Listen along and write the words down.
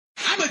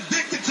I'm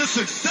addicted to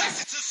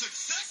success.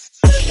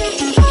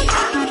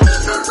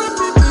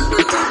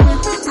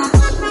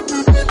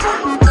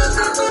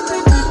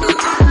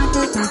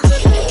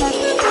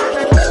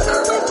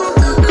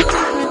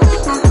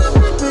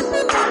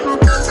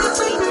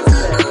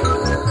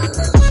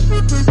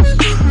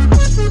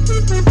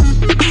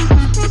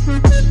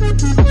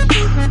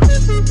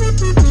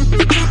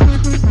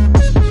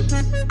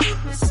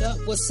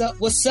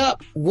 What's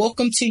up?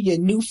 Welcome to your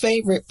new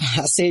favorite.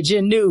 I said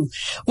you're new.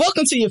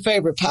 Welcome to your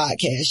favorite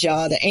podcast,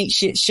 y'all. The Ain't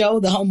Shit Show,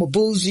 the home of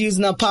booze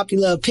using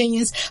unpopular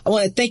opinions. I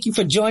want to thank you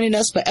for joining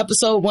us for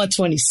episode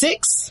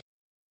 126.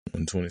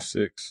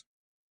 126.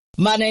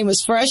 My name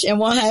is Fresh,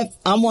 and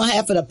I'm one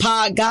half of the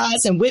pod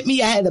guys, and with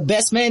me I had the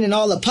best man in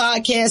all the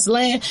podcast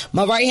land,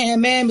 my right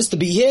hand man, Mr.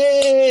 B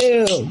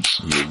Hill.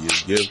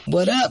 Yeah.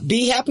 What up,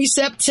 B? Happy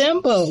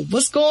September.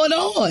 What's going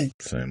on?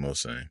 Same old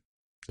same.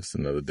 Just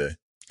another day.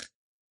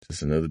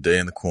 Just another day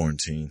in the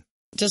quarantine.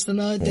 Just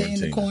another day in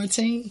the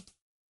quarantine.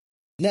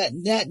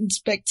 Nothing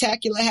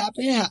spectacular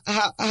happened.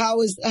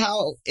 How is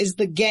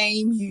the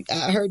game?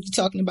 I heard you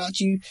talking about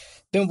you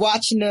been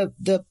watching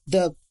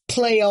the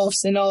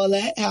playoffs and all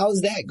that. How is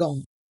that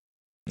going?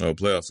 Oh,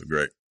 playoffs are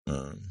great.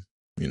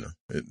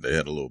 They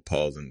had a little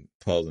pause in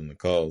the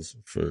calls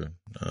for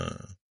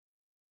the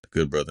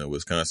good brother in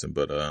Wisconsin,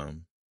 but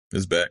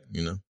it's back.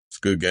 It's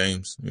good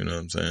games, you know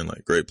what I'm saying?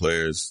 Like great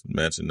players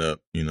matching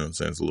up, you know what I'm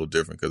saying? It's a little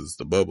different because it's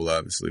the bubble,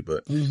 obviously,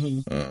 but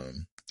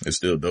it's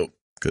still dope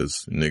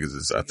because niggas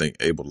is, I think,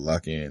 able to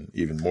lock in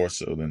even more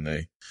so than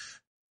they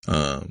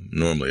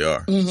normally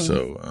are.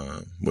 So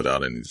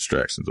without any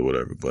distractions or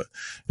whatever, but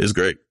it's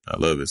great. I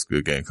love it. It's a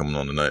good game coming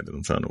on tonight that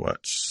I'm trying to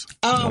watch.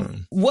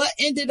 What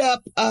ended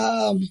up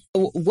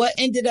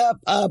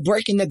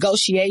breaking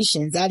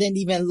negotiations? I didn't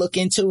even look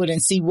into it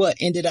and see what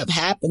ended up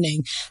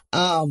happening.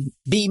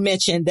 B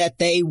mentioned that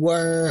they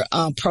were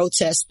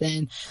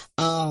protesting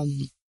for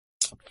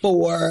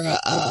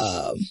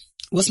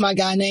what's my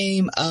guy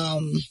name?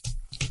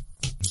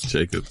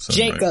 Jacob.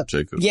 Right?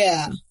 Jacob.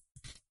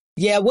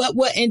 Yeah.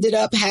 What ended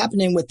up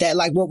happening with that?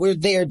 Like, what were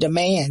their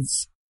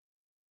demands?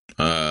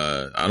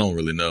 I don't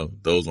really know.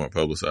 Those weren't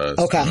publicized.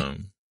 Okay.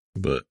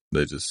 But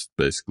they just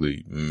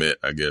basically met.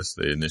 I guess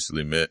they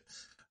initially met.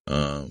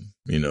 And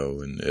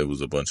it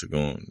was a bunch of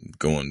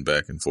going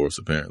back and forth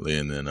apparently,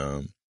 and then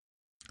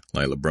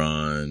like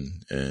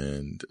LeBron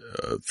and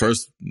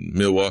first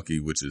Milwaukee,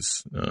 which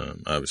is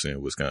obviously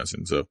in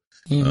Wisconsin. So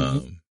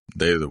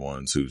they're the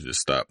ones who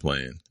just stopped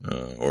playing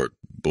or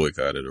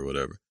boycotted or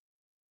whatever.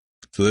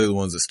 So they're the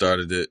ones that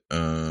started it.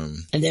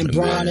 And then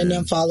Bron and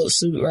them followed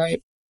suit,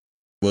 right?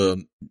 Well,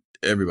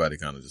 everybody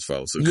kind of just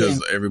followed suit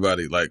because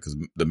everybody, because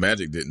the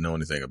Magic didn't know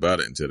anything about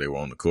it until they were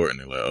on the court and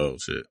they're like, oh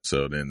shit.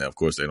 So then, of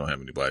course, they don't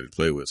have anybody to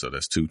play with. So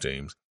that's two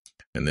teams.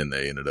 And then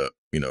they ended up,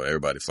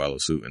 everybody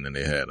followed suit. And then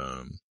they had,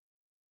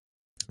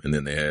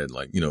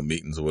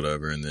 meetings or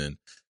whatever. And then,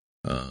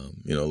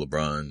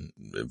 LeBron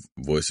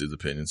voiced his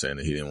opinion saying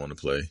that he didn't want to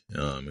play.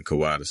 And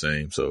Kawhi the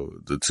same. So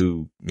the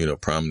two,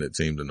 prominent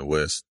teams in the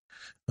West,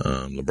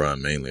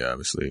 LeBron mainly,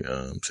 obviously,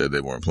 said they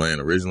weren't playing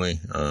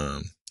originally.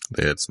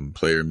 They had some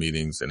player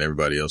meetings and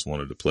everybody else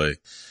wanted to play,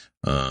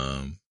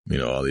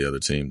 all the other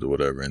teams or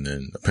whatever. And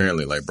then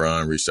apparently like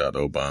Bron reached out to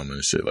Obama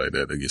and shit like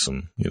that to get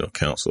some,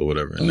 counsel or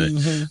whatever. And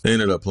they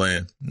ended up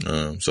playing.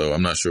 So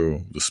I'm not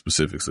sure the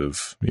specifics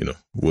of,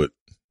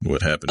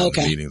 what happened in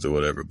the meetings or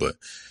whatever, but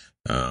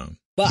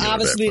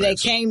obviously they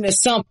came to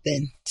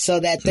something so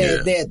that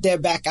they're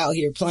back out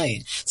here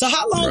playing. So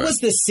how long was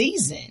the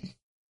season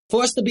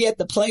for us to be at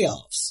the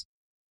playoffs?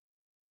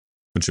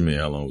 What you mean?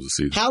 How long was the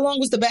season? How long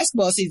was the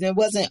basketball season? It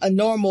wasn't a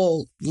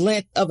normal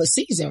length of a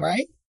season,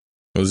 right?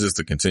 It was just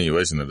a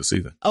continuation of the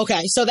season.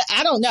 Okay. So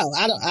I don't know.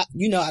 I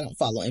don't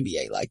follow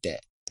NBA like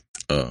that.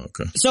 Oh,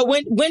 okay. So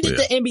when did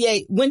the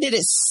NBA, when did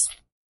it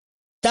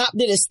stop?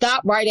 Did it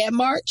stop right at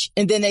March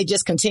and then they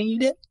just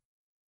continued it?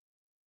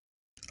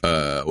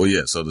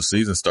 So the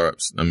season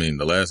starts,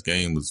 the last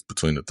game was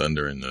between the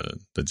Thunder and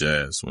the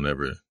Jazz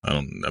whenever,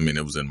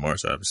 it was in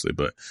March, obviously,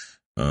 but,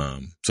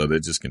 so they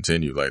just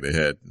continued, like they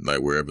had,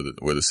 like where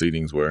the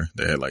seedings were,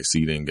 they had like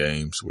seeding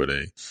games where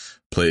they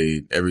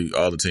played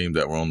all the teams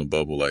that were on the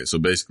bubble, like, so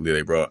basically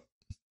they brought,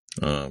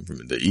 from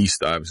the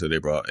East, obviously they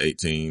brought 8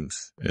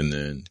 teams and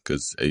then,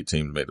 cause 8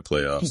 teams made the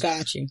playoffs.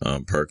 Got you.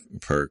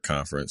 Per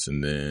conference.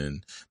 And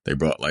then they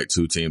brought like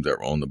 2 teams that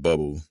were on the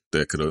bubble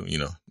that could have,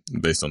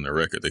 based on their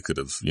record, they could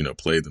have,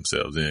 played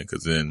themselves in.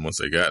 Cause then once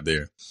they got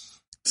there,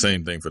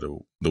 same thing for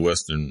the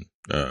Western,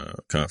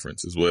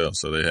 conference as well.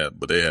 So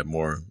they had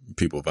more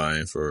people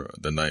vying for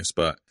the 9th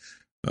spot,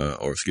 the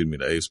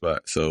 8th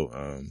spot. So,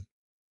 and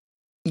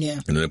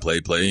then they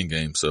played play-in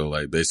games. So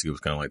like basically it was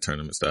kind of like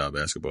tournament style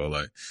basketball.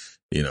 Like,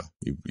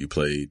 you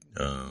played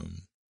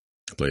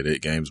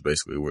 8 games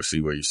basically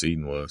see where your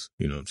seeding was.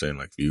 You know what I'm saying?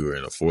 Like if you were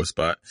in a 4th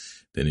spot,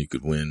 then you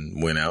could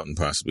win out and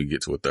possibly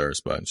get to a 3rd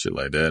spot and shit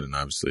like that. And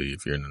obviously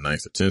if you're in the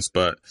 9th or 10th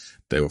spot,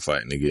 they were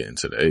fighting to get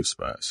into the 8th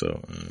spot.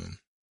 So,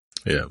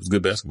 Yeah, it was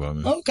good basketball,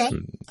 man. Okay.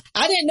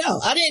 I didn't know.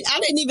 I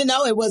didn't even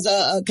know it was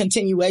a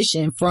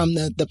continuation from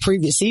the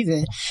previous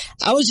season.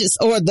 I was just,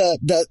 or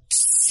the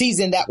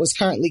season that was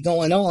currently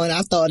going on.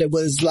 I thought it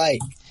was like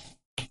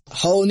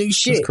whole new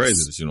shit. It's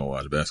crazy that you don't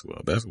watch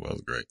basketball. Basketball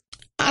is great.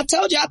 I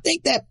told you, I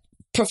think that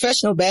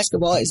professional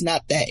basketball is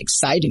not that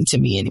exciting to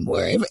me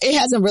anymore. It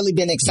hasn't really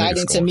been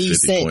exciting to me 50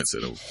 since. Points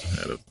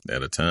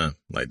at a time.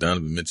 Like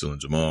Donovan Mitchell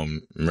and Jamal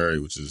Murray,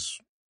 which is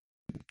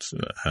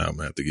how I'm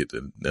gonna have to get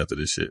to after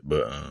this shit.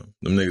 But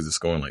them niggas are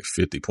scoring like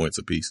 50 points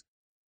apiece.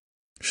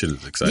 Shit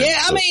is exciting. Yeah,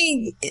 I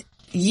mean,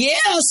 yeah,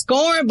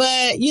 scoring,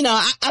 but you know,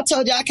 I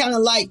told you I kind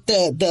of like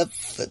the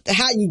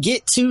how you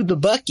get to the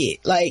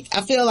bucket. Like,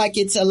 I feel like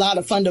it's a lot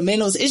of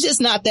fundamentals. It's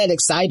just not that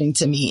exciting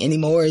to me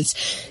anymore.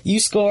 It's you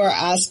score,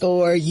 I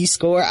score, you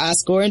score, I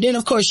score. And then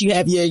of course you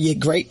have your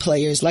great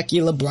players like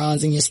your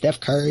LeBrons and your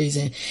Steph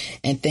Currys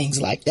and things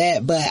like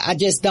that. But I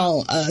just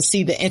don't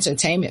see the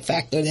entertainment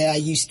factor that I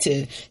used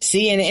to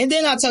see in it. And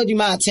then I told you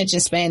my attention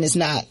span is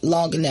not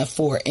long enough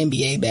for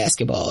NBA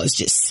basketball. It's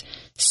just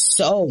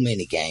so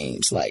many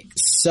games, like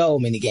so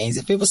many games.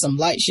 If it was some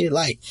light shit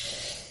like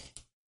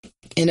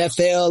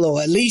NFL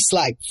or at least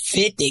like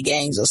 50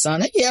 games or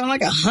something, they having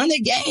like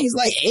 100 games,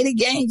 like 80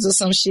 games or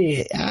some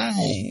shit.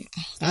 I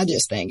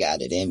just ain't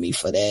got it in me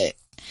for that.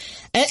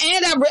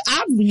 And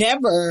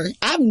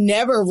I've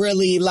never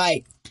really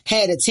like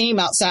had a team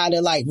outside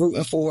of like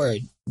rooting for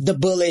the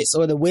Bullets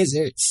or the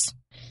Wizards.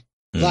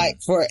 Like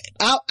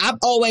I've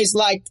always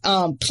liked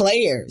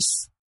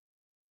players.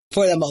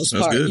 For the most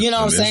part, good. You know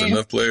what I'm saying? There's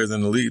enough players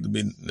in the league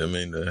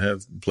to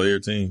have player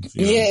teams.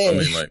 You know? Yeah. I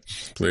mean, like,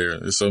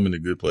 there's so many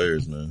good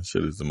players, man.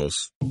 Shit is the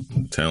most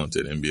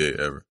talented NBA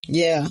ever.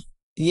 Yeah.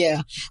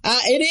 Yeah.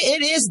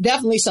 It is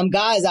definitely some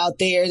guys out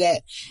there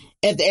that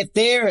if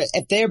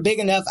they're big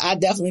enough, I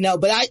definitely know.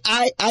 But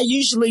I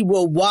usually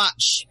will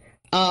watch,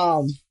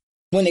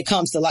 when it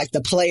comes to like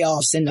the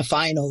playoffs and the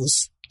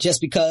finals. Just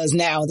because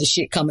now the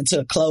shit coming to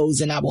a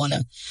close and I want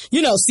to,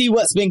 you know, see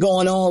what's been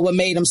going on, what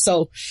made them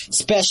so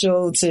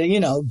special to,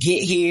 you know,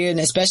 get here. And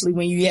especially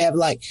when you have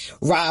like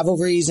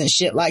rivalries and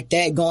shit like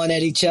that going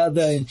at each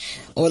other,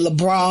 or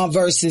LeBron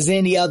versus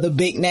any other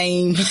big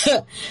name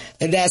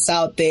that's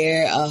out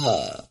there.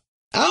 I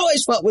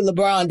always fuck with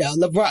LeBron though.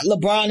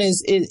 LeBron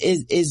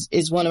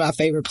is one of my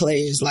favorite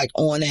players, like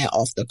on and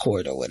off the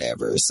court or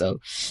whatever. So,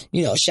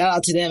 you know, shout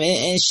out to them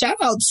and shout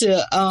out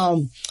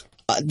to,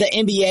 the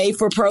NBA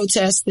for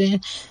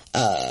protesting.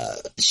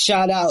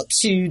 Shout out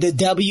to the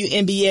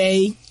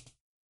WNBA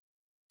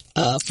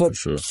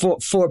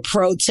for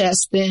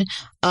protesting.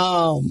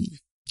 Homegirl,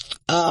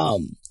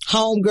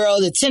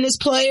 the tennis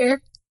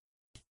player.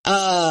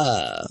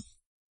 I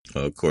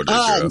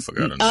forgot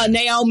her name.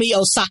 Naomi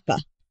Osaka.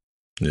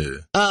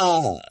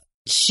 Yeah.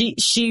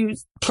 She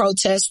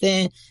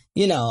protesting.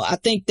 You know, I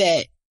think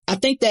that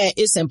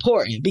it's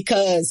important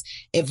because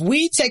if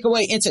we take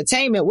away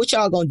entertainment, what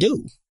y'all gonna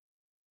do?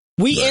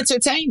 We right.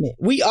 Entertainment.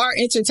 We are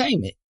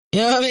entertainment.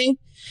 You know what I mean?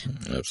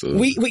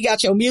 Absolutely. We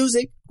got your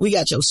music. We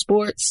got your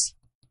sports.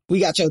 We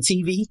got your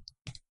TV.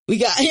 We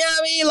got, you know what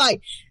I mean?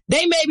 Like,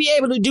 they may be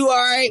able to do all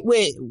right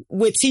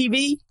with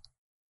TV,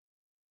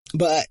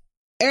 but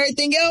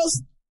everything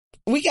else,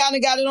 we kind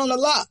of got it on the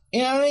lock.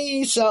 You know what I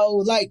mean? So,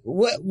 like,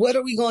 what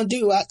are we going to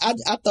do? I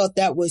thought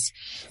that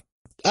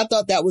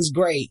was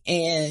great.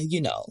 And,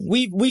 you know,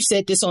 we've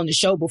said this on the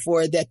show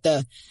before that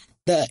the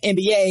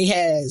NBA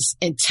has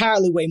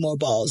entirely way more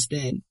balls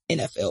than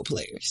NFL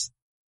players.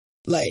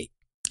 Like,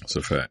 that's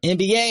a fact.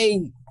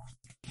 NBA,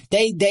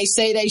 they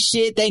say they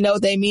shit. They know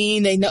what they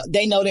mean. They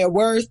know their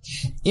worth.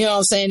 You know what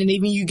I'm saying? And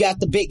even you got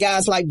the big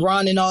guys like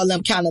Bron and all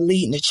them kind of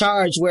leading the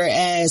charge.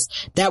 Whereas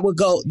that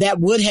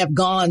would have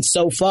gone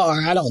so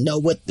far. I don't know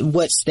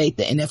what state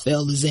the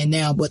NFL is in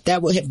now, but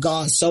that would have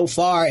gone so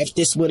far if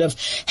this would have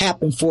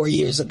happened 4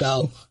 years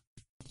ago.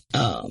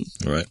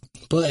 Right.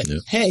 But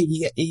hey,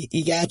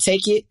 you gotta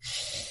take it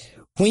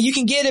when you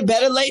can get it.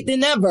 Better late than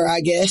never, I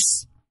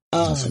guess.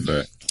 That's a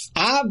fact.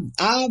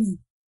 I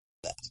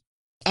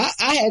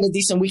had a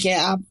decent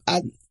weekend.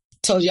 I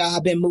told y'all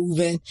I've been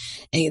moving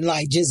and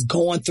like just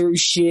going through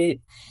shit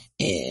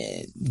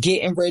and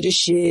getting rid of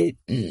shit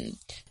and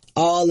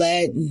all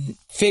that and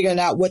figuring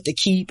out what to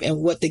keep and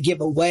what to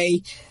give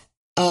away.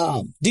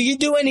 Do you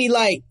do any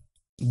like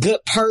good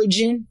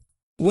purging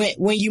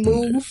when you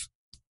move?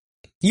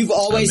 You've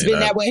always been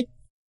that way?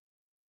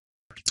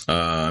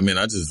 I mean,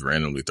 I just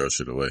randomly throw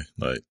shit away.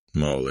 Like,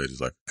 my old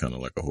lady's like kind of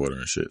like a hoarder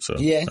and shit. So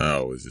yeah. I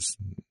always just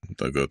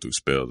go through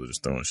spells of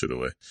just throwing shit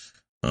away.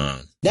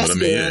 That's but I mean,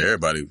 good. yeah,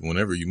 everybody,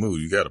 whenever you move,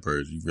 you got to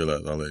purge. You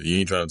realize all that. You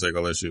ain't trying to take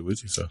all that shit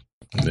with you. So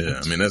yeah,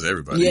 I mean, that's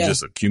everybody. Yeah. You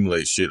just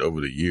accumulate shit over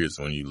the years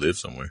when you live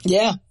somewhere.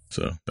 Yeah.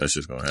 So that's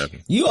just going to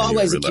happen. You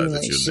always realize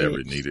accumulate that you'll shit.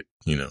 never need it,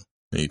 you know.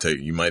 And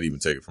you might even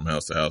take it from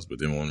house to house, but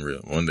then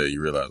one day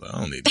you realize, I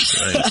don't need this.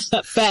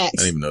 Facts. I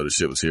didn't even know this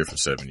shit was here for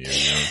 7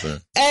 years. You know what I'm saying?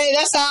 Hey,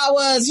 that's how I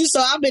was. You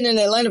saw, I've been in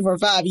Atlanta for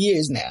 5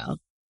 years now.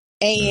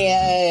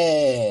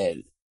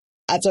 And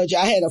I told you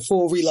I had a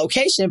full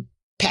relocation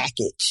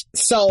package.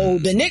 So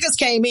the niggas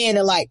came in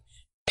and like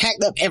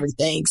packed up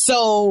everything.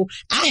 So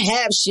I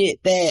have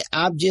shit that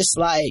I'm just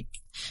like,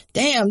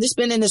 damn, this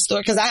been in the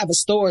store, cause I have a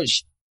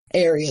storage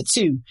area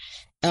too,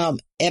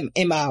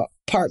 in my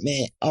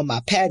apartment on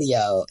my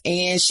patio,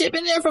 and shit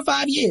been there for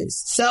 5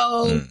 years.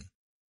 So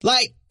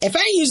like, if I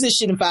ain't used this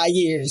shit in 5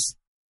 years,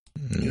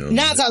 9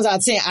 times out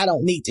of 10, I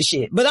don't need the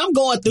shit, but I'm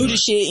going through the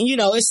shit, and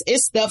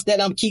it's stuff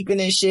that I'm keeping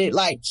and shit.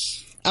 Like,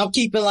 I'm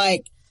keeping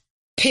like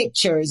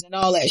pictures and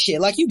all that shit.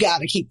 Like, you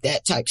gotta keep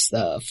that type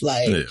stuff.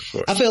 Like,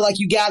 I feel like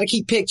you gotta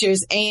keep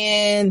pictures.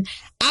 And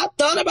I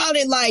thought about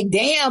it like,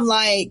 damn,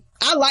 like,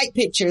 I like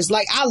pictures.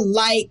 Like, I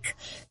like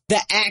the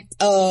act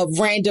of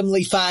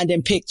randomly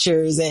finding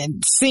pictures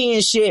and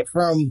seeing shit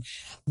from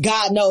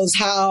God knows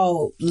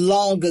how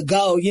long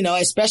ago,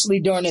 especially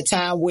during a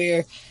time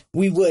where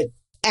we would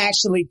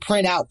actually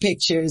print out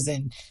pictures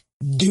and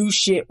do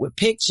shit with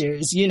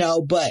pictures,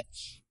 but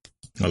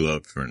I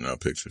love printing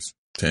out pictures.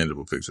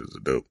 Tangible pictures are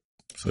dope.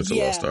 Such a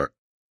lost start.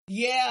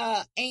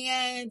 Yeah.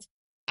 And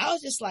I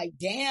was just like,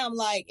 damn,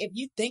 like, if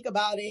you think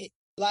about it,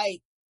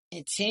 like,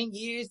 in 10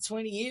 years,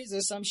 20 years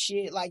or some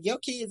shit, like, your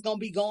kid's gonna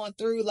be going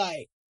through,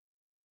 like,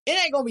 it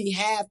ain't gonna be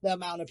half the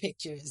amount of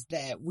pictures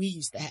that we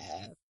used to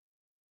have.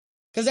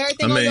 Cause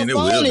everything on your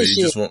phone and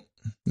shit.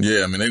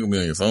 They're gonna be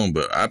on your phone,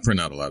 but I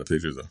print out a lot of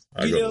pictures though.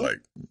 I go to like,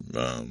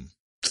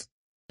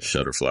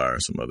 Shutterfly or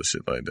some other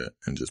shit like that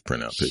and just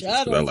print out pictures.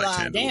 I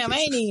like damn, pictures. I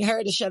ain't even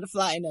heard of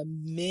Shutterfly in a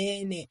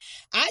minute.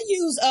 I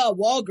use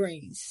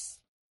Walgreens.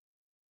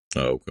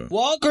 Oh, okay.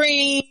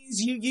 Walgreens,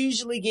 you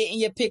usually getting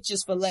your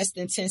pictures for less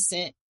than 10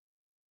 cents.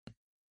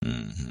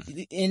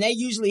 Mm-hmm. And they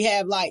usually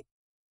have like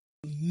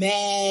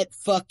mad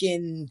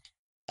fucking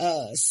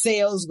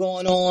sales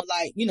going on,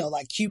 like,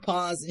 like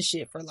coupons and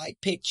shit for like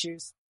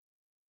pictures.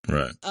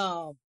 Right.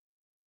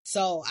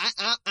 So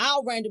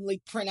I'll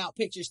randomly print out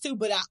pictures too,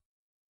 but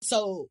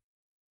so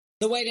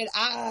the way that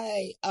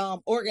I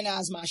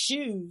organize my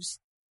shoes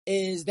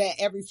is that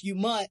every few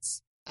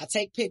months I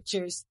take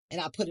pictures and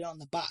I put it on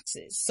the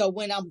boxes. So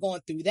when I'm going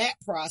through that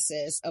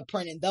process of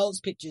printing those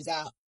pictures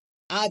out,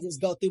 I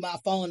just go through my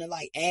phone and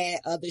like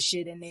add other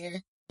shit in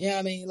there. You know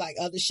what I mean? Like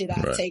other shit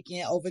I've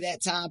taken over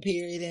that time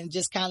period and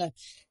just kind of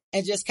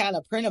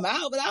print them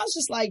out. But I was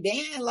just like,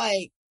 damn,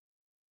 like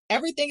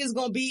everything is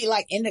going to be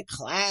like in the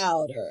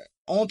cloud or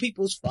on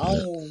people's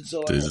phones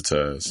or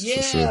digitized.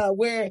 Yeah,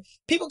 where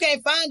people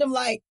can't find them.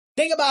 Like,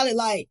 think about it,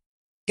 like,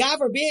 God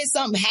forbid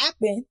something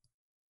happened.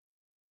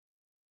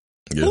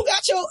 Yeah. Who got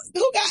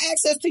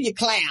access to your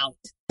cloud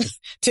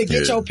to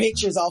get your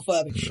pictures off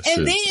of it?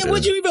 And then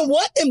would you even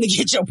want them to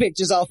get your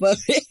pictures off of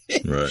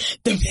it? Right.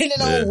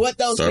 Depending on what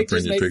those Start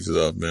pictures printing your pictures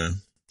off,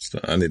 man.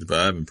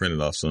 I haven't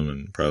printed off some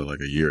in probably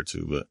like a year or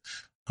two, but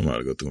I'm about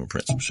to go through and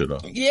print some shit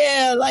off.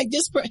 Yeah, like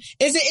just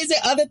is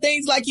it other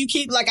things like you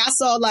keep, like I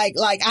saw like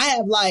I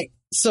have like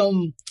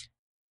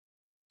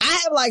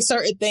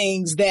certain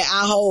things that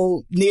I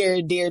hold near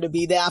and dear to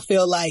me that I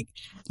feel like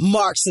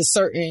marks a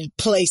certain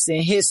place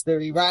in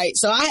history, right?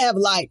 So I have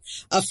like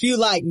a few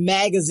like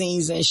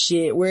magazines and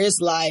shit where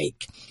it's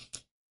like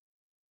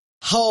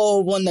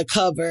Hove on the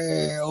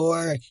cover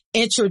or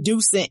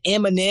introducing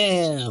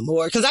Eminem,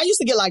 or cause I used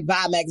to get like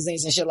Vibe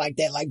magazines and shit like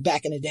that, like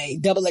back in the day,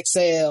 Double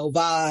XL,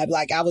 Vibe,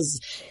 like I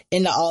was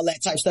into all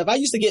that type stuff. I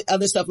used to get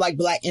other stuff like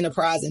Black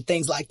Enterprise and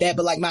things like that,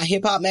 but like my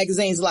hip hop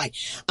magazines, like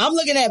I'm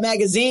looking at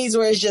magazines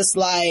where it's just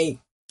like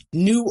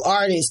new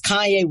artists,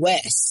 Kanye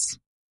West,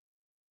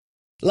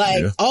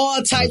 like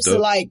all types of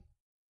like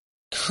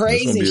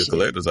crazy That's gonna be shit. A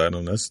collector's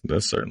item.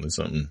 That's certainly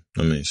something.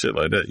 I mean, shit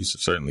like that you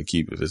should certainly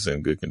keep if it's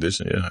in good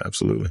condition. Yeah,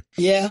 absolutely.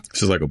 Yeah, it's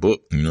just like a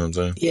book. You know what I'm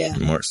saying? Yeah,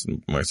 it marks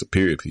a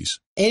period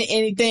piece.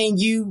 Anything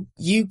you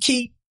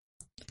keep?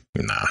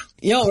 Nah,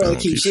 you don't really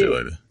keep shit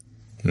like that.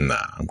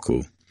 Nah, I'm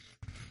cool.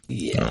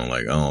 Yeah,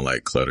 I don't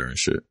like clutter and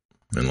shit.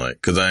 And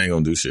like, cause I ain't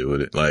gonna do shit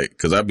with it. Like,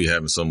 cause I be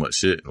having so much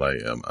shit. Like,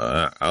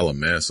 I'll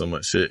amass so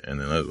much shit. And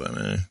then I was like,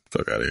 man,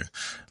 fuck out of here.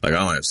 Like, I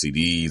don't have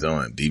CDs. I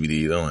don't have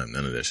DVDs. I don't have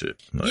none of that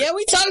shit. Like, yeah,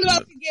 we talked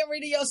about getting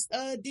rid of your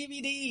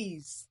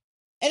DVDs.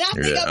 And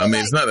I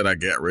mean, it's not that I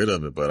got rid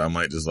of it, but I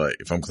might just like,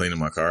 if I'm cleaning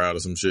my car out or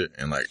some shit,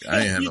 and like, I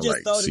ain't have no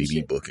like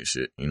CD book and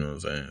shit. You know what I'm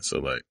saying? So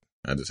like,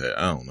 I just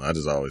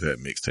always had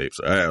mixtapes.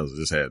 I always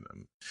just had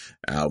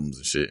albums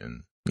and shit.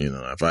 And, you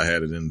know, if I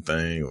had it in the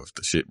thing or if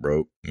the shit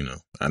broke, you know,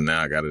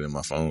 now I got it in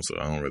my phone, so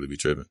I don't really be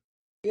tripping.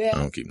 Yeah. I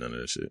don't keep none of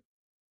that shit.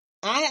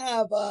 I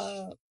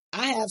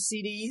have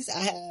CDs. I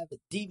have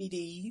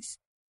DVDs.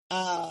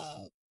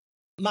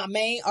 My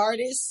main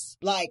artists,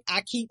 like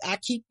I keep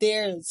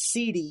their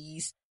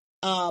CDs.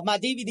 My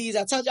DVDs,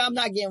 I told you I'm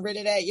not getting rid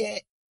of that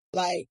yet.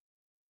 Like,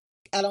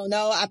 I don't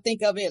know. I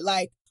think of it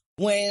like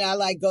when I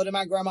like go to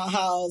my grandma's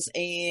house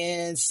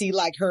and see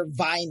like her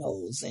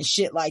vinyls and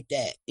shit like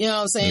that. You know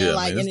what I'm saying? Yeah,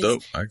 like, man, it's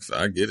dope.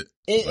 I get it.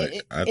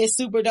 It's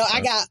super dope.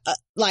 I got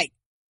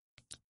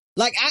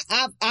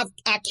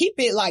I keep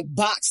it like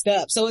boxed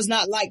up, so it's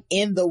not like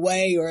in the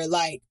way or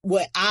like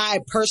what I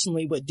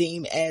personally would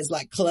deem as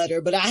like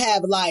clutter. But I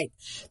have like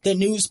the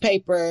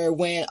newspaper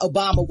when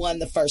Obama won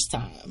the first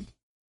time.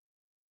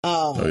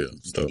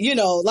 You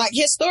know, like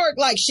historic,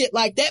 like shit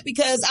like that,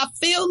 because I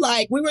feel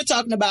like we were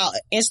talking about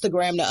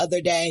Instagram the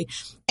other day,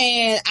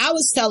 and I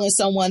was telling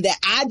someone that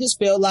I just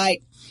feel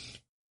like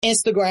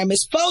Instagram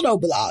is photo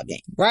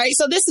blogging, right?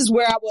 So this is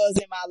where I was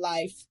in my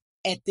life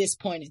at this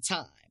point in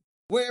time,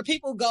 where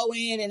people go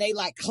in and they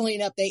like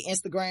clean up their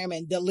Instagram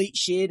and delete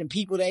shit and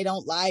people they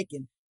don't like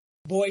and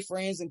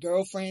boyfriends and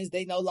girlfriends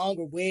they no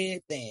longer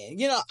with. And,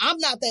 you know, I'm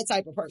not that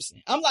type of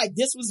person. I'm like,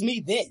 this was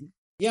me then.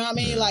 You know what I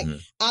mean? Like,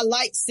 I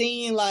like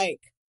seeing like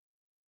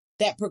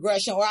that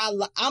progression, or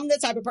I'm the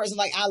type of person,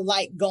 like, I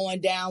like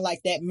going down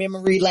like that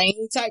memory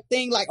lane type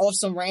thing, like off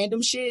some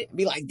random shit.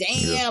 Be like,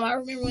 damn, I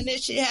remember when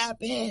this shit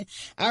happened.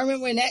 I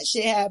remember when that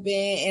shit happened.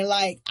 And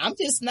like, I'm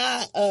just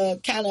not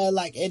kind of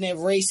like an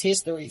erase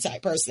history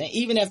type person,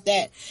 even if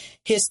that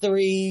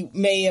history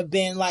may have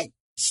been like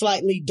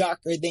slightly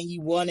darker than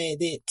you wanted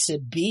it to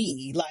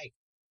be. Like,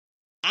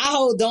 I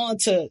hold on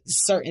to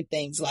certain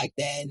things like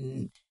that,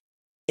 and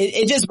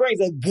it just brings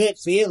a good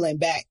feeling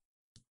back.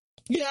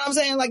 You know what I'm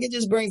saying? Like, it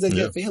just brings a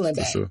good feeling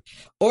back. Sure.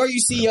 Or you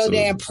see your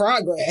damn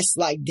progress.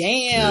 Like,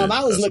 damn,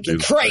 I was looking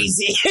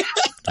crazy.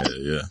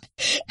 Yeah,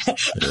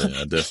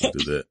 I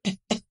definitely do that.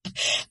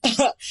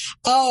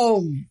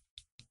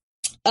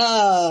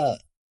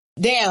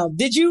 Damn,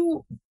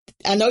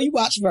 I know you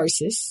watch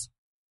Verzuz.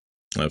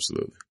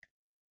 Absolutely.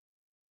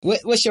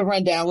 What's your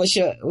rundown?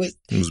 It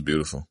was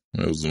beautiful.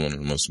 It was one of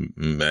the most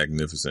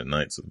magnificent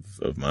nights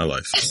of my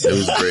life. It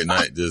was a great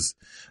night.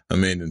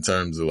 In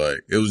terms of like,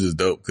 it was just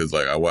dope because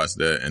like I watched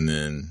that and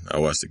then I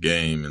watched the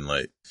game and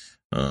like,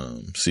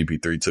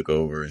 CP3 took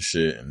over and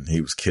shit and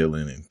he was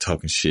killing and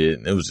talking shit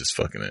and it was just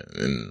fucking it.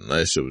 And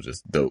that shit was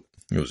just dope.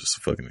 It was just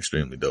a fucking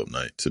extremely dope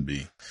night to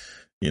be,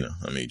 you know,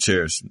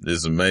 cherish.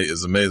 It's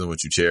amazing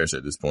what you cherish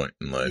at this point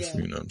in life.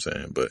 You know what I'm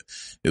saying? But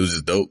it was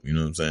just dope. You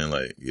know what I'm saying?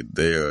 Like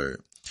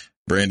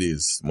Brandy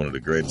is one of the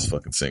greatest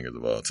fucking singers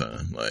of all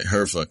time. Like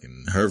her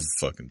fucking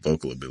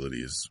vocal ability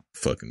is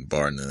fucking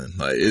bar none.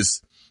 Like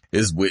it's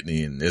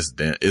Whitney and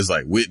it's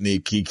like Whitney,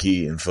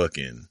 Kiki, and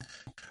fucking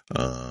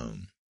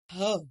goddamn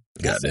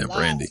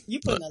Brandy. You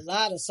putting a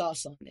lot of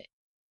sauce on it.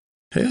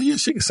 Hell yeah,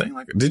 she can sing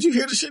like her. Did you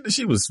hear the shit that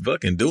she was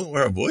fucking doing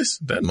with her voice?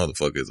 That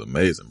motherfucker is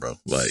amazing, bro.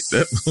 Like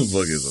that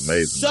motherfucker is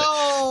amazing.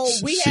 So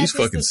she's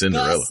fucking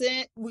Cinderella.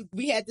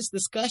 We had this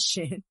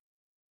discussion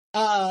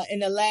in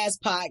the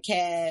last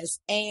podcast,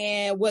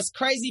 and what's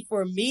crazy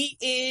for me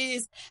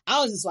is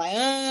I was just like,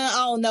 I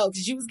don't know,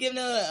 because she was giving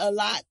her a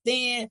lot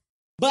then.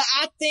 But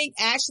I think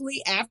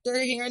actually after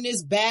hearing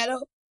this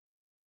battle,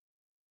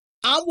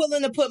 I'm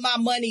willing to put my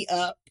money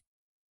up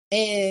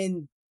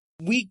and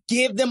we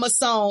give them a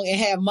song and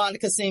have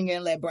Monica sing it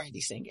and let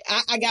Brandy sing it.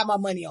 I got my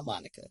money on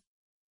Monica.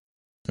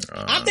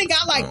 I think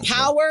I like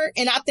power,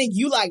 and I think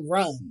you like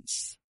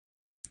runs.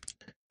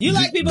 You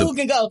like people who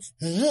can go.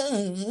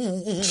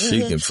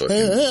 She can fucking.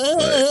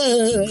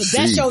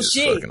 That's your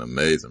shit. Fucking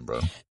amazing,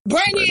 bro.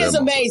 Brandy is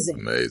amazing.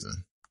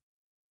 Amazing.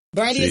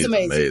 Brandy is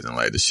amazing.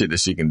 Like the shit that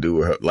she can do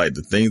with her, like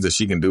the things that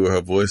she can do with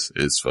her voice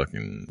is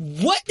fucking.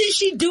 What did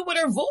she do with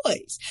her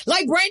voice?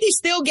 Like Brandy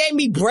still gave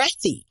me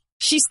breathy.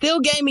 She still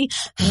gave me,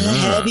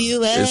 have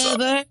you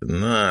ever?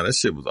 That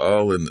shit was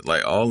all in,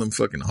 like, all them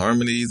fucking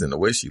harmonies and the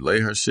way she lay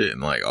her shit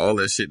and, like, all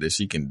that shit that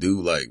she can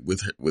do, like,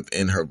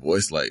 within her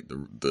voice, like,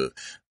 the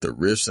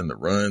riffs and the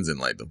runs and,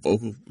 like, the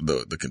vocal,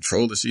 the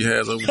control that she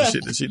has over the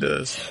shit that she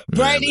does.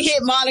 Brandy hit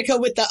Monica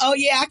with the, oh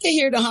yeah, I can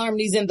hear the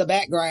harmonies in the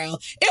background.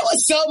 It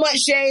was so much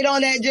shade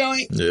on that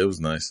joint. Yeah, it was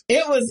nice.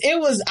 It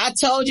was, I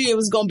told you it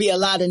was going to be a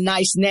lot of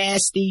nice,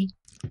 nasty.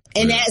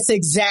 And that's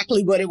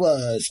exactly what it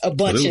was. A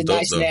bunch of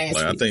nice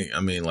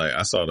nasty. Like,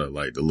 I saw the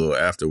little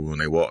after when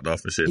they walked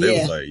off and shit. They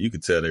was like, you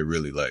could tell they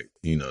really like,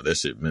 you know, that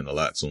shit meant a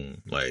lot to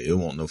them. Like, it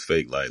wasn't no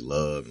fake, like,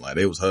 love. Like,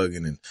 they was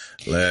hugging and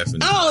laughing.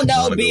 I don't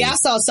know, B. I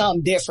saw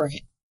something different.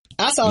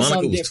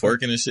 Monica was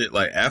twerking and shit.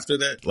 Like, after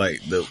that,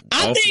 like,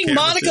 I think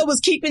Monica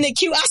was keeping it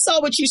cute. I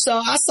saw what you saw.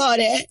 I saw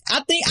that.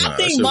 I think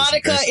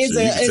Monica is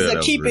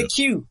a keep it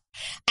cute.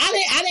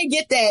 I didn't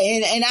get that.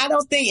 And I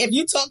don't think, have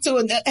you talked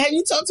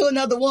to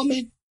another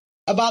woman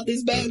about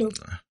this battle?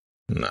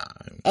 Nah.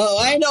 Oh,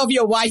 I didn't know if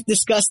your wife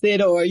discussed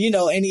it or, you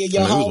know, any of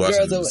your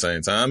homegirls. At the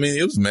same time. I mean,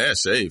 it was mad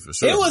shade for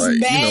sure. It was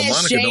mad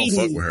Monica shady.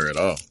 Don't fuck with her at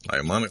all.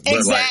 Like, Monica.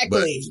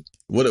 Exactly.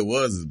 But what it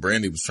was is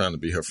Brandy was trying to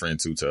be her friend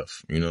too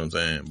tough. You know what I'm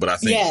saying? But I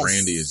think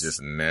Brandy is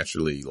just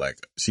naturally, like,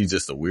 she's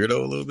just a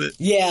weirdo a little bit.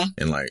 Yeah.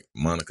 And, like,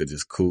 Monica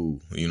just cool.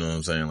 You know what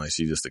I'm saying? Like,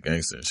 she's just a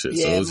gangster and shit.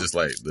 Yeah. So it was just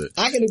like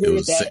I can agree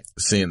with that.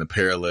 Seeing the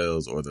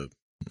parallels or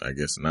I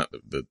guess not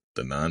the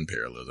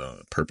non-parallels,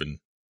 perpendiculars.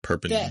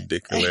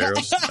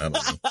 I don't know.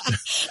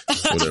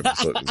 Whatever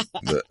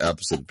the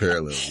opposite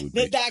parallels would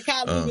be. The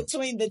dichotomy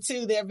between the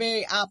two, they're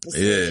very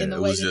opposite in the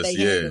it way was that just,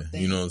 they handle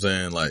things. You know what I'm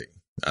saying? Like,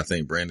 I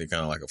think Brandy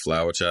kind of like a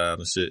flower child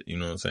and shit, you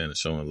know what I'm saying? And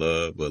showing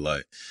love. But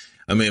like,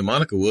 I mean,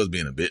 Monica was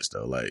being a bitch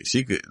though. Like,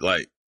 she could,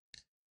 like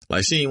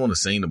she didn't want to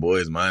sing the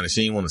boy's mind and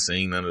she didn't want to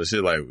sing none of the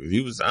shit. Like,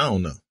 I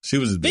don't know. She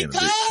was just being a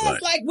bitch.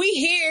 Because, like, we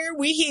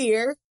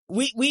hear,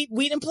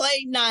 we done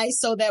played nice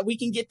so that we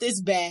can get this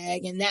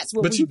bag, and that's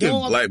what But we you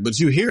doing. can, but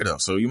you hear though,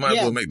 so you might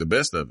as well make the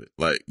best of it.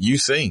 Like, you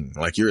sing,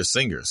 like you're a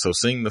singer, so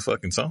sing the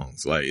fucking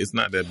songs. Like, it's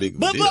not that big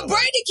of a deal. But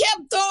Brandy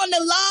kept throwing the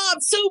lob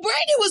too.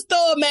 Brandy was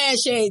throwing mad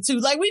shade too.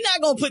 Like, we're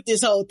not gonna put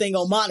this whole thing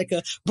on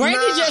Monica. Brandy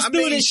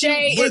threw the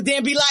shade and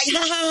then be like,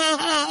 ha ha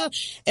ha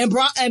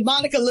ha, and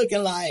Monica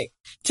looking like,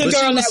 to but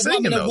girl she was that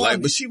singing woman though,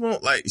 like, but she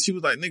won't, like, she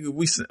was like, nigga,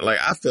 we sing. Like,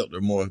 I felt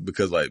her more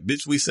because, like,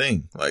 bitch, we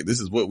sing. Like, this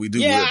is what we do.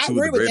 Yeah, we're two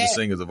of the greatest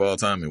singers of all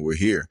time, and we're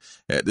here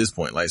at this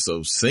point. Like,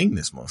 so sing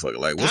this motherfucker.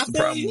 Like, what's the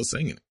problem with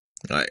singing it?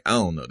 Like, I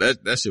don't know.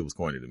 That shit was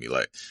corny to me.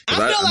 Like, I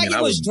feel like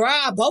it was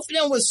dry. Both of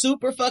them was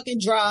super fucking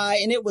dry,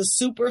 and it was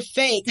super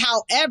fake.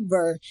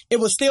 However, it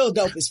was still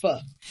dope as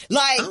fuck.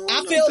 Like,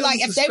 I feel like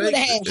if they would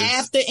have had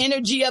half the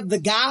energy of the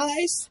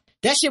guys,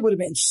 that shit would have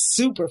been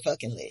super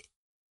fucking lit.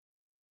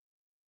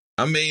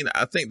 I mean,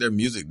 I think their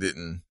music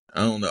didn't,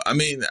 I don't know. I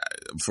mean,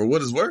 for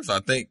what it's worth, I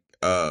think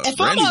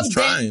Brandy was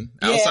trying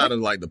outside of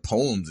like the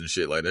poems and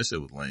shit. Like, that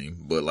shit was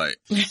lame, but like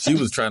she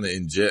was trying to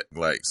inject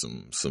like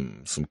some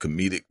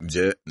comedic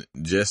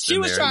jest. She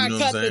in was there, trying you know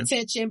to what cut I'm the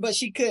tension, but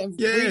she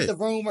couldn't read the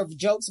room, or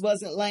jokes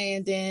wasn't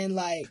landing.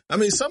 Like, I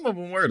mean, some of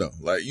them were though.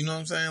 Like, you know what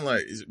I'm saying?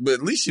 Like, but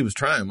at least she was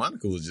trying.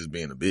 Monica was just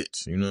being a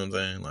bitch. You know what I'm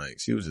saying? Like,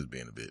 she was just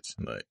being a bitch.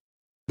 Like.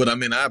 But I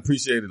mean, I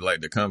appreciated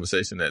like the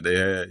conversation that they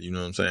had, you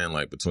know what I'm saying?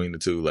 Like, between the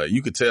two, like,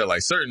 you could tell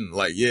like certain,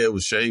 like, yeah, it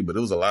was shade, but it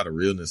was a lot of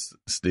realness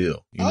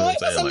still. You know what I'm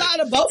saying? It was a lot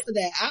of both of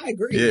that. I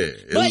agree. Yeah.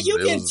 But you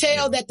can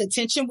tell that the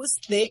tension was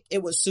thick.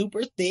 It was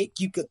super thick.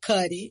 You could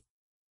cut it.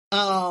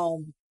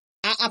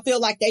 I feel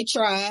like they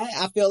tried.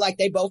 I feel like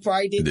they both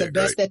probably did the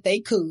best that they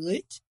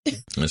could.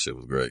 That shit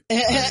was great. And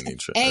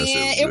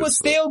it was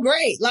still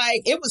great.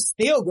 Like, it was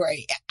still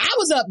great. I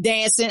was up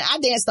dancing. I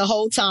danced the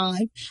whole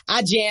time.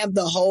 I jammed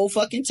the whole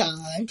fucking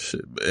time.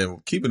 Shit.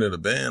 And keeping it a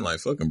band, like,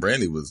 fucking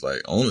Brandy was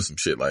like owning some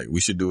shit. Like,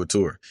 we should do a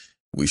tour.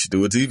 We should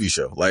do a TV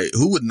show. Like,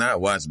 who would not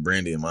watch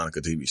Brandy and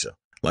Monica TV show?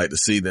 Like, to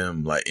see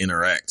them like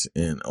interact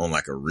on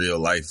like a real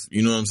life,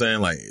 you know what I'm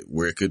saying? Like,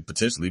 where it could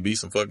potentially be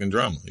some fucking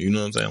drama. You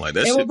know what I'm saying? Like,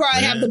 that shit. It would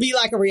probably have to be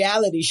like a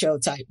reality show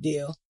type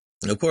deal.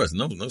 Of course,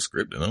 no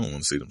script. I don't want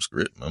to see them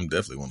script. I'm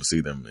definitely want to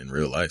see them in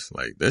real life.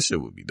 Like, that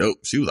shit would be dope.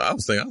 I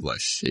was like,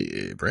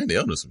 shit, Brandy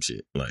under some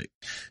shit. Like,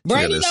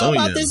 Brandy know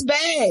about this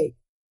bag.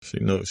 She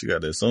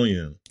got that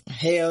Sonya.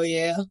 Hell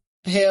yeah.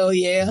 Hell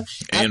yeah.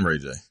 And Ray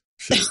J.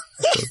 Shit.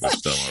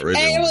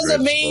 It was a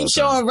meme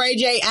showing Ray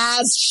J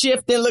eyes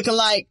shifting, looking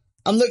like,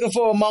 I'm looking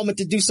for a moment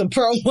to do some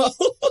promo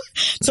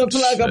to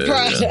plug a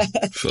product. Yeah.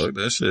 Fuck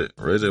that shit.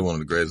 Ray J one of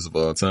the greatest of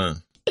all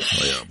time.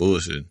 Oh yeah,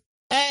 bullshit.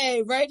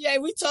 Hey, Ray J,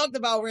 we talked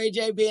about Ray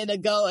J being a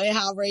GOAT and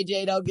how Ray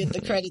J don't get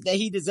the credit that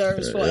he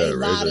deserves for a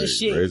lot of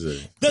shit.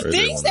 The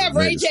things that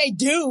Ray J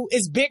do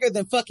is bigger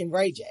than fucking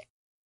Ray J.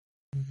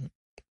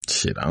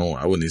 Shit, I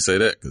wouldn't even say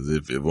that, because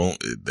if it won't,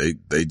 they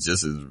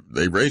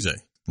Ray J.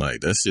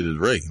 Like, that shit is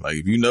Ray. Like,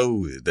 if you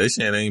know, that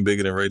shit ain't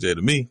bigger than Ray J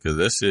to me, because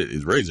that shit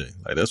is Ray J.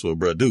 Like, that's what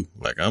bruh do.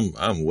 Like,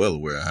 I'm well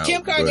aware of how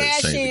Kim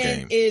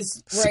Kardashian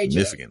is Ray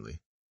J. Significantly.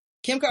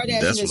 Kim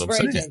Kardashian is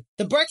Ray J.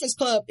 The Breakfast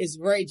Club is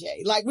Ray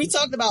J. Like, we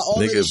talked about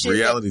all of this shit.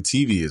 Reality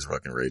TV is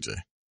fucking Ray J.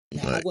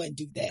 No, like, I wouldn't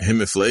do that. Him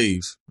and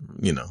Flav,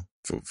 you know,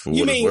 for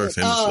what it's worth,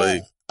 him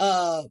and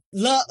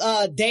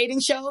Flav. Dating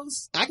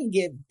shows, I can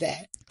give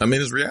that. I mean,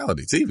 it's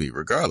reality TV,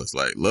 regardless.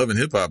 Like, Love and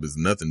Hip Hop is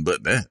nothing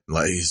but that.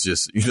 Like, it's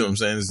just, you know what I'm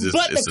saying? It's just,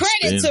 but the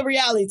credit to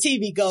reality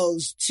TV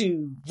goes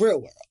to Real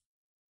World.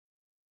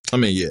 I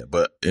mean, yeah,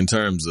 but in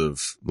terms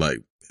of like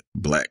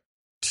black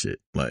shit,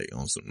 like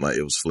on some, like,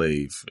 it was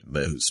Flav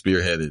that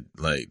spearheaded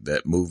like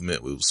that movement.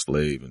 It was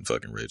Flav and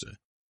fucking Ray J.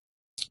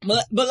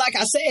 But like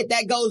I said,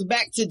 that goes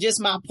back to just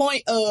my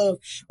point of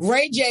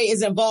Ray J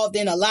is involved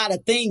in a lot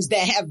of things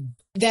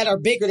that are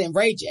bigger than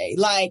Ray J.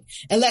 Like,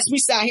 unless we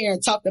sat here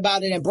and talked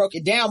about it and broke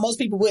it down, most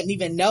people wouldn't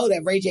even know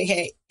that Ray J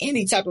had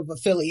any type of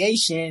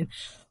affiliation,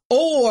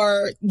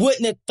 or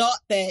wouldn't have thought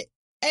that,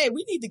 hey,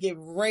 we need to give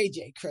Ray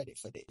J credit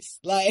for this.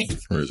 Like,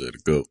 Ray J the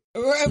GOAT.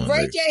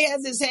 Ray J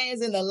has his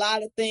hands in a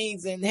lot of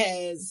things and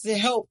has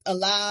helped a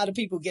lot of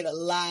people get a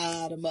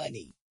lot of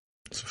money.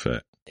 It's a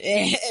fact.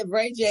 And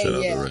Ray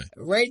J,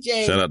 Ray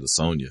J. Shout out to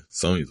Sonya.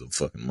 Sonya's a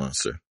fucking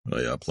monster. Oh,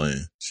 y'all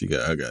playing.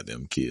 I got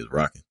them kids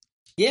rocking.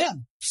 Yeah.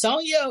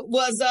 Sonya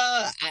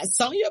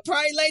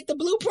probably laid the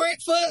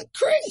blueprint for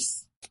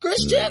Kris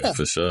Jenner.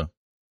 For sure.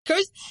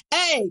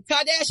 Kardashian.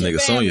 Nigga,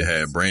 Sonya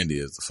had Brandy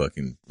as the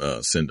fucking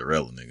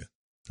Cinderella, nigga.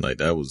 Like,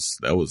 that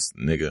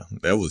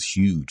was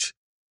huge.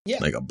 Yeah.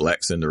 Like a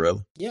black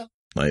Cinderella. Yeah.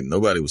 Like,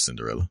 nobody was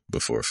Cinderella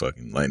before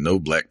fucking, like, no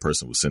black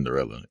person was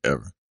Cinderella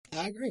ever.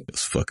 I agree. It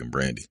was fucking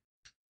Brandy.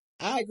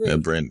 I agree.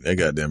 That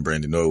goddamn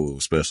Brandy Norwood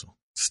was special.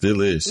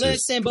 Still is.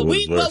 Listen, but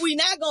what we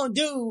not gonna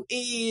do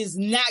is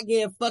not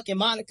give fucking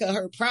Monica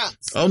her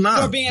props. Oh,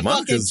 no. For being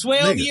Monica's, fucking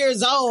 12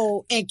 years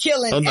old and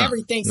killing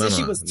everything since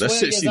she was 12 years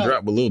old. That shit she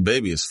dropped with Lil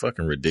Baby is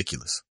fucking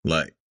ridiculous.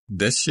 Like,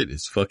 that shit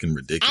is fucking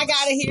ridiculous. I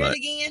gotta hear it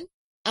again.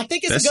 I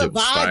think it's a good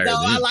vibe,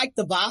 though. I like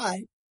the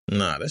vibe.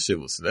 Nah, that shit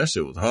was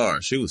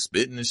hard. She was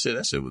spitting and shit.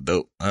 That shit was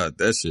dope.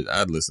 That shit,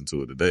 I'd listen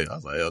to it today. I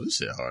was like, yo, this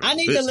shit hard. I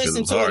need to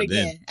listen to it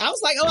again. I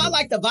was like, I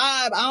like the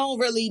vibe. I don't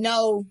really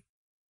know.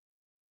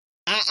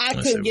 I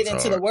couldn't get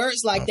into the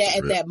words like that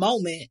at that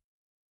moment.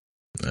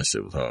 That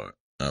shit was hard.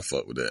 I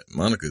fuck with that.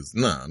 Monica's,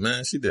 nah,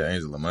 man, she did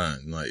Angel of Mine.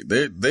 Like,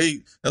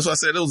 that's why I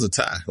said it was a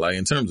tie. Like,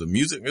 in terms of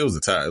music, it was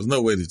a tie. There's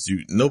no way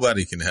that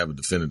nobody can have a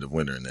definitive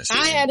winner in that shit.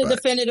 I had a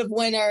definitive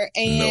winner,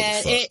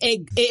 and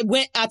it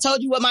went, I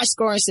told you what my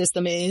scoring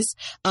system is.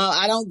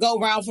 I don't go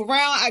round for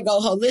round. I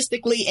go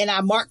holistically, and I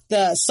mark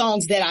the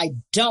songs that I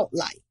don't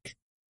like.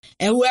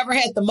 And whoever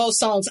had the most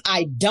songs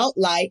I don't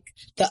like,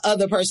 the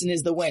other person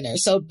is the winner.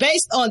 So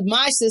based on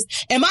my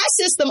system, and my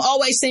system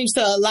always seems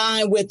to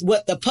align with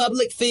what the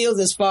public feels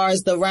as far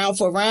as the round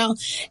for round.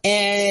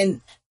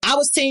 And I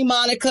was Team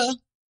Monica.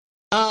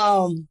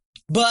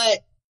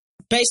 But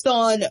based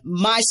on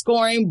my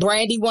scoring,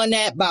 Brandy won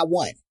that by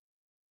 1.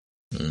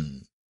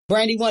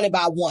 Brandy won it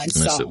by 1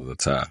 song. That shit was a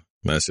tie.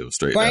 That shit was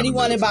straight. Brandy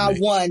won it by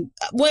 1.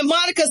 When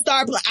Monica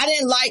started, I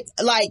didn't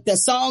like the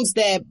songs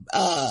that,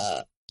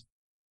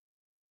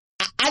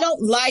 I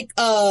don't like,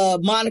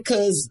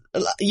 Monica's,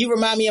 you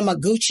remind me of my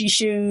Gucci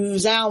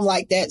shoes. I don't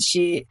like that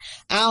shit.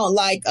 I don't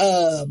like,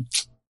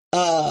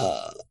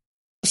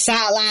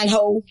 Sideline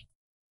Hoe.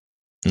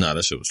 Nah,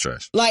 that shit was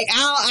trash. Like,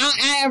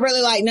 I ain't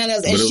really like none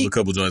of those. But there was a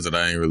couple joints that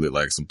I ain't really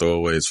like, some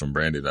throwaways from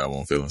Brandy that I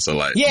won't feeling. So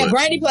like, yeah,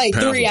 Brandy played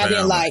 3 I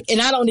didn't like,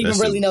 and I don't even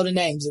really know the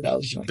names of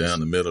those joints. Down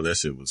the middle, that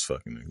shit was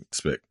fucking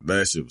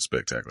that shit was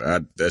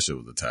spectacular. That shit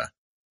was a tie.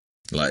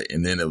 Like,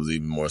 and then it was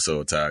even more so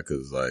a tie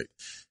because like,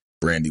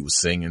 Brandy was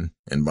singing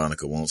and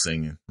Monica won't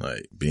singing,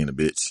 like being a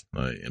bitch.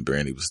 Like, and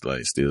Brandy was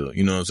like still,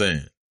 you know what I'm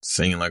saying?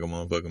 Singing like a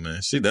motherfucker,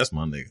 man. That's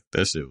my nigga.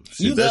 That shit was,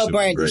 you love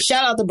Brandy.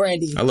 Shout out to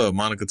Brandy. I love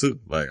Monica too.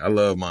 Like, I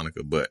love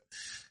Monica, but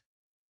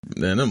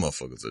man, them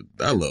motherfuckers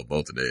I love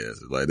both of their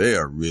asses. Like, they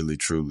are really,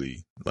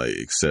 truly, like,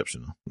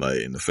 exceptional.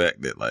 Like, and the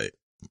fact that, like,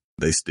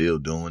 they still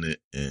doing it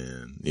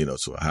and, you know,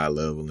 to a high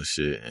level and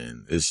shit.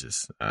 And it's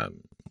just, that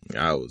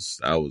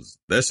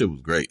shit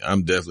was great.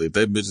 I'm definitely, if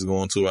that bitch is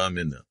going to, I'm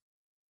in there.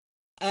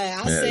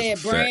 I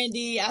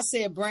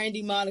said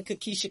Brandy, Monica,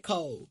 Keisha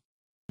Cole.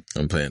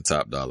 I'm paying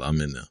top dollar. I'm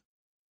in there.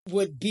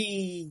 Would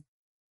be,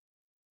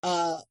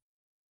 so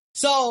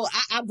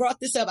I brought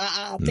this up.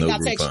 I think I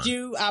texted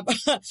you.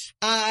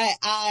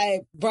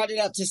 I brought it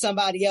up to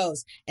somebody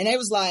else and they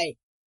was like,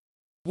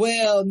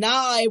 well,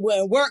 now it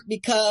wouldn't work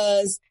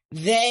because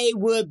they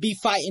would be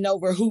fighting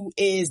over who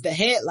is the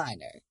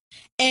headliner.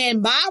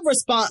 And my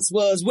response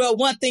was, well,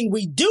 one thing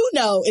we do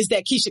know is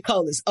that Keisha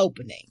Cole is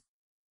opening.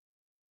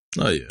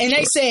 Oh yeah. And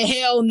they said,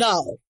 hell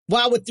no.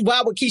 Why would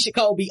Keisha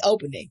Cole be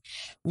opening?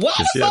 Why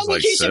the fuck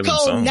would Keisha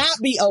Cole not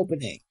be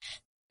opening?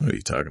 What are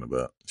you talking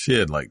about? She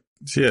had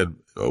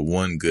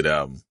one good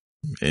album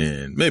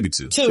and maybe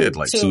 2. She had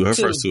like 2. Her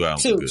first 2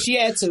 albums were good. She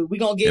had 2. We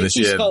gonna get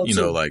Keisha Cole 2. You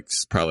know, like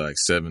probably like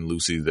 7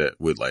 Lucy's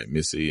that with like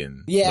Missy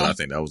and yeah. I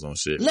think that was on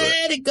shit.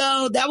 Let It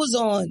Go. That was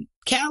on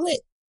Khaled.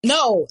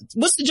 No,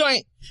 what's the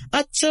joint?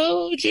 I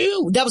Told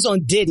You. That was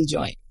on Diddy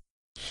joint.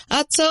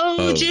 I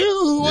told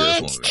you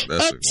once.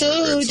 I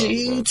told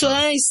you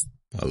twice.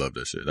 I love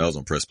that shit. That was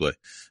on Press Play.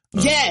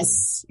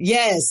 Yes.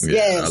 I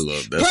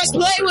love that. Press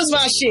Play was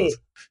my shit.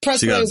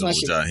 Press Play was my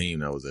shit. Jaheim,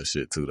 that was that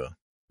shit too, though.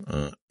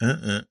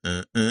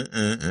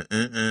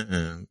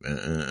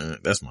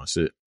 That's my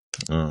shit.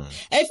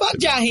 Hey, fuck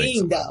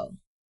Jaheim though.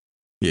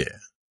 Yeah,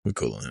 we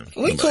cool on him.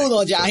 We cool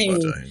on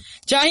Jaheim.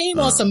 Jaheim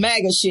on some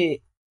MAGA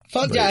shit.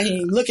 Fuck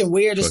Jaheim, looking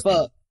weird as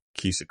fuck.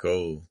 Keisha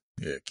Cole.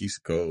 Yeah,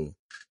 Keisha Cole.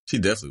 She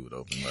definitely would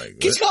open. Like,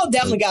 Keisha Cole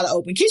definitely got to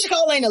open. Keisha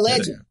Cole ain't a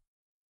legend.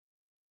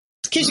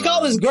 Keisha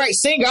Cole is a great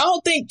singer. I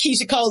don't think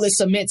Keisha Cole is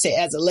cemented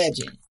as a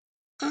legend.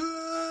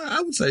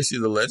 I would say she's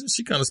a legend.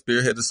 She kind of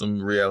spearheaded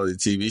some reality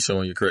TV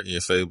showing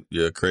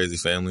your crazy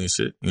family and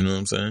shit. You know what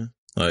I'm saying?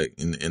 Like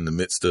in the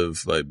midst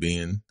of like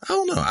being, I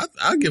don't know.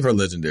 I give her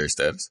legendary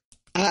status.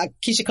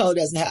 Keisha Cole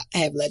doesn't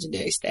have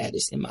legendary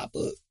status in my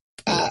book.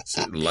 I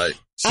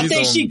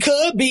think she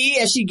could be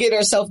if she get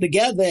herself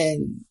together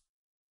and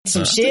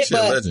some shit,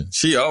 but a legend.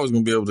 She always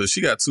gonna be able to.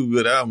 She got 2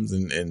 good albums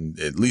and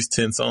at least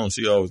 10 songs.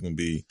 She always gonna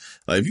be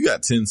like, if you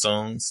got 10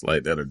 songs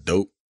like that are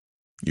dope,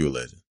 you a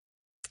legend.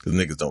 Because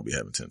niggas don't be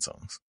having 10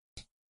 songs.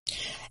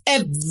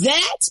 If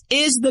that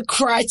is the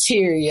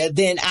criteria,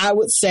 then I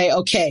would say,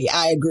 okay,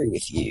 I agree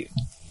with you.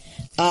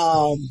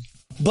 But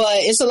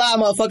it's a lot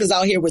of motherfuckers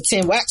out here with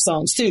 10 whack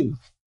songs too.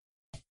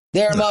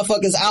 There are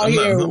motherfuckers out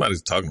here.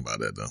 Nobody's talking about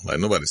that though. Like,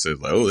 nobody says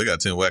like, oh, they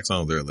got 10 whack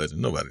songs, they're a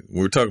legend. Nobody.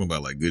 We're talking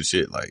about like good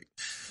shit, like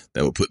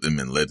that would put them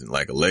in legend,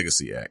 like a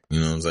legacy act. You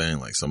know what I'm saying?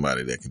 Like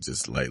somebody that can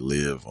just like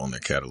live on their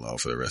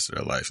catalog for the rest of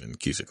their life. And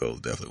Keisha Cole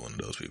is definitely one of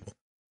those people.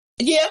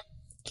 Yeah,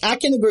 I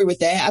can agree with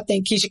that. I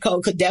think Keisha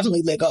Cole could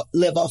definitely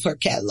live off her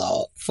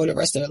catalog for the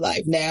rest of her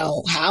life.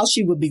 Now, how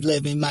she would be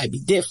living might be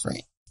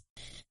different.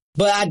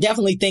 But I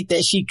definitely think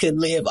that she could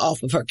live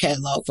off of her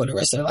catalog for the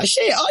rest of her life.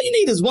 Shit, all you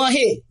need is one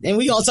hit. And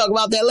we're going to talk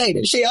about that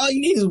later. Shit, all you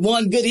need is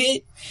one good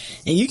hit.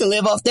 And you can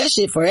live off that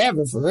shit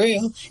forever, for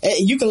real.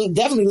 And you can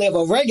definitely live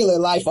a regular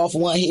life off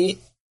one hit.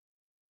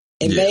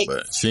 And yeah,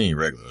 but she ain't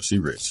regular. She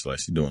rich. Like,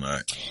 she doing all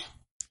right.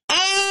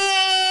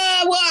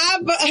 Well,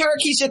 I've heard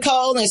Keisha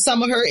Cole and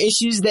some of her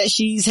issues that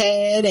she's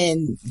had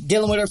and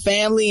dealing with her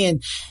family.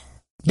 And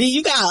B,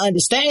 you gotta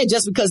understand,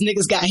 just because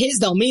niggas got hits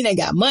don't mean they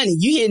got money.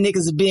 You hear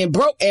niggas being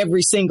broke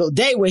every single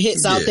day with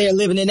hits out there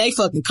living in they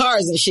fucking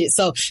cars and shit.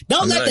 So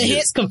don't let the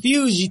hits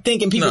confuse you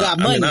thinking people got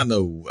money. I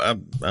know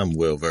I'm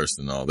well versed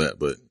in all that,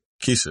 but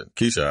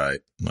Keisha all right.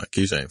 Like,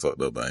 Keisha ain't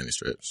fucked up by any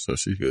stretch, so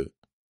she good.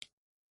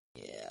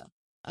 Yeah.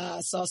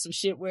 I saw some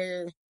shit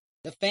where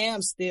the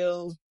fam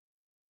still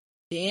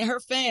being her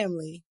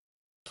family.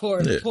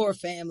 Poor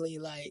family,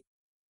 like,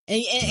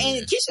 and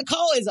Keisha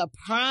Cole is a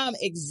prime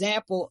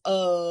example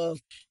of,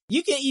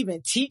 you can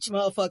even teach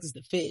motherfuckers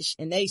to fish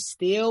and they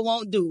still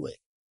won't do it.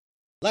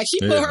 Like, she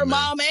put her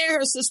mom and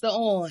her sister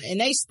on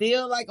and they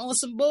still like on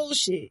some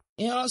bullshit.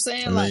 You know what I'm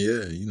saying?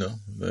 You know,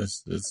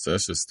 that's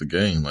just the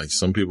game. Like,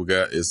 some people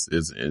got, it's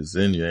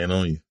in you, ain't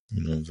on you.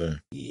 You know what I'm saying?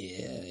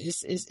 Yeah,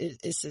 it's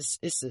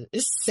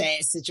a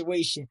sad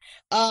situation.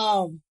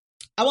 I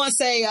want to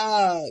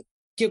say,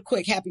 give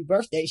quick happy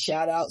birthday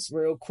shout outs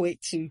real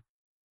quick to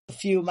a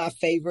few of my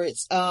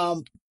favorites.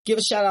 Give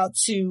a shout out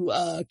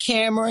to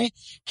Cameron.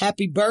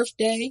 Happy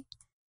birthday.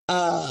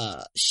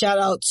 Shout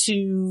out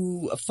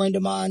to a friend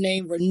of mine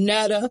named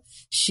Renetta.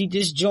 She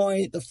just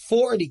joined the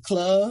 40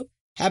 Club.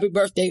 Happy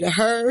birthday to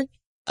her.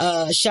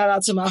 Shout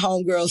out to my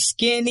homegirl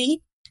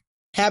Skinny.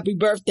 Happy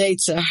birthday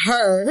to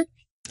her.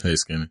 Hey,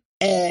 Skinny.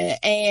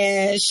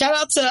 And shout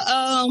out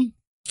to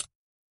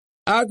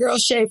our girl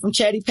Shay from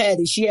Chatty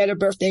Patty. She had her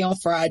birthday on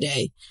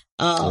Friday.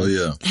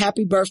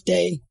 Happy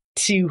birthday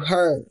to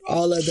her.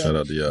 All of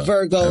the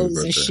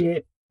Virgos and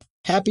shit.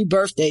 Happy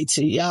birthday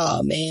to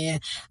y'all, man.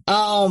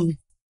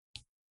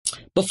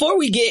 Before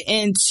we get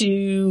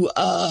into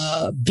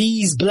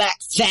B's Black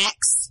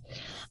Facts,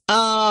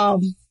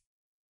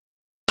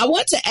 I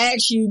want to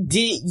ask you,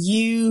 did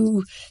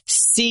you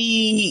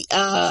see,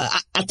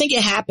 I think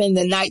it happened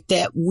the night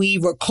that we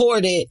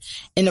recorded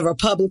in the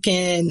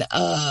Republican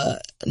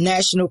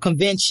National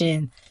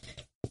Convention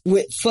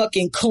with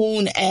fucking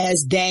coon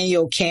ass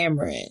Daniel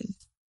Cameron.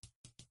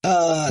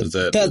 Is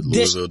that the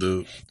Louisville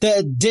dude?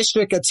 The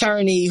district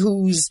attorney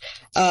who's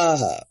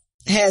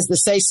has the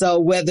say so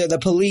whether the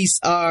police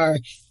are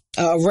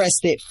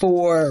arrested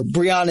for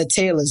Breonna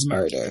Taylor's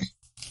murder.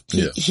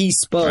 He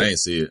spoke. I ain't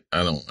see it.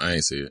 I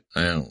ain't see it.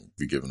 I don't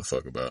be giving a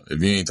fuck about it.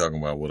 If you ain't talking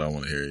about what I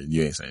want to hear,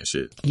 you ain't saying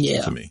shit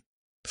to me.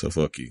 So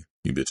fuck you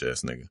bitch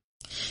ass nigga.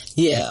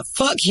 Yeah,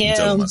 fuck him. You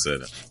tell him I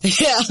said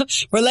it. Yeah,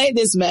 relay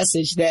this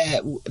message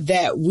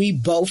that we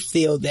both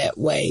feel that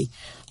way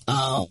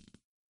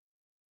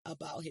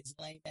about his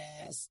lame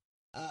ass.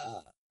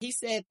 He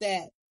said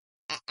that.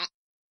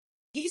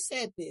 He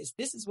said this.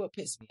 This is what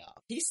pissed me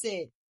off. He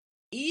said,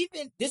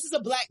 this is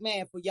a black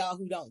man for y'all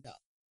who don't know.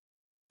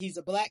 He's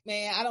a black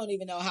man. I don't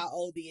even know how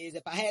old he is.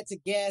 If I had to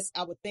guess,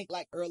 I would think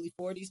like early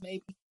 40s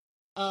maybe.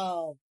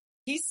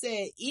 He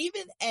said,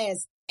 even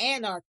as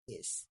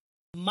anarchists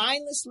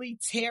mindlessly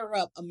tear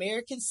up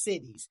American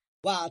cities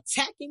while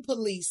attacking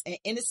police and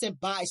innocent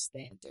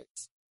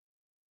bystanders,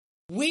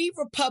 we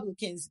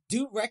Republicans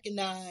do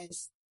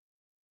recognize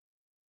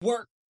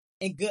work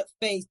in good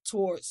faith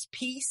towards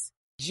peace,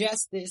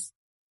 justice,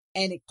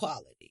 and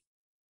equality.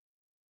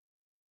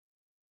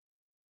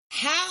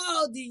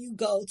 How do you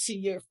go to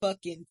your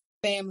fucking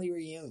family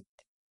reunion?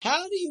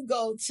 How do you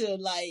go to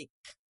like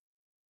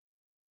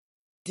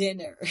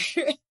dinner,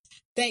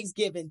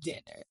 Thanksgiving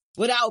dinner,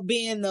 without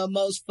being the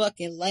most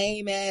fucking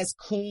lame ass,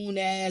 coon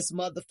ass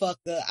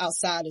motherfucker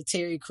outside of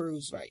Terry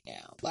Crews right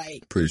now?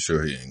 Like, pretty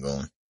sure he ain't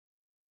going.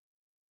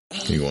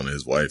 He going to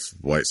his white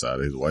side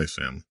of his wife's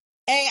family.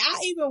 Hey, I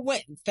even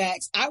went, in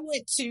facts, I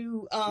went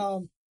to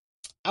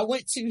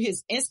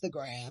his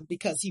Instagram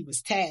because he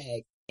was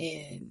tagged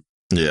in.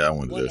 Yeah, I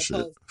went to that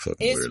shit.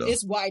 Fucking weirdo.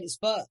 It's white as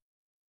fuck.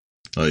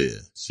 Oh yeah.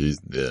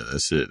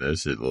 That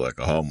shit look like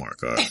a Hallmark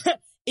card.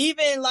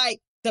 Even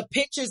like the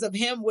pictures of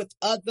him with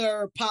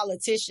other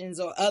politicians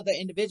or other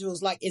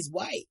individuals, like, it's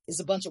white. It's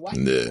a bunch of white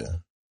people. Yeah.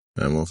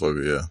 That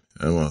motherfucker, yeah.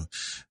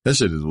 That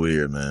shit is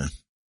weird, man.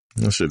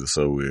 That shit is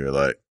so weird.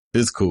 Like,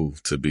 it's cool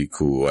to be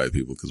cool white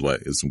people because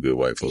there's some good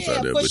white folks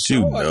out there, but sure.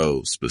 You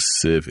know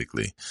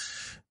specifically,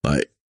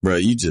 like, bro,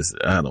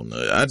 I don't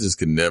know. I just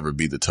could never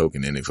be the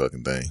token any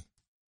fucking thing.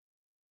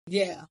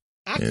 Yeah,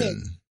 I could.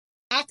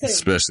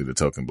 Especially the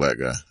token black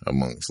guy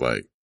amongst,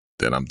 like,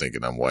 that I'm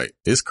thinking I'm white.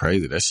 It's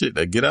crazy.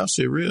 That get out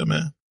shit real,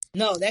 man.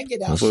 No, that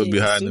get out shit. Supposed to be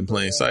hiding in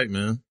plain real. sight,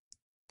 man.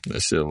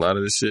 That shit, a lot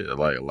of this shit,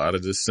 like a lot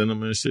of this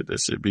cinema and shit, that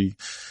should be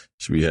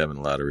having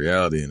a lot of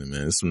reality in it,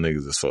 man. There's some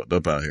niggas that's fucked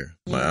up out here.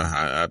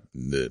 Like,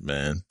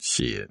 man,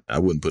 shit. I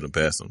wouldn't put them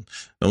past them.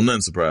 Don't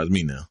nothing surprise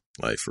me now.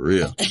 Like, for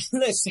real.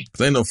 Listen.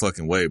 Ain't no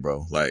fucking way,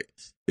 bro. Like,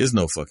 it's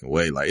no fucking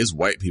way. Like, it's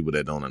white people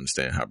that don't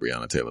understand how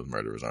Breonna Taylor's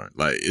murderers aren't.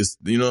 Like, it's,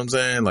 you know what I'm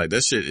saying? Like,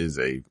 that shit is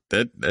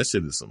that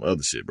shit is some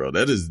other shit, bro.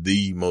 That is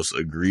the most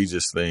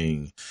egregious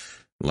thing,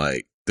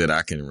 like, that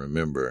I can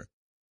remember.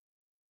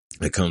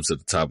 It comes to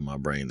the top of my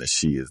brain that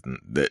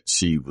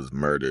she was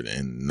murdered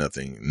and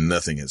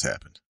nothing has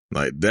happened.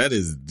 Like, that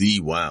is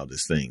the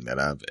wildest thing that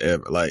I've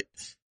ever, like.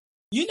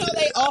 You know,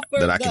 they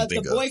offered the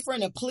of.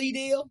 boyfriend a plea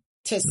deal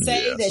to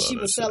say that she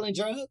was selling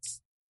drugs.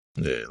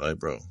 Yeah, like,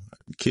 bro,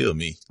 kill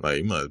me. Like,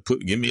 you might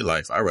give me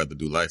life. I'd rather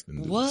do life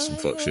than do some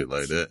fuck shit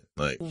like that.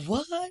 Like,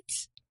 what?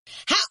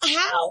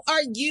 How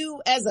are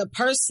you as a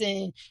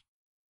person,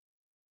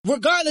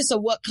 regardless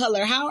of what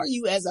color, how are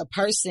you as a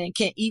person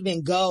can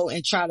even go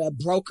and try to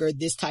broker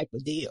this type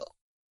of deal?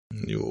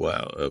 You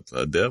wow,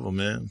 a devil,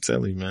 man. I'm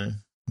telling you, man.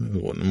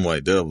 One of them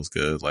white devils,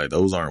 cause like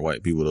those aren't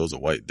white people, those are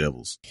white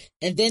devils.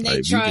 And then they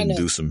like, trying to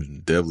do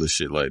some devilish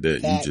shit like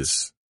that.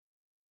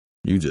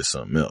 You just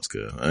something else,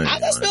 cuz. I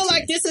just feel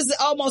like this is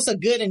almost a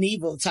good and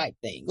evil type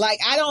thing. Like,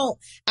 I don't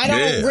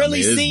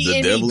really see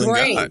any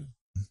gray.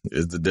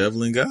 It's the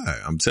devil in God.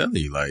 I'm telling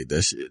you, like,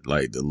 that shit,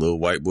 like the little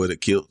white boy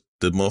that killed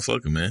the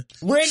motherfucker, man.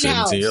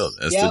 17 years old.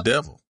 That's the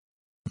devil.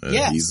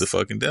 Yes. He's the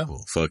fucking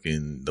devil.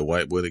 Fucking the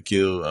white boy that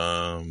killed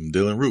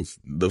Dylan Roof.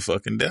 The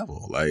fucking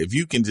devil. Like, if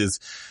you can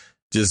just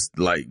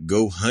like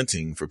go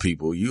hunting for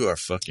people, you are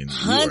just a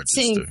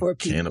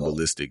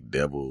cannibalistic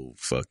devil,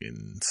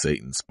 fucking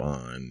Satan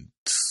spawn,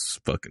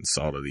 fucking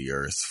salt of the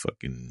earth,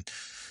 fucking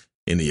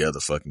any other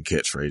fucking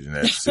catchphrase and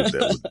attitude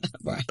that would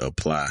right.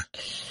 apply.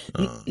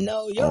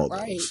 No, you're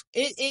right.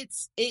 It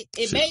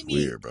made me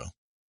weird, bro.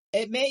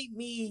 It made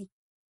me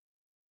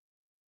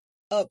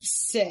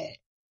upset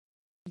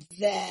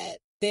that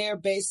they're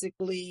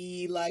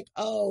basically like,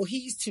 oh,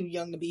 he's too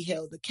young to be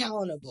held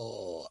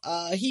accountable.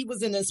 He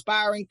was an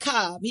aspiring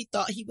cop. He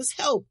thought he was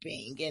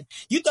helping. And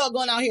you thought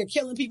going out here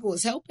killing people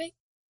was helping?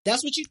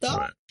 That's what you thought?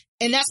 Right.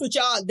 And that's what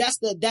that's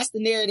the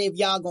narrative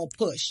y'all gonna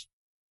push.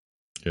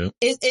 Yeah.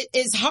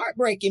 It's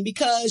heartbreaking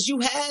because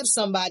you have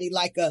somebody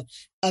like a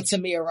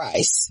Tamir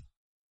Rice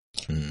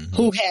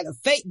who had a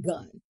fake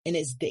gun and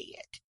is dead.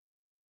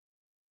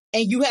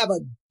 And you have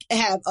a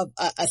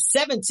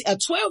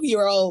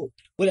 12-year-old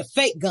with a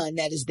fake gun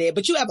that is dead,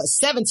 but you have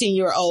a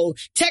 17-year-old,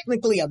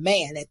 technically a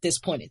man at this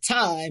point in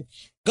time,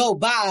 go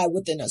by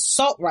with an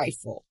assault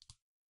rifle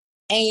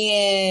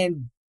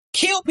and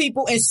kill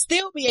people and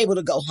still be able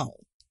to go home.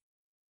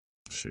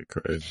 Shit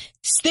crazy.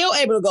 Still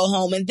able to go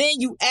home. And then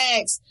you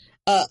ask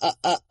a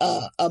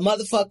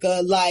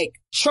motherfucker like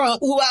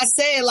Trump, who I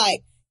said,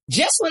 like,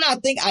 just when I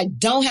think I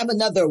don't have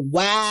another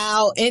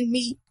wow in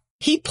me,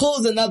 he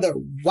pulls another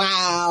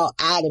wow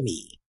out of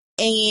me.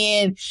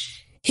 And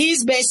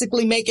he's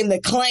basically making the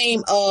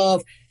claim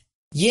of,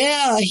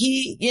 yeah,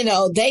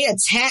 they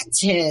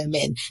attacked him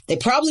and they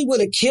probably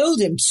would have killed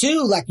him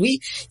too. Like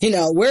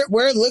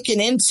we're looking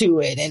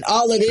into it and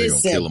all it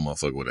is. They gonna kill a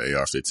motherfucker with an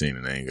AR-15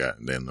 and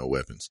they have no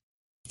weapons.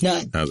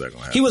 None. How's that gonna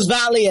happen? He was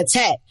violently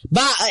attacked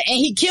and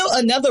he killed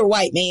another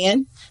white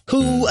man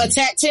who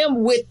attacked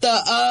him with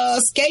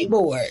the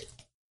skateboard.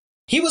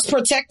 He was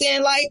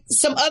protecting like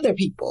some other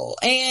people.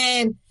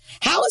 And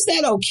how is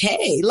that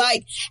okay?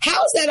 Like,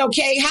 how is that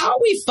okay? How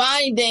are we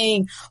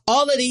finding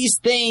all of these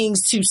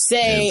things to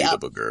say? And beat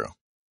up a girl.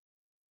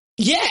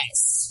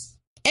 Yes.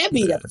 And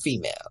beat up a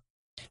female.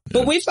 Yeah.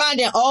 But we're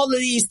finding all of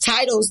these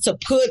titles to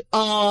put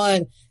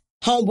on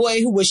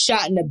homeboy who was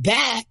shot in the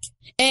back.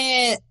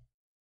 And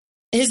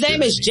his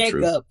name is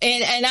Jacob.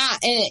 And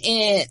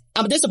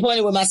I'm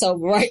disappointed with myself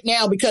right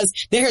now because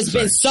there has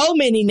been so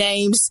many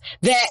names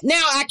that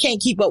now I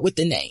can't keep up with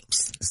the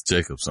names. It's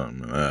Jacob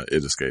something.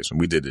 It escapes me.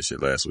 We did this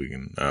shit last week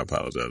and I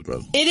apologize,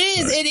 brother. It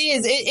is.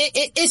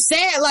 It's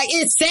sad. Like,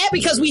 it's sad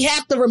because we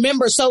have to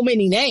remember so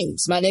many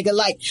names, my nigga.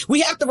 Like, we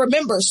have to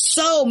remember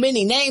so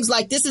many names.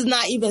 Like, this is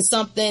not even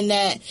something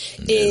that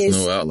is.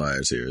 There's no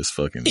outliers here. It's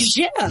fucking.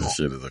 Yeah. This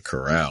shit is a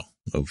corral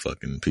of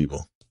fucking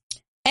people.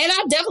 And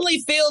I definitely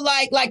feel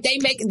like they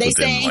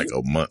say like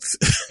a month.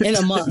 In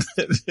a month.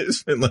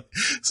 It's been like,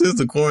 since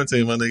the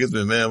quarantine, my nigga, it's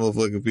been mad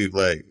motherfucking people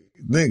like,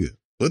 nigga,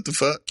 what the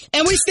fuck?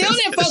 And we still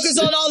didn't focus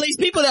on all these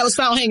people that was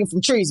found hanging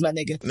from trees, my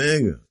nigga.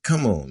 Nigga,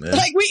 come on, man.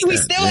 Like, we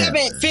still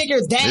haven't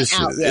figured that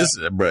out yet.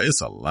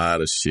 It's a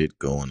lot of shit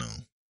going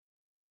on.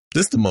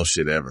 This the most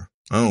shit ever.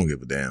 I don't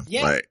give a damn.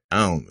 Yeah. Like,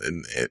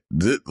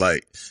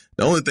 like,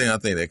 the only thing I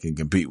think that can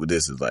compete with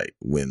this is like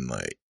when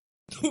like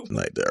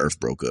the earth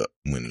broke up,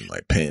 when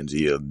like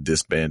Pangea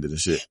disbanded and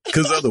shit.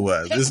 Cause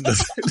otherwise, this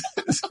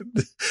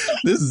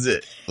is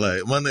it.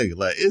 Like, my nigga,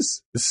 like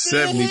it's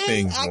 70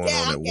 things going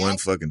on at one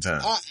fucking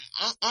time.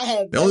 I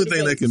have the only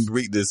thing that can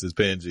beat this is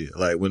Pangea.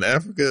 Like when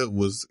Africa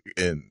was,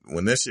 and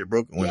when that shit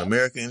broke, when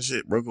America and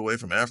shit broke away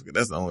from Africa,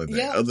 that's the only thing.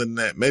 Yeah. Other than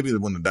that, maybe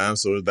when the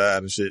dinosaurs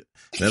died and shit,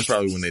 that's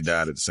probably when they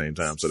died at the same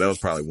time. So that was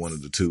probably one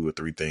of the 2 or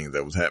 3 things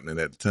that was happening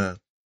at the time.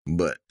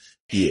 But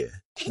yeah,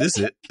 this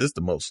is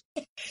the most.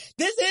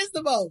 This is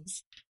the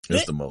most.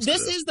 It's the most.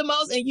 This is the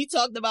most. And you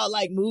talked about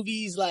like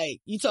movies, and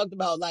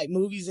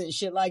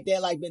shit like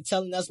that, like been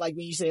telling us, like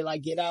when you say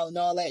like Get Out and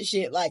all that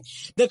shit. Like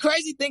the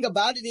crazy thing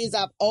about it is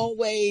I've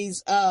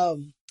always, I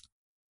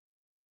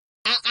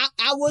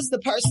was the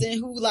person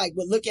who like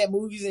would look at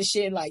movies and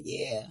shit like,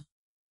 yeah,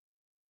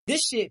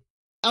 this shit,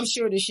 I'm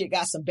sure this shit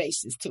got some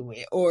basis to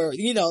it, or,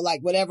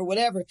 like whatever,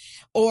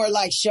 or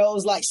like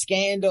shows like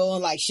Scandal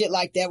and like shit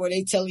like that, where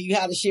they telling you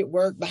how the shit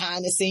work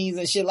behind the scenes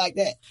and shit like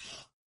that.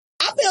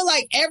 I feel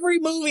like every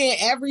movie and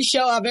every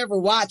show I've ever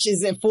watched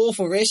is in full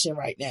fruition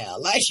right now.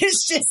 Like,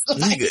 it's just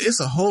like... Nigga, it's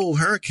a whole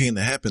hurricane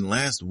that happened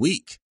last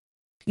week.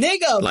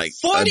 Nigga, like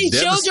 40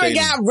 children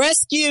got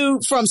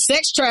rescued from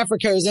sex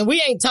traffickers, and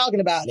we ain't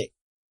talking about it.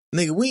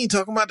 Nigga, we ain't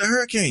talking about the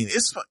hurricane.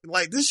 It's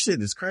like, this shit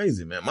is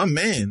crazy, man. My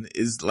man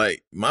is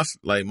like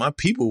my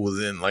people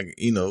was in like,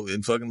 you know,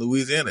 in fucking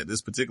Louisiana at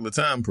this particular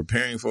time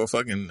preparing for a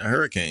fucking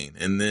hurricane.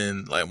 And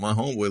then like my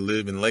homeboy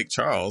live in Lake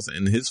Charles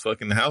and his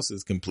fucking house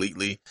is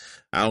completely,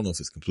 I don't know if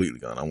it's completely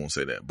gone. I won't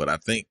say that, but I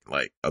think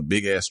like a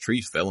big ass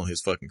tree fell on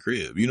his fucking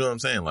crib. You know what I'm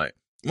saying? Like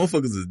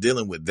motherfuckers is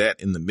dealing with that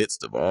in the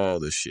midst of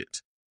all this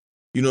shit.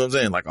 You know what I'm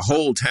saying? Like a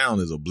whole town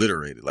is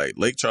obliterated. Like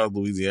Lake Charles,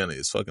 Louisiana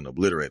is fucking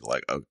obliterated.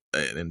 Like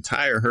an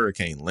entire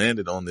hurricane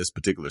landed on this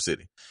particular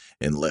city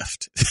and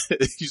left.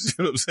 You see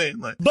what I'm saying?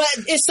 Like, but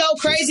it's so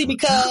crazy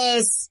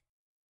because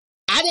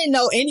I didn't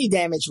know any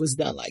damage was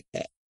done like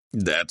that.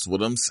 That's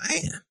what I'm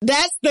saying.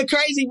 That's the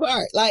crazy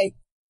part. Like,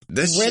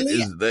 that really?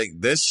 shit is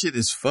like, that shit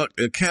is fucked.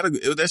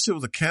 That shit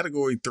was a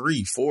category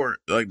 3, 4,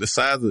 like the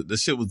size of, that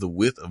shit was the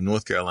width of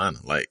North Carolina.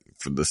 Like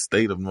for the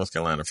state of North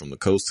Carolina, from the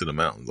coast to the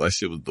mountains, that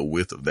shit was the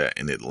width of that.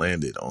 And it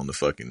landed on the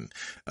fucking,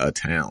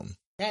 town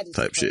that is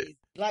type crazy. shit.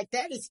 Like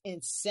that is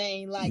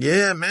insane. Like,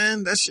 yeah,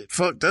 man, that shit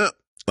fucked up.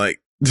 Like,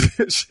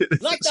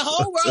 shit like the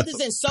whole world is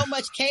in so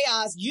much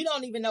chaos. You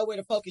don't even know where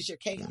to focus your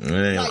chaos.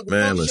 Man, like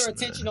man, focus listen, your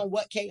attention on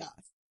what chaos.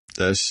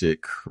 That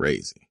shit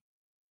crazy.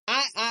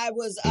 I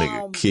was,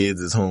 nigga,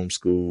 kids is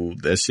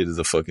homeschooled. That shit is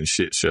a fucking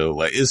shit show.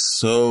 Like, it's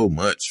so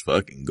much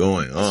fucking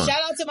going on. Shout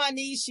out to my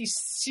niece.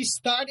 She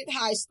started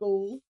high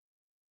school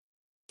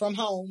from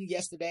home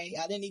yesterday.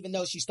 I didn't even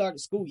know she started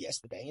school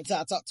yesterday until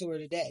I talked to her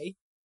today.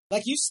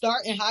 Like, you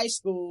start in high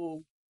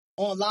school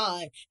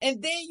online,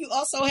 and then you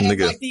also have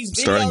nigga, like these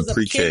videos of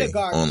pre-K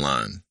kindergarten.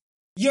 online.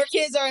 Your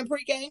kids are in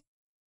pre-K?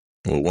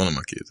 Well, one of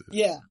my kids is.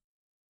 Yeah.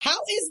 How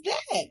is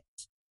that?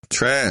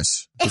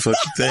 Trash. The fuck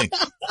you think?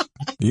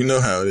 You know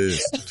how it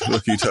is. What the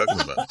fuck are you talking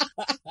about?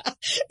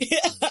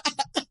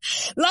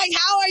 Like,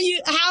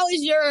 how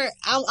is your,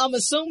 I'm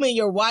assuming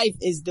your wife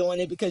is doing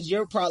it because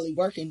you're probably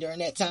working during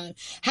that time.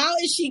 How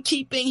is she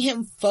keeping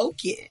him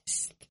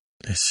focused?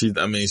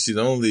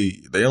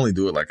 They only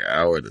do it like an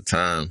hour at a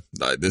time.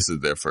 Like, this is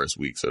their first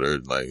week, so they're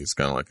like, it's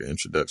kind of like an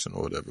introduction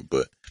or whatever.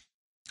 But,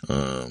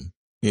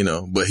 you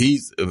know, but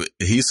he's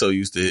so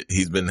used to it.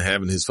 He's been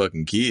having his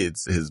fucking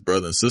kids, his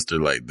brother and sister,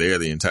 like there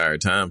the entire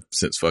time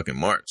since fucking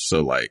March.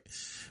 So like,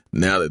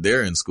 now that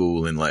they're in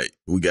school and like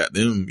we got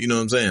them, you know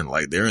what I'm saying?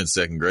 Like they're in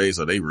second grade,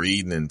 so they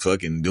reading and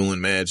fucking doing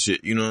mad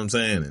shit, you know what I'm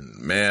saying? And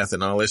math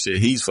and all that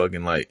shit. He's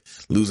fucking like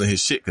losing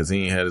his shit because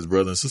he ain't had his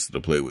brother and sister to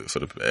play with for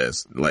the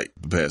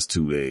past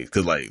 2 days.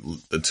 Cause like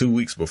the 2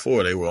 weeks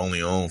before they were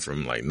only on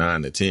from like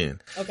 9 to 10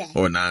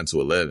 or 9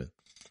 to 11.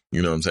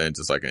 You know what I'm saying?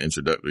 Just like an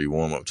introductory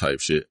warm up type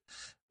shit.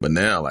 But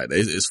now, like,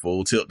 it's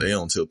full tilt. They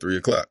on till 3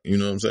 o'clock. You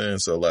know what I'm saying?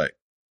 So, like,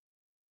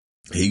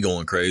 he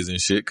going crazy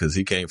and shit because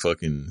he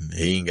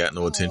he ain't got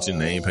no attention.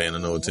 They ain't paying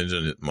him no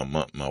attention.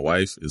 My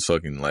wife is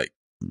fucking, like,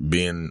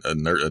 being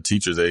a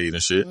teacher's aide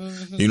and shit.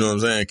 Mm-hmm. You know what I'm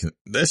saying?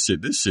 This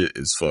shit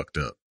is fucked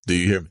up. Do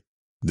you hear me?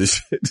 This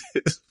shit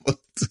is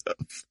fucked up.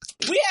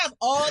 We have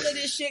all of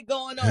this shit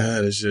going on. Yeah,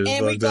 this shit is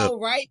and we go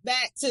up. right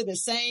back to the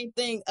same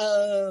thing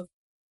of,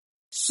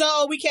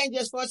 so we can't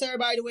just force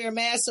everybody to wear a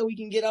mask so we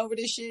can get over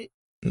this shit?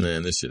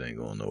 Man, this shit ain't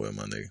going nowhere,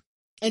 my nigga.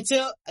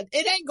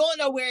 It ain't going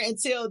nowhere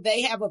until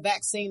they have a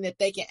vaccine that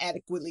they can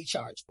adequately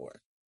charge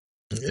for.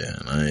 Yeah,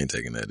 and I ain't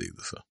taking that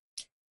either, so.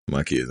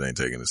 My kids ain't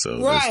taking it,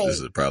 so right. this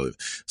is probably,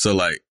 so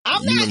like.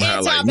 I'm not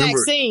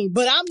anti-vaccine,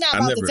 but I'm not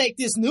about to take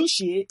this new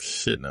shit.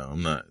 Shit, no,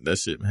 I'm not. That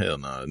shit, hell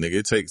no. Nigga,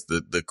 it takes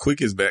the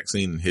quickest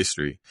vaccine in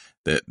history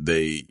that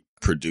they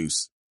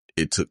produce,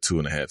 it took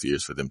 2.5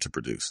 years for them to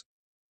produce.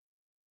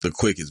 The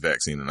quickest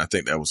vaccine, and I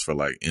think that was for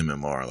like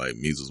MMR, like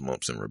measles,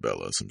 mumps, and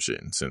rubella or some shit.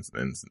 And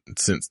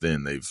since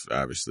then, they've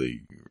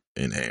obviously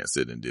enhanced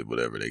it and did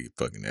whatever. They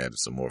fucking added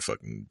some more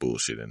fucking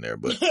bullshit in there.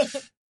 But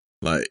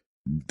like,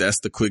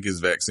 that's the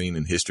quickest vaccine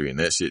in history, and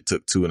that shit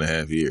took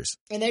 2.5 years.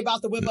 And they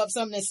about to whip up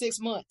something in 6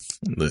 months.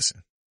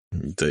 Listen,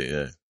 I'll tell you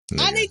that. Nigga,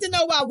 I need to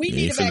know why we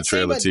need a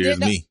vaccine, but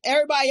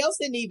everybody else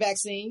didn't need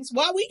vaccines.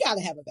 Why we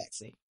gotta have a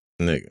vaccine?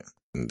 Nigga,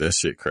 that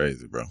shit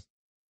crazy, bro.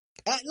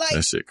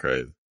 That shit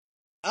crazy.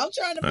 I'm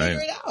trying to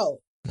figure it out.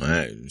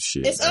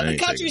 Shit, it's other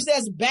countries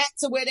that's back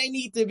to where they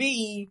need to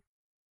be.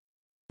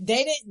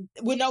 They didn't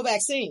with no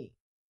vaccine.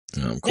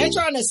 Cool. They're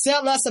trying to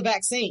sell us a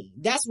vaccine.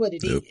 That's what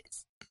it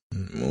is.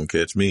 Won't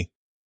catch me.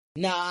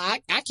 Nah,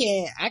 I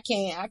can't. I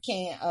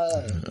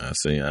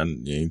see.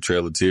 You ain't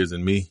Trail of Tears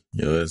in me.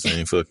 Yo, ass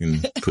ain't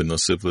fucking putting no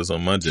syphilis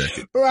on my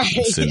jacket. Right.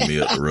 Sending me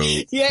up the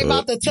road. You ain't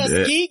about to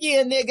Tuskegee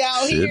a nigga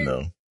out shit, here.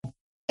 No.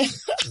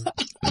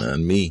 Not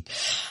me.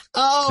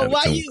 Oh,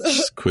 why you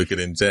quicker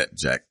than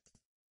Jack?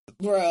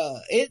 Bruh,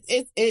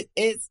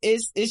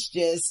 it's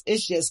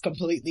just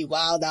completely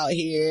wild out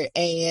here,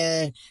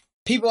 and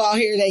people out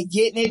here, they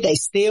getting it, they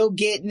still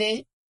getting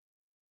it,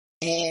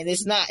 and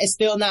it's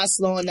still not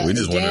slowing down. We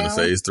just went into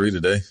phase 3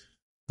 today.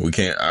 We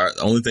can't. Our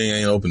only thing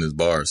ain't open is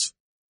bars.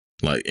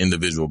 like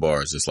individual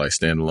bars, just like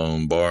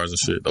standalone bars and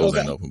shit. Those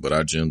ain't open, but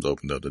our gym's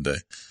opened up today.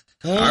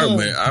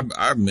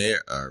 Our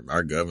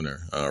governor,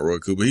 Roy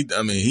Cooper,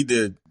 he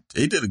did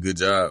a good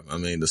job. I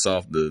mean,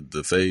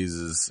 the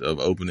phases of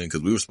opening,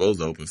 because we were supposed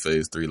to open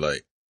phase 3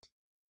 like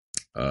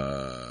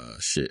I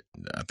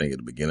think at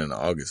the beginning of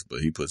August, but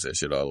he puts that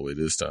shit all the way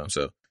this time.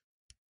 So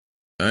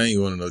I ain't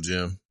going to no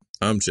gym.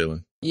 I'm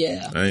chilling.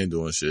 Yeah, I ain't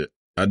doing shit.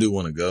 I do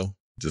want to go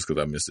just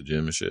because I miss the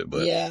gym and shit.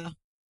 But yeah,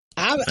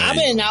 I've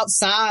been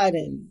outside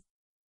and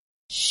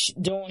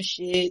doing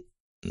shit.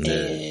 Yeah,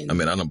 and I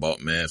mean, I done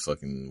bought mad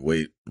fucking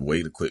weight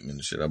equipment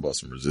and shit. I bought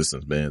some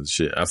resistance bands and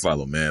shit. I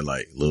follow mad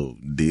like little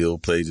deal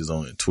pages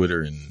on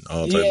Twitter and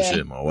all type of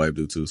shit. My wife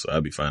do too, so I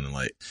be finding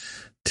like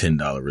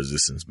 $10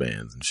 resistance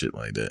bands and shit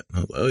like that. I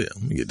was like, oh yeah,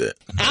 let me get that.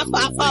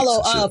 I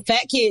follow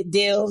Fat Kid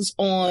Deals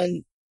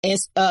on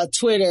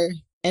Twitter,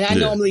 and I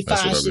normally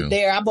find shit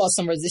there. I bought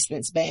some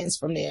resistance bands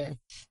from there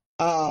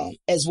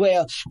as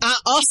well. I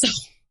also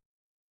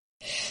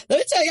let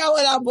me tell y'all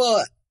what I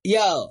bought.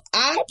 Yo,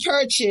 I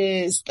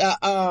purchased, so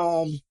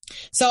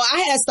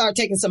I had started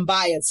taking some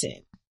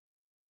biotin,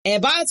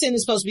 and biotin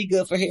is supposed to be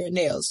good for hair and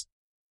nails,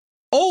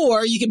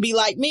 or you can be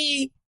like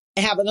me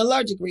and have an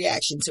allergic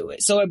reaction to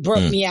it. So it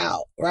broke me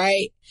out,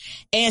 right?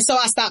 And so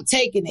I stopped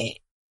taking it,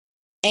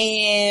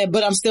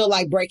 but I'm still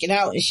like breaking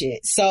out and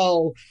shit.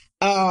 So,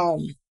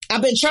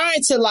 I've been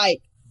trying to like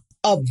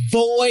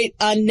avoid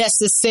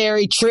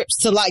unnecessary trips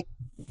to like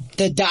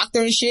the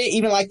doctor and shit,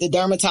 even like the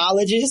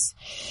dermatologist.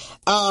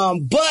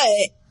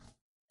 But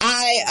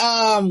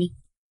I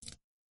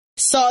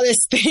saw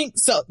this thing.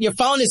 So your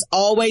phone is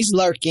always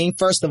lurking.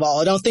 First of all,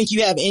 I don't think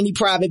you have any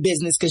private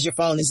business because your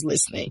phone is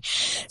listening.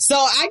 So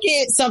I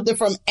get something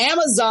from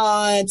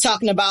Amazon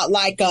talking about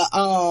like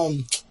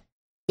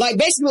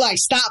basically like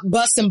stop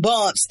busting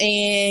bumps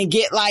and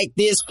get like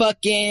this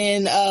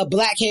fucking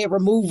blackhead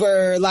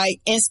remover, like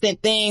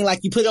instant thing, like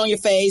you put it on your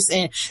face.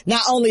 And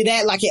not only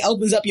that, like it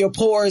opens up your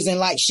pores and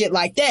like shit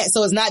like that.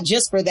 So it's not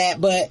just for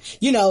that, but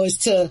you know, it's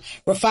to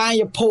refine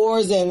your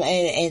pores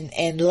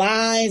and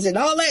lines and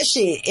all that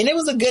shit. And it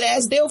was a good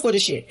ass deal for the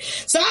shit.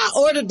 So I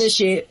ordered the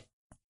shit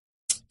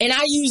and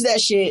I used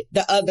that shit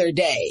the other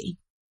day.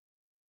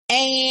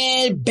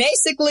 And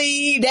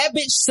basically that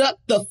bitch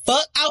sucked the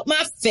fuck out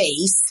my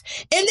face.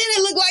 And then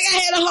it looked like I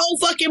had a whole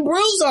fucking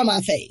bruise on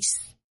my face.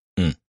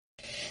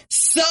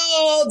 So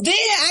then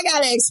I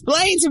gotta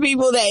explain to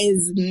people that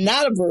it's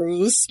not a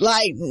bruise.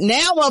 Like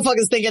now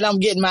motherfuckers thinking I'm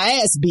getting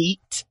my ass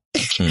beat.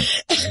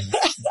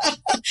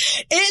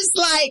 It's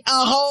like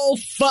a whole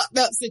fucked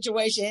up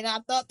situation. And I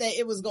thought that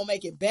it was gonna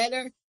make it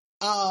better.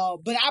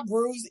 But I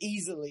bruise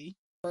easily,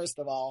 first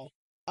of all.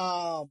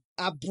 I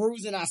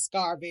bruise and I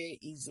scar very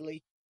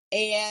easily.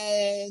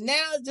 And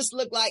now it just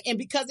looked like, and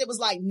because it was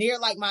like near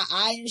like my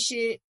eye and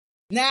shit,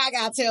 now I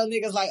gotta tell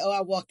niggas like, oh, I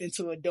walked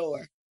into a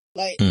door.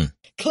 Like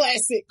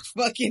classic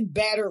fucking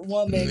battered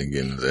woman. And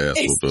getting his ass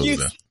whooped over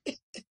there.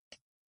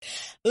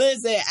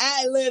 Listen.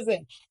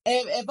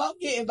 If I'm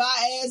getting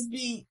my ass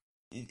beat,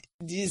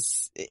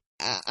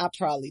 I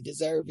probably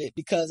deserve it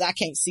because I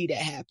can't see that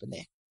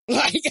happening.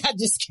 Like I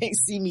just can't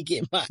see me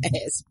getting my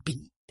ass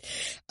beat.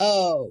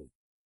 Oh,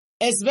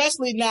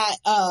 especially not,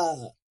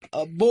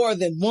 more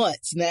than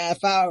once. Now,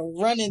 if I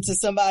run into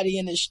somebody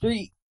in the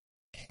street,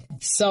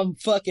 some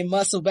fucking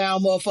muscle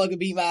bound motherfucker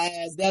beat my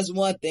ass, that's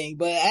one thing.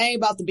 But I ain't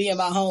about to be in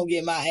my home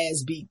getting my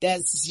ass beat.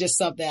 That's just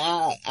something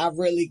I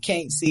really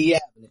can't see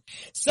happening.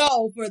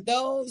 So for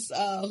those,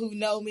 who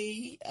know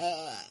me,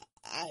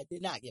 I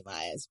did not get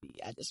my ass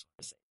beat. I just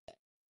want to say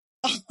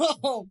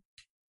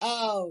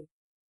that.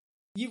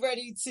 You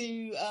ready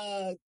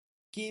to,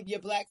 give your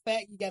black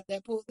fact? You got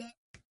that pulled up?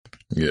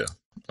 Yeah.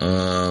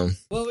 Well,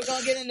 we're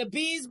gonna get into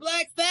B's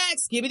Black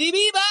Facts. Skibbity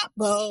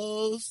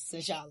bebop,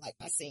 since y'all like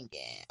my singing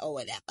or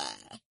whatever.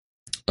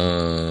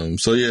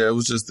 So yeah, it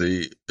was just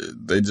they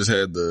just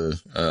had the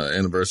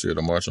anniversary of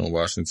the March on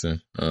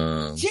Washington.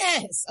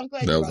 Yes, I'm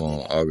glad that you was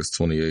on August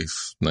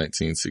 28th,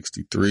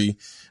 1963.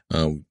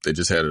 They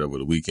just had it over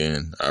the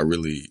weekend. I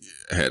really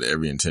had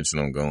every intention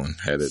on going.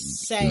 Had it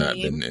not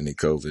been any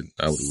COVID,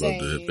 I would have loved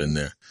to have been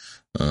there.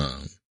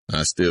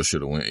 I still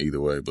should have went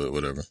either way, but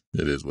whatever.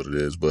 It is what it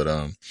is. But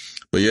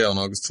yeah, on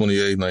August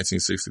 28,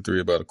 1963,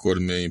 about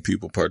 250,000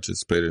 people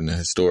participated in a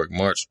historic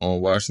march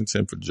on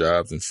Washington for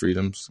jobs and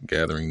freedoms,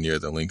 gathering near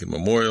the Lincoln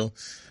Memorial.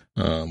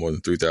 More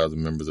than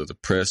 3,000 members of the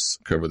press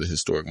covered the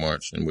historic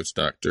march in which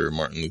Dr.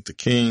 Martin Luther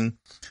King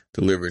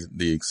delivered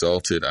the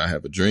exalted I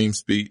Have a Dream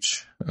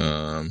speech.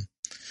 And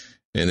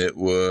it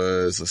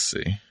was,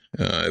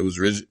 it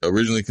was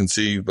originally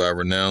conceived by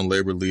renowned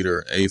labor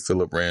leader A.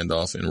 Philip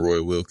Randolph and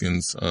Roy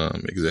Wilkins,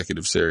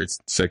 executive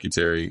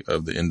secretary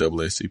of the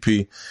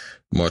NAACP.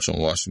 March on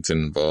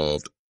Washington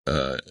involved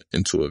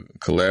into a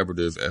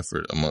collaborative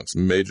effort amongst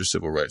major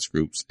civil rights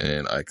groups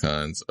and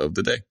icons of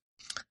the day.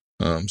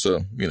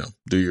 So, you know,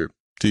 do your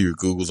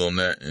Googles on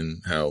that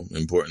and how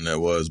important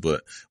that was.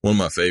 But one of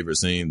my favorite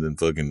scenes in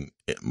fucking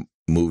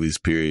movies,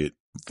 period.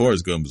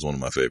 Forrest Gump is one of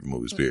my favorite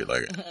movies, period.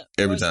 Like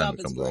every time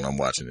it comes on, I'm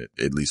watching it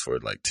at least for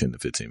like 10 to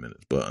 15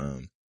 minutes. But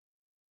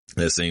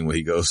That scene when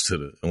he goes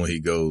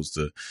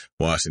to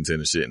Washington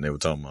and shit, and they were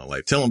talking about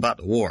like, tell him about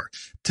the war,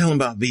 tell him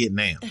about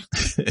Vietnam,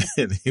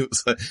 and he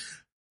was like,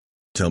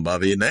 tell him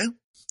about Vietnam.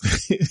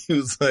 He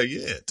was like,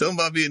 yeah, tell him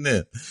about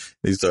Vietnam.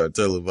 He started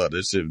telling about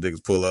that shit.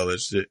 Niggas pull all that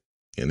shit,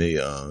 and he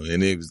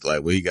was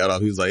like, when he got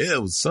off, he was like, yeah,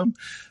 it was some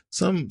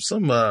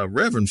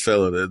reverend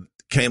fella that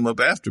came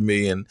up after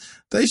me, and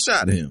they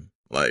shot him.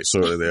 Like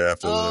shortly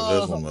thereafter,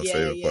 that's one of my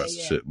favorite parts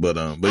of shit. But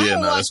yeah,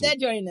 watched that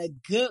during a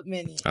good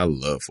minute. I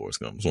love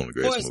Forrest Gump. It's one of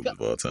the greatest movies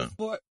of all time.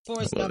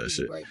 Forrest Gump is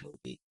a great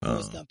movie.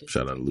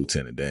 Shout out to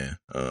Lieutenant Dan.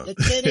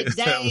 Lieutenant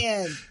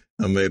Dan.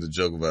 I made a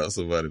joke about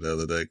somebody the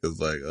other day because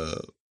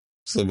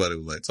somebody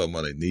was like talking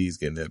about their knees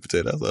getting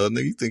amputated. I was like, oh,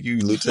 nigga, you think you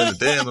Lieutenant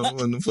Dan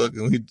on the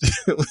fucking,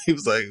 he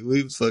was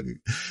fucking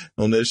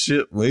on that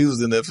ship. When he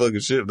was in that fucking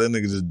ship, that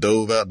nigga just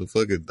dove out the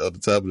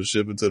top of the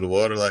ship into the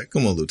water. Like,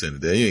 come on,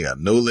 Lieutenant Dan, you ain't got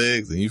no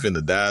legs and you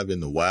finna dive in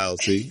the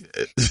wild sea.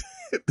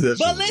 But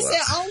listen,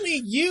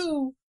 only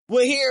you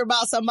will hear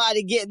about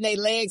somebody getting their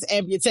legs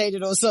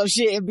amputated or some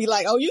shit and be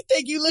like, oh, you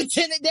think you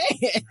Lieutenant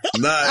Dan?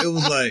 Nah,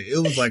 it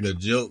was like a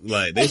joke.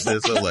 Like, they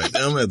said something like,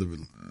 I'm gonna have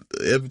to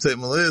amputate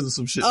my legs or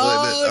some shit like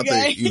that. Okay.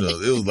 I think,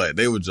 it was like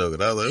they were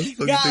joking. I was like,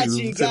 what the fuck you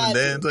think is Lieutenant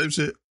Dan type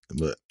shit?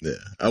 But yeah,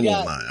 I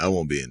won't lie. I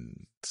won't be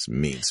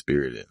mean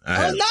spirited.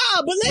 But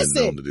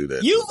listen, to do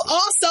that you've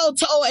also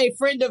told a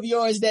friend of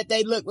yours that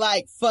they look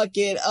like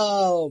fucking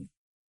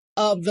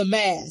The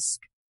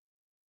Mask.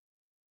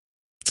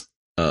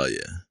 Oh yeah.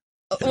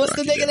 What's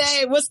the nigga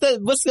name? What's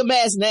the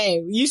mask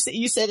name? You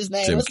said his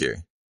name. Jim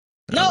Carrey.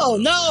 No,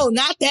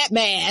 not that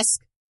mask.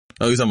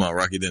 Oh, you're talking about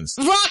Rocky Dennis.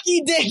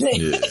 Rocky Dennis.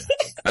 Yeah.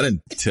 I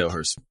didn't tell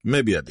her.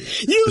 Maybe I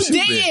did. You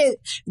did.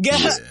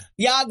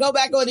 Y'all go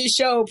back on this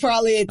show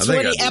probably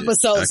 20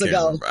 episodes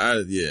ago.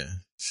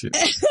 Shit.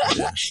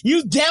 Yeah.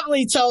 You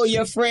definitely told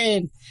your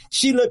friend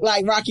she looked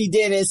like Rocky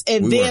Dennis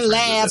and then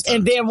laughed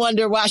and then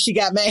wondered why she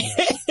got mad.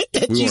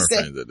 We weren't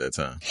friends at that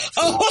time.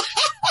 So. Oh,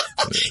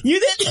 yeah.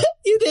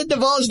 You didn't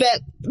divulge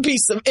that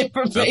piece of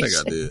information. I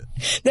think I did.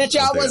 That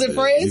y'all wasn't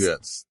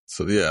friends?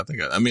 We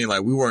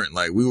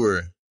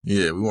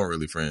weren't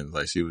really friends.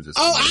 Like she was just.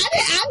 Oh,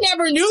 I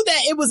never knew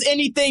that it was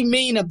anything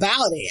mean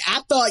about it.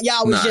 I thought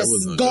y'all was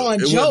just going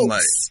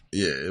jokes.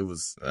 It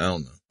was. I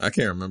don't know. I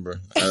can't remember.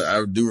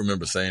 I do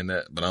remember saying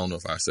that, but I don't know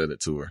if I said it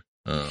to her.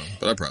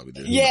 But I probably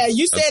did. Yeah,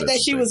 you said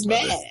that she was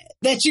mad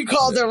that you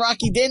called her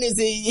Rocky Dennis.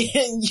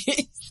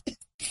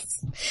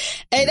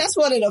 Hey, that's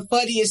one of the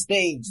funniest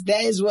things.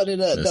 That is one of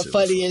the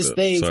funniest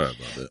things. Sorry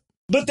about that.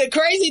 But the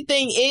crazy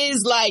thing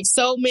is, like,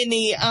 so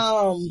many,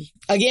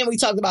 again, we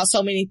talked about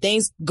so many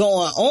things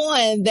going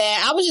on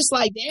that I was just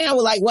like, damn,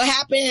 like, what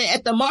happened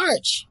at the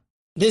march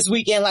this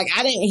weekend? Like,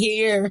 I didn't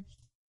hear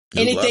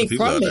anything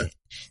from it.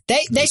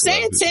 They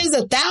saying tens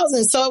of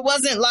thousands, so it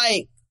wasn't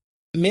like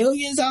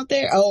millions out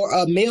there or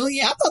a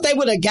million. I thought they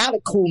would have got a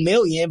cool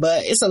million,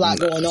 but it's a lot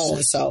going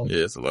on. So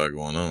yeah, it's a lot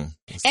going on.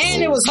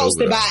 And it was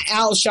hosted by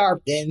Al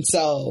Sharpton,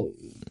 so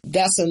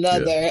that's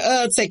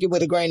another take it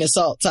with a grain of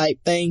salt type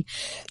thing.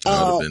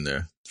 I would have been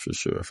there for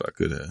sure if I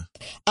could have.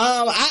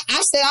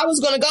 I said I was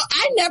gonna go.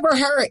 I never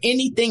heard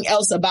anything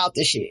else about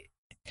the shit.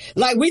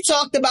 Like, we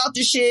talked about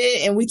the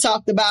shit and we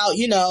talked about,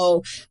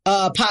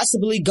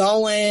 possibly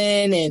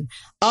going and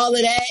all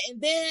of that.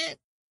 And then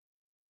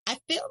I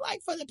feel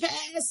like for the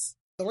past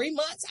 3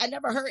 months, I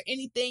never heard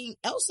anything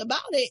else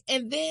about it.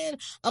 And then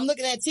I'm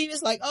looking at TV.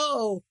 It's like,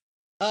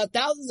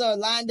 thousands are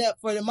lined up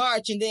for the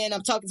march. And then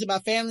I'm talking to my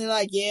family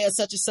like, yeah,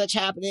 such and such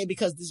happening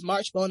because this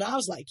march going on. I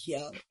was like,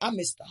 yo, I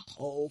missed the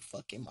whole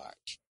fucking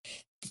march.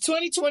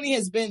 2020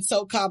 has been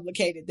so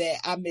complicated that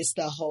I missed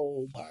the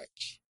whole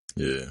march.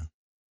 Yeah.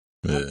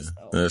 Yeah,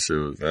 that's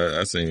true.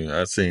 I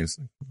seen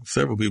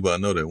several people I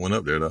know that went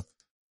up there though.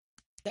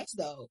 That's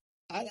dope.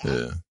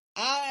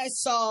 I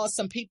saw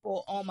some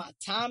people on my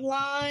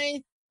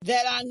timeline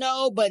that I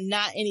know, but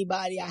not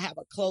anybody I have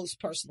a close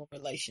personal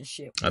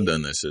relationship with. I've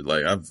done that shit.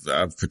 Like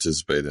I've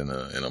participated in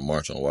a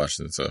march on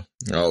Washington, so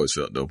I always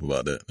felt dope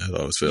about that. I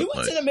always felt you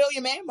went to the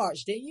Million Man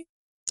March, didn't you?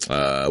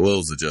 Well, it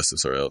was the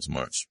Justice or Else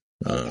March,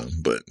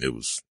 but it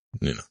was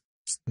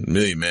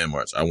Million Man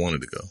March. I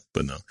wanted to go,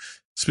 but no.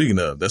 Speaking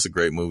of, that's a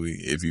great movie.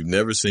 If you've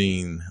never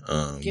seen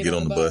Get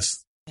on the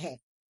Bus,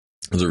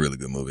 it's a really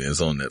good movie.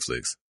 It's on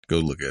Netflix. Go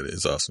look at it.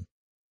 It's awesome.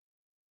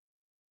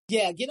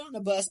 Yeah, Get on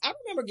the Bus. I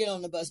remember Get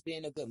on the Bus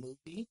being a good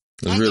movie.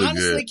 It's really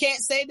honestly good. can't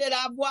say that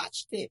I've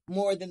watched it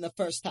more than the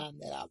first time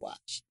that I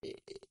watched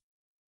it.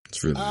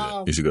 It's really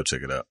good. You should go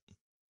check it out.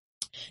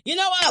 You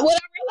know what? What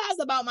I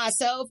realized about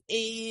myself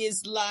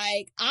is,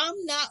 like, I'm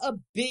not a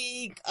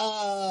big,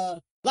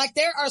 like,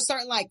 there are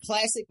certain, like,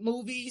 classic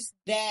movies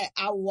that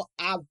I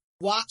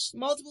watched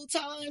multiple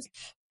times,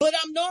 but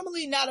I'm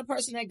normally not a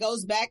person that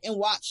goes back and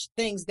watch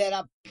things that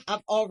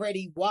I've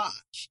already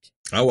watched.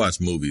 I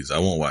watch movies. I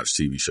won't watch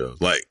TV shows.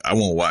 Like, I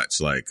won't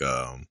watch like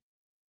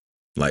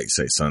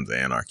say Sons of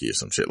Anarchy or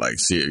some shit, like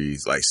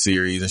series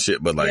and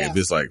shit. But like, if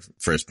it's like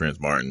Fresh Prince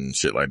Martin,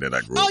 shit like that,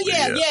 I grew up with.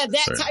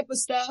 That type of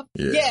stuff.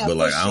 Yeah, but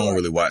like, I don't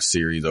really watch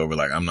series over.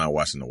 Like, I'm not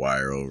watching The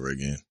Wire over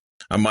again.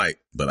 I might,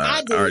 but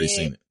I already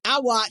seen it.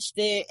 I watched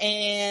it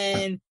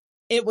and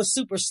it was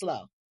super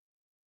slow.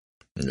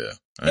 Yeah.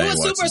 It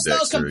was super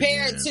slow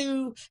compared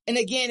to, and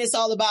again, it's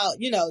all about,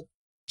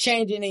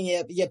 changing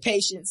in your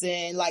patience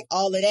and like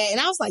all of that. And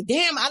I was like,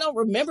 damn, I don't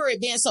remember it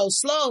being so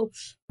slow.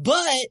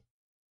 But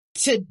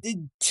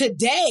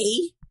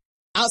today,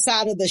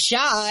 outside of The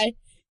Chi,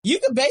 you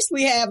could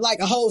basically have like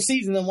a whole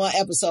season in one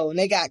episode, and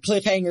they got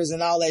cliffhangers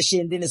and all that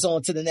shit. And then it's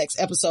on to the next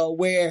episode,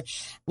 where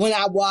when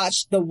I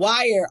watched The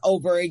Wire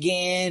over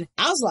again,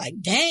 I was like,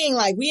 dang,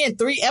 like we in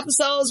 3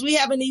 episodes. We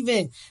haven't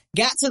even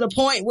got to the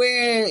point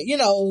where,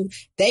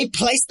 they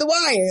placed the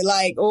wire,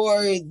 like,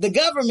 or the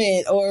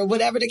government or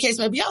whatever the case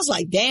may be. I was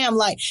like, damn,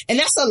 like, and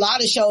that's a lot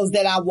of shows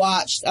that I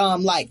watched.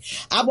 Like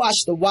I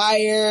watched The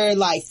Wire,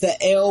 like The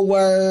L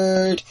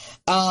Word.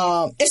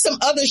 It's some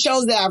other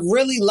shows that I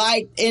really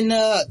liked in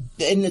the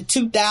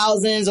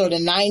 2000s or the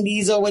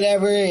 90s or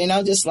whatever. And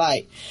I'm just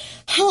like,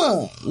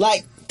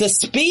 like the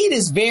speed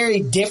is very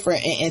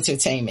different in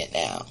entertainment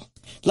now.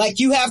 Like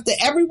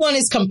everyone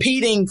is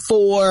competing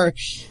for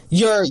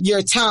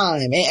your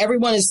time, and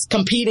everyone is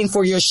competing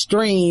for your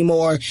stream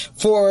or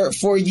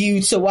for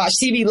you to watch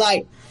TV.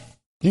 Like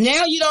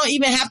now you don't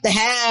even have to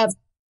have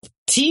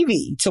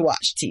TV to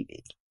watch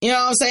TV. You know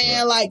what I'm saying?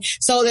 Yeah. Like,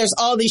 so there's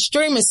all these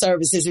streaming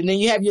services, and then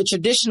you have your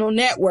traditional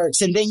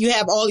networks, and then you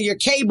have all your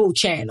cable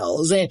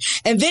channels. And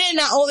then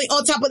not only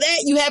on top of that,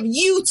 you have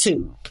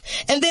YouTube.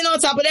 And then on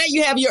top of that,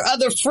 you have your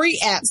other free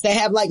apps that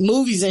have like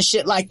movies and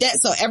shit like that.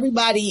 So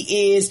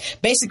everybody is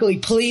basically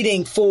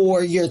pleading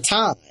for your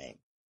time.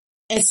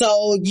 And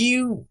so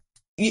you're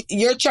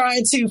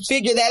trying to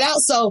figure that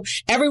out. So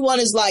everyone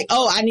is like,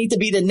 oh, I need to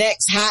be the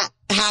next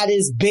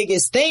hottest,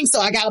 biggest thing.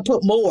 So I got to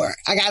put more.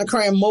 I got to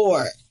cram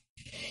more.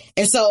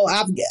 And so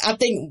I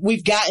think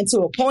we've gotten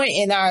to a point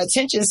in our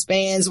attention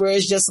spans where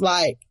it's just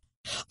like,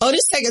 oh, this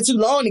is taking too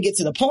long to get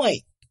to the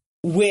point,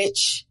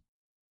 which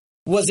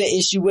was an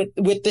issue with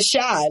The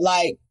Chi.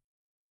 Like,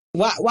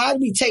 why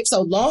did we take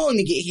so long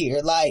to get here?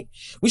 Like,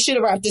 we should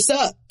have wrapped this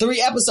up.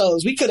 3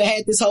 episodes. We could have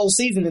had this whole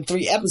season in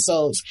 3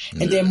 episodes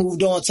and then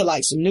moved on to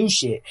like some new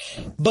shit.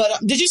 But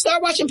did you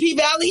start watching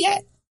P-Valley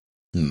yet?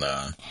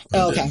 Nah.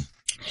 Oh, okay.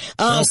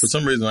 No, for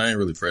some reason I ain't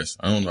really pressed.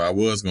 I don't know. I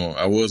was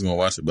gonna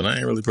watch it, but I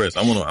ain't really pressed.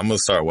 I'm gonna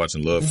start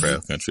watching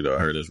Lovecraft Country though. I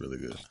heard it's really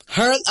good.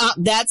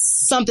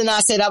 That's something I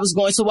said I was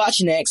going to watch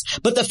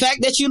next. But the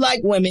fact that you like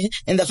women,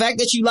 and the fact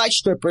that you like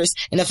strippers,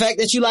 and the fact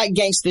that you like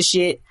gangster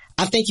shit,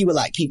 I think you would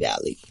like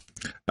P-Valley.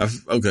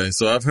 Okay,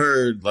 so I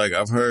heard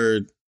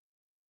that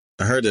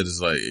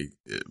it's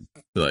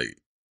like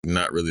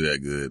not really that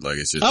good. Like,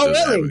 it's just doesn't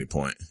have any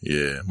point.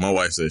 Yeah. My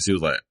wife said, she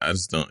was like,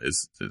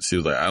 she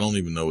was like, I don't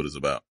even know what it's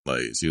about.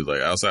 Like, she was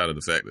like, outside of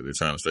the fact that they're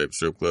trying to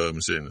strip club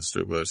and shit in the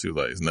strip club, she was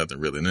like, it's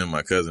nothing really. And then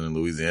my cousin in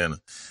Louisiana,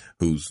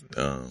 who's,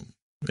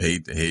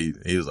 he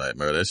was like,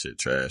 bro, that shit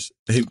trash.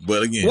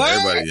 But again,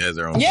 everybody has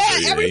their own.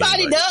 Yeah,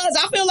 everybody does.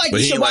 I feel like you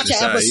should watch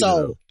an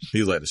episode. He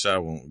was like, the Chi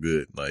wasn't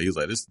good. Like, he was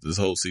like, this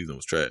whole season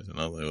was trash. And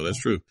I was like, well,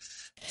 that's true.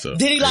 So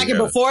did he like it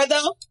before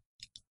though?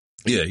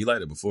 Yeah, he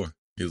liked it before.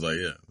 He was like,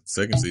 yeah,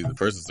 second season was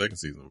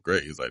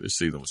great. He was like, this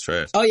season was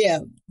trash. Oh yeah,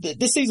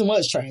 this season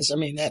was trash. I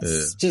mean,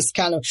 that's just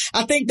kind of,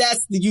 I think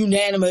that's the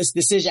unanimous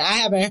decision. I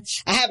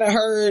haven't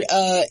heard,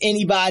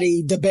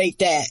 anybody debate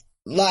that,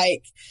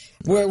 like,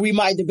 where we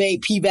might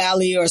debate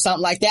P-Valley or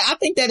something like that. I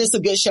think that it's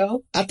a good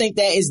show. I think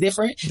that is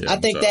different. Yeah, I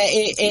think that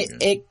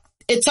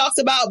it talks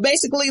about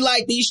basically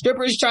like these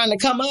strippers trying to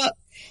come up,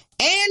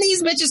 and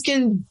these bitches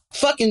can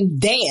fucking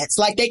dance,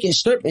 like they can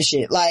strip and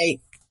shit. Like,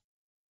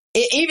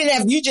 even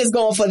if you just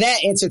going for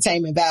that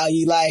entertainment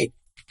value, like,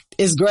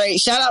 it's great.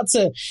 Shout out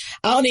to,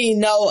 I don't even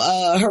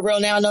know, her real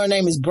name. I know her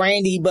name is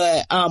Brandy,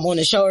 but, on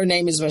the show, her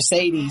name is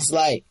Mercedes.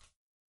 Like,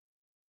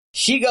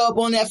 she go up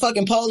on that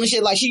fucking pole and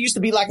shit. Like, she used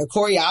to be like a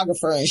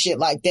choreographer and shit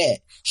like that.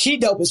 She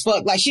dope as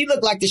fuck. Like, she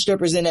looked like the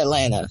strippers in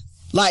Atlanta.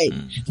 Like,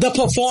 the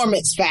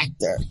performance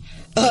factor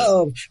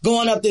of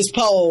going up this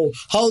pole,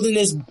 holding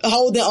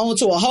on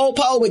to a whole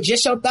pole with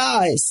just your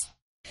thighs.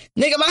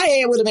 Nigga, my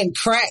head would have been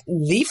cracked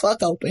the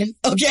fuck open.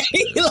 Okay?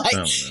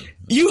 Like,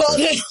 you hold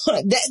it.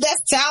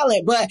 That's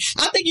talent, but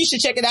I think you should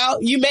check it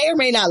out. You may or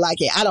may not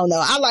like it. I don't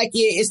know. I like it.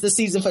 It's the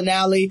season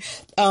finale,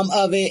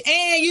 of it.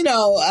 And,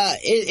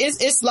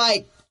 it's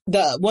like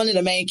one of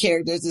the main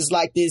characters is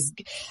like this,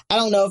 I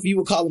don't know if you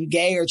would call him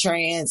gay or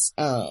trans,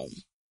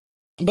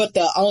 but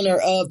the owner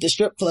of the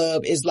strip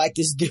club is like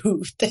this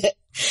dude that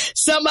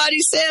somebody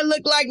said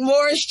looked like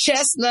Morris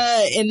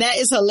Chestnut. And that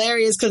is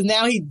hilarious because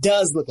now he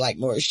does look like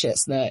Morris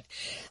Chestnut.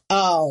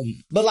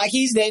 But like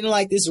he's dating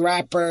like this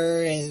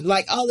rapper and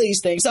like all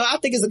these things. So I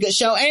think it's a good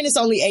show, and it's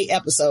only 8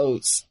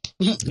 episodes.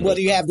 What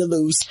do you have to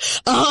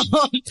lose? But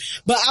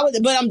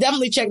I'm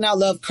definitely checking out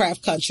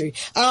Lovecraft Country.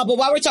 But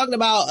while we're talking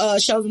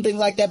about, shows and things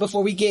like that,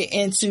 before we get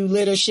into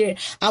little shit,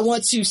 I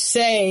want to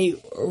say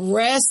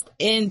rest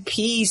in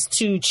peace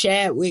to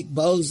Chadwick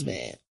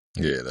Bozeman.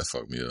 Yeah, that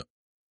fucked me up.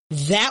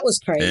 That was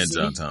crazy. And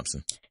John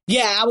Thompson.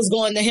 Yeah, I was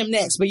going to him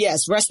next, but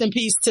yes, rest in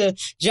peace to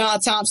John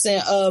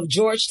Thompson of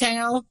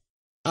Georgetown.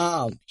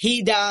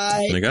 He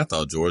died. Nigga, I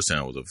thought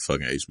Georgetown was a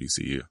fucking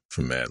HBCU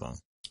for mad long.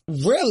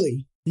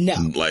 Really? No.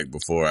 Like,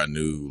 before I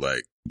knew,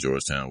 like,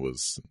 Georgetown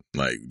was,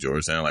 like,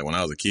 Georgetown. Like, when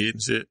I was a kid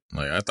and shit,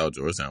 like, I thought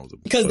Georgetown was a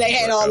because they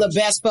had all college. The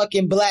best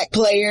fucking black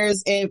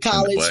players in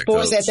college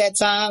sports at that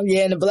time.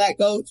 Yeah, and the black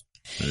coach.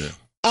 Yeah.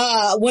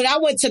 When I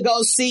went to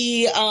go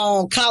see,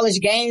 college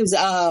games,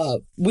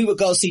 we would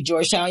go see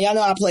Georgetown. Y'all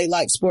know I play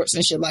like sports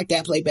and shit like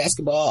that, play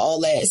basketball,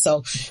 all that.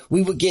 So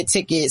we would get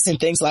tickets and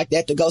things like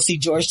that to go see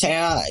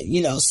Georgetown,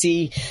 you know,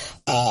 see,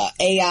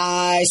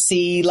 AI,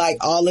 see like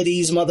all of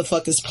these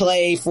motherfuckers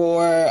play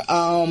for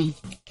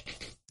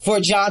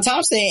John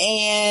Thompson.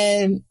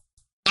 And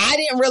I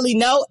didn't really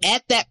know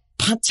at that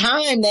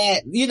time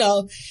that, you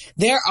know,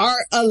 there are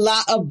a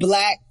lot of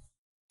black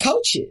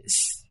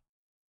coaches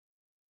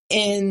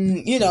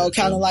in, you know,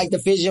 kind of like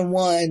Division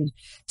I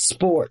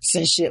sports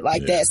and shit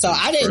like that. So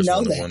I didn't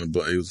know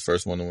that. He was the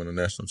first one to win a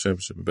national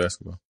championship in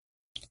basketball.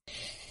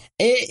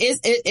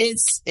 It's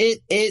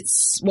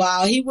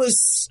wow. He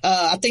was,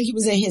 I think he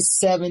was in his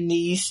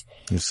 70s.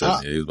 He was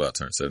about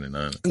to turn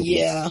 79.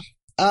 Yeah.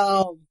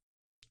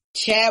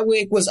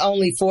 Chadwick was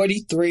only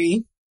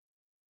 43.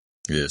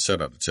 Yeah,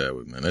 shout out to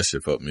Chadwick, man. That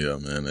shit fucked me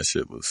up, man. That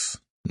shit was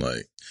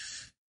like,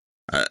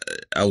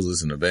 I was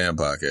listening to Van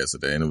podcast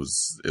today, and it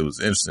was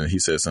interesting. He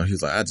said something.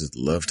 He's like, I just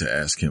love to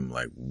ask him,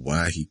 like,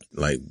 what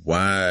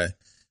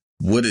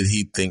did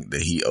he think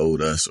that he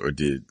owed us, or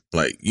did,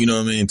 like, you know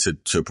what I mean,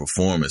 to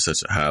perform at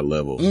such a high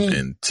level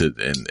and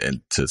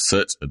to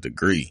such a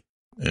degree,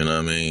 you know what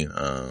I mean,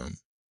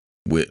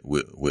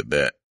 with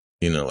that,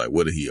 you know, like,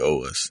 what did he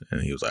owe us?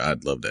 And he was like,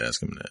 I'd love to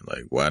ask him that.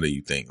 Like, why do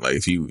you think, like,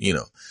 if he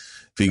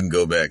can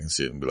go back and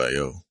sit and be like,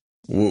 yo,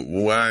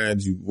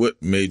 what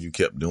made you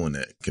kept doing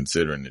that,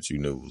 considering that you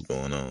knew what was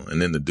going on?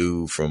 And then the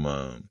dude from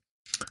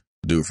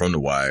The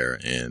Wire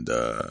and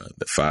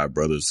the Five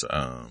Brothers,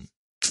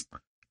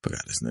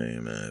 forgot his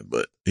name, man,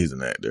 but he's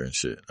an actor and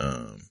shit.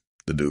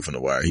 The dude from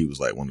The Wire, he was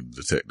like one of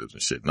the detectives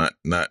and shit. Not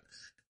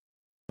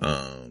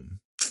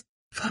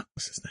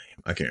what's his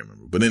name? I can't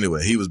remember. But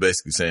anyway, he was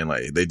basically saying,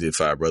 like, they did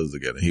Five Brothers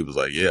together. He was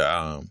like,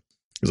 yeah, he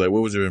was like,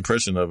 what was your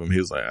impression of him? He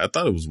was like, I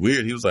thought it was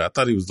weird. He was like, I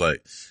thought he was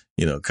like,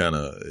 you know, kind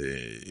of,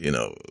 you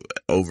know,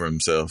 over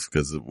himself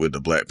because with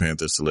the Black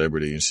Panther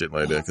celebrity and shit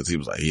like that. Because he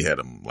was like, he had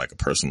him like a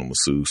personal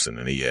masseuse, and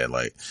then he had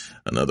like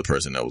another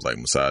person that was like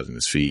massaging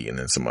his feet, and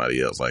then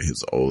somebody else, like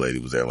his old lady,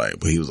 was there. Like,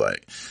 but he was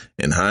like,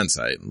 in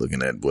hindsight,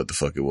 looking at what the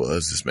fuck it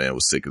was, this man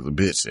was sick as a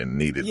bitch and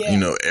needed, you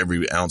know,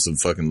 every ounce of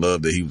fucking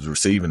love that he was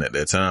receiving at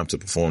that time to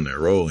perform that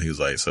role. And he was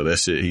like, so that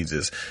shit,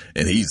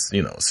 and he's,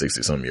 you know,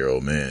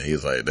 60-something-year-old man. He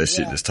was like, that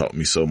shit just taught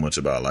me so much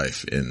about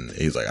life. And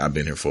he's like, I've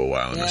been here for a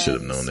while, and I should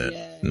have known that.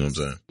 You know what I'm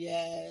saying?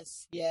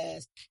 Yes.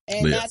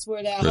 And that's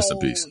where that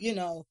whole, you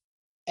know,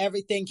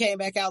 everything came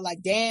back out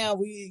like, damn,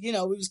 we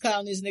was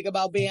clowning this nigga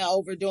about being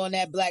overdoing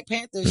that Black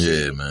Panther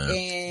shit. Yeah, man.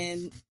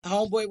 And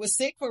homeboy was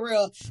sick for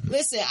real.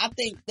 Listen, I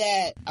think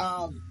that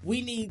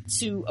we need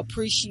to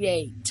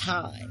appreciate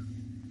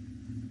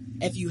time.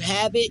 If you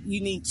have it,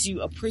 you need to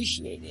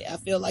appreciate it. I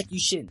feel like you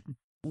shouldn't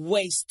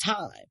waste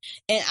time.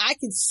 And I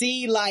could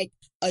see like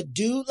a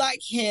dude like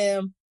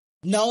him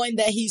knowing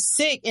that he's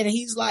sick, and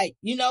he's like,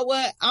 you know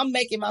what? I'm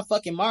making my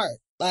fucking mark.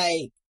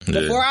 Like,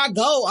 before I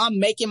go, I'm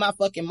making my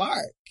fucking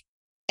mark.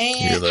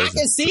 And I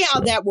can see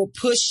how that will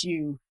push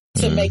you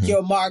to make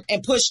your mark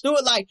and push through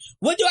it. Like,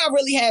 what do I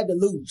really have to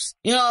lose?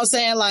 You know what I'm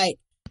saying? Like,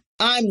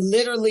 I'm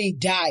literally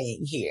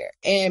dying here.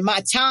 And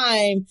my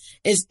time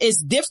is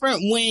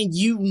different when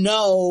you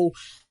know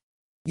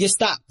your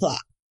stop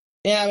clock.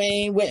 You know what I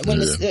mean? When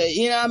it's,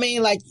 you know what I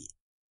mean? Like,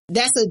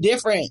 that's a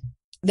different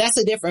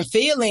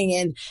feeling.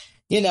 And,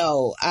 you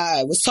know,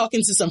 I was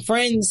talking to some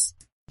friends,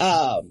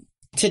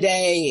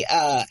 today,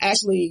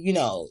 actually, you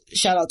know,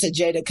 shout out to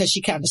Jada, cause she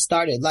kind of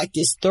started like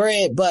this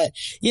thread, but,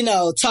 you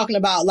know, talking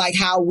about like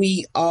how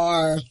we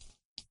are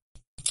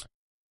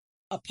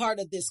a part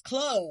of this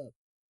club,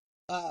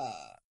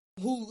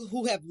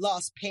 who have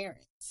lost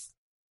parents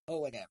or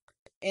whatever.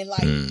 And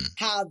like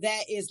how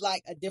that is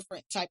like a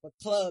different type of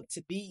club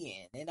to be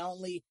in, and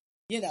only,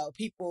 you know,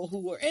 people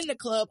who are in the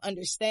club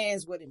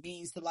understands what it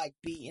means to like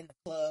be in the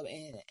club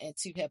and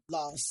to have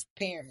lost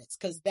parents.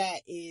 Cause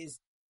that is,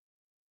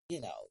 you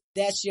know,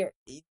 that's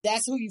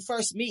who you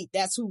first meet.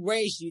 That's who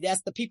raised you.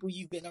 That's the people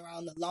you've been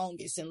around the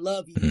longest and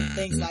love you and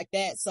things like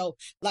that. So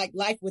like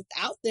life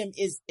without them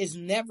is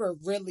never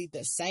really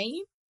the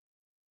same.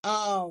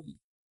 But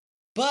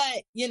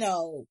you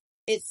know,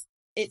 it's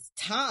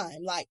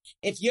time. Like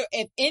if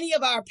any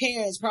of our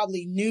parents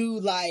probably knew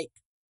like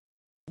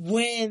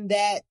when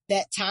that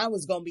time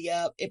was going to be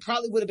up, it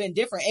probably would have been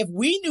different if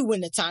we knew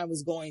when the time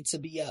was going to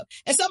be up.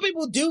 And some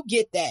people do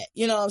get that,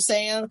 you know what I'm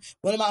saying?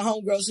 One of my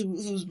homegirls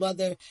whose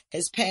mother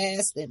has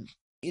passed, and,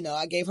 you know,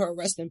 I gave her a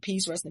rest in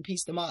peace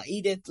to Mom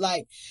Edith.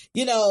 Like,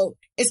 you know,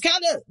 it's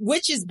kind of,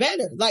 which is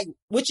better, like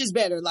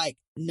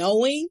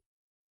knowing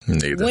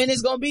when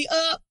it's going to be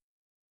up,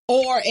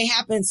 or it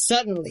happens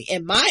suddenly.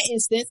 In my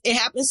instance, it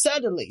happens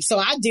suddenly. So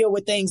I deal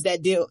with things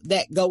that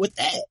go with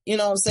that. You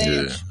know what I'm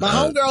saying? Yeah, my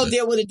homegirl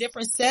deal with a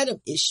different set of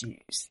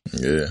issues.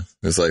 Yeah.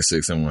 It's like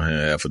 6 in one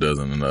hand, half a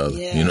dozen in the other.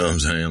 Yeah. You know what I'm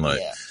saying?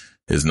 Like,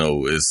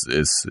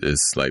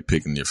 it's like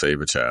picking your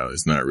favorite child.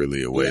 It's not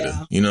really a way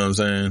to, you know what I'm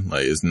saying?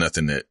 Like, it's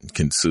nothing that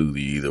can soothe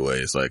you either way.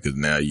 It's like, cause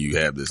now you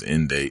have this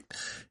end date,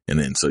 and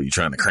then so you're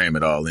trying to cram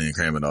it all in,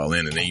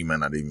 and then you might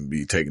not even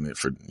be taking it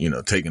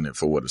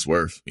for what it's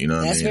worth. You know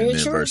what I mean? And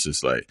then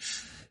versus like,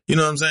 you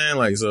know what I'm saying?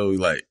 Like, so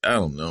like, I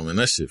don't know, man,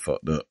 that shit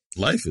fucked up.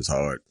 Life is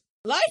hard.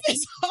 Life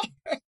is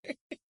hard.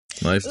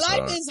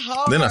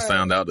 Then I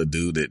found out the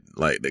dude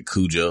that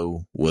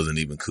Cujo wasn't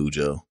even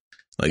Cujo.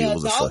 Like, it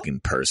was a fucking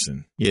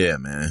person. Yeah,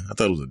 man. I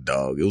thought it was a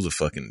dog. It was a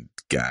fucking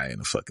guy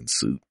in a fucking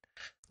suit.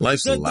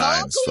 Life's a lie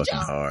and it's fucking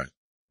hard.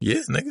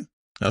 Yeah, nigga.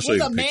 I'll show you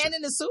the picture. Was a man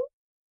in a suit?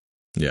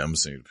 Yeah, I'm gonna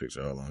send you the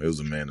picture. Hold on. It was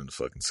a man in the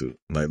fucking suit.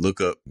 Like, look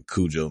up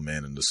Cujo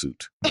man in the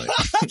suit. Like,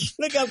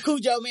 look up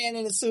Cujo man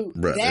in the suit.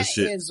 Bruh, that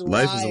shit. Is wild.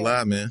 Life is a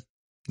lie, man.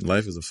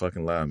 Life is a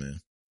fucking lie,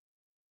 man.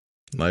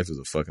 Life is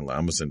a fucking lie.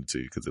 I'm gonna send it to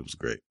you because it was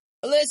great.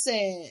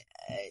 Listen,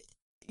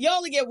 you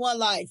only get one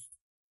life,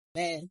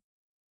 man.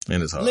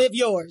 And it's hard. Live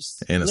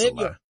yours. And it's a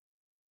lie.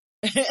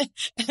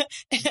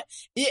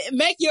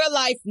 Make your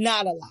life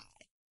not a lie.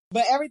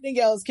 But everything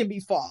else can be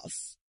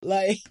false.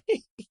 Like,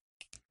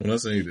 when I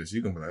send you this,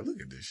 you gonna be like,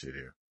 look at this shit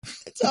here.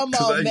 Talking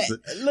about,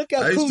 look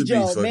at Cujo, man. I used to be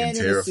fucking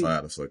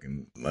terrified of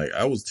fucking, like,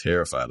 I was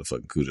terrified of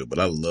fucking Cujo, but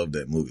I loved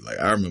that movie. Like,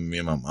 I remember me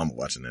and my mama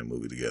watching that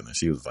movie together, and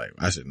she was like,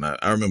 I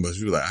remember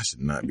she was like, I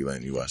should not be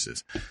letting you watch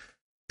this.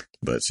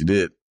 But she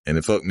did, and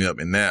it fucked me up.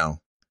 And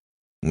now,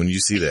 when you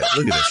see that,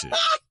 look at that shit.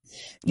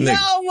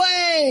 No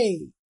way!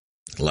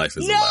 Life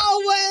is a lie. No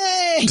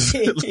way!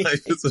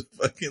 Life is a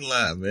fucking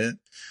lie, man.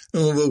 That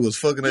motherfucker was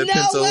fucking that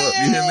Pinto up.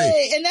 You hear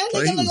me? And that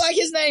nigga looked like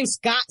his name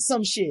Scott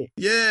some shit.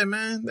 Yeah,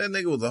 man. That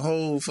nigga was a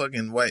whole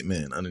fucking white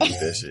man underneath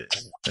that shit.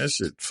 That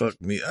shit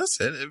fucked me. I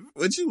said,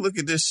 would you look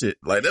at this shit?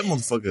 Like, that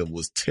motherfucker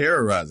was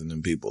terrorizing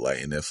them people,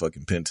 like, in that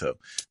fucking Pinto.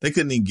 They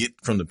couldn't even get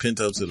from the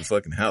Pinto to the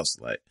fucking house.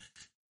 Like,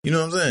 you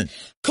know what I'm saying?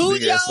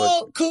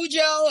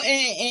 Cujo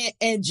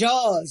and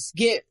Jaws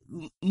get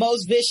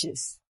most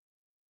vicious.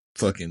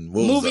 Fucking,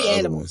 what was movie the other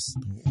animals.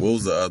 one? What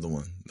was the other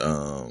one?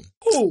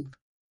 Who?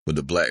 With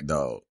the black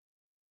dog.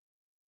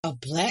 A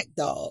black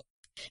dog?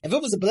 If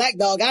it was a black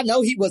dog, I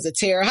know he was a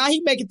terror. How he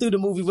make it through the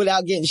movie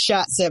without getting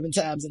shot 7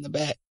 times in the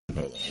back?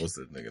 Hold on, what's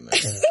that nigga name?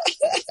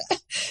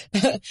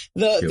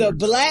 the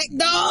black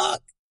dog?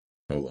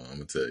 Hold on, I'm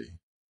gonna tell you.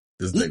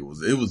 This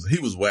nigga he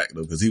was whack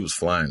though, cause he was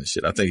flying and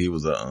shit. I think he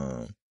was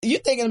You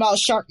thinking about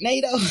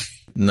Sharknado?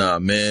 Nah,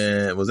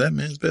 man. Was that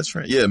Man's Best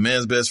Friend? Yeah,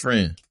 Man's Best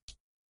Friend.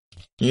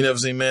 You never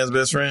seen Man's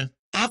Best Friend?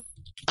 I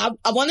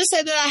want to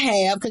say that I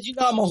have, because you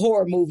know I'm a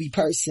horror movie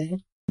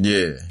person.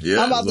 Yeah.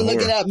 I'm about to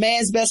look it up.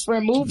 Man's Best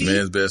Friend movie.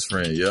 Man's Best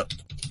Friend, yep.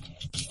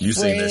 You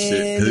seen that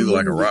shit? Because he was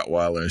like a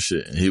Rottweiler and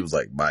shit, and he was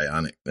like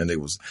bionic, and he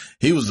was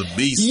a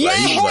beast. Yes,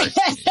 like, he was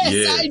like,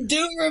 yeah, I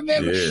do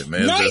remember. Yeah,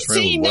 Man's Best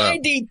Friend was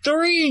wild.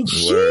 1993.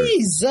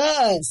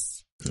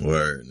 Jesus.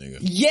 Word, nigga.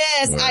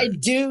 Yes, word. I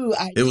do.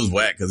 It was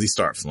whack because he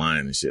started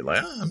flying and shit.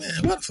 Like, oh man,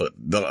 what the fuck?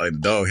 Like, the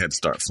dog had to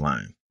start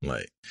flying,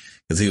 like,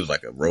 because he was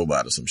like a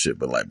robot or some shit.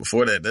 But like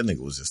before that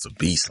nigga was just a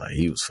beast. Like,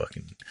 he was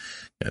fucking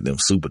goddamn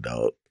super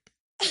dog.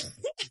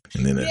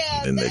 And then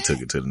they took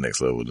it to the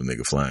next level, the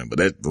nigga flying.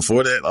 But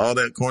before that, all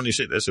that corny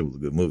shit, that shit was a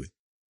good movie.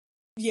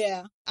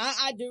 Yeah,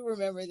 I do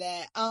remember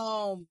that.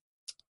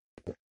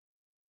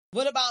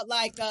 What about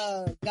like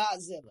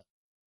Godzilla?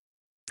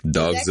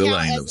 Dogzilla,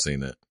 I ain't never seen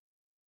that.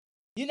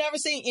 You never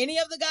seen any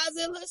of the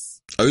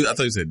Godzillas? Oh, I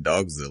thought you said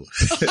Dogzilla.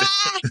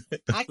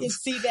 I can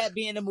see that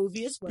being a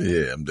movie as well.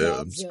 Yeah, I'm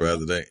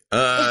surprised it ain't.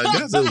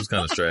 Godzilla was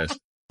kind of trash.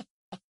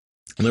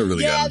 I never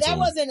really got into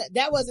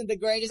that wasn't the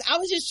greatest. I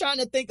was just trying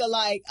to think of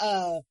like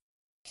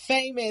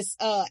famous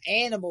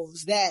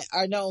animals that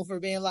are known for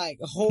being like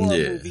horror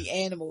movie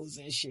animals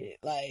and shit.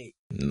 Like,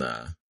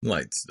 nah,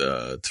 like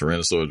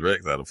Tyrannosaurus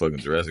Rex out of fucking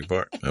Jurassic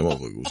Park. That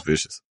motherfucker was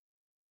vicious.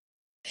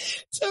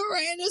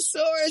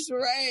 Tyrannosaurus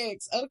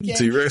Rex. Okay.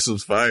 T-Rex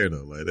was fire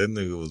though. Like, that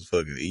nigga was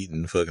fucking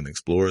eating fucking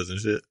explorers and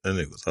shit. That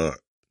nigga was hard.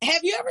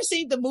 Have you ever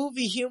seen the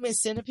movie Human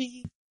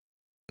Centipede?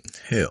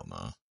 Hell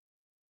no.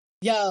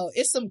 Yo,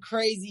 it's some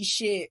crazy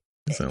shit.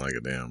 It sounds like a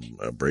damn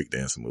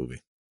breakdancing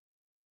movie.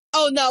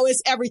 Oh no,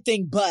 it's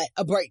everything but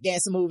a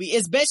breakdancing movie.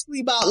 It's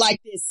basically about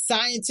like this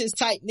scientist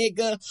type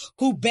nigga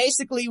who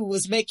basically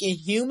was making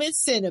human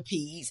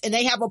centipedes, and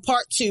they have a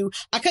part 2.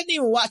 I couldn't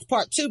even watch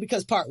part 2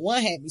 because part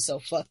 1 had me so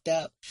fucked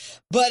up.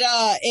 But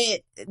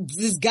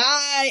this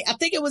guy, I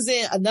think it was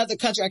in another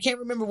country. I can't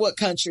remember what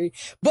country,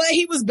 but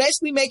he was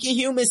basically making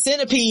human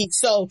centipedes.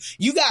 So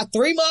you got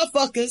 3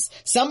 motherfuckers.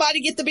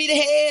 Somebody get to be the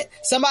head,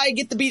 somebody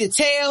get to be the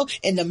tail,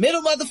 and the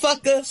middle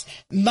motherfucker's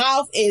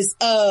mouth is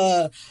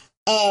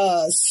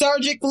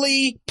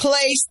surgically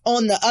placed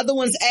on the other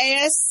one's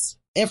ass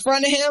in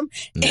front of him.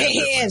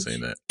 Yeah, and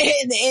the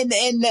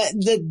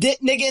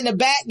nigga in the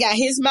back got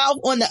his mouth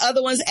on the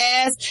other one's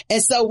ass.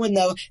 And so when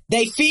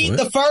they feed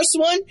the first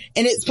one,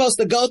 and it's supposed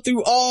to go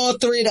through all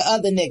 3 of the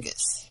other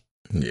niggas.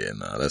 Yeah,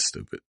 nah, that's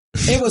stupid.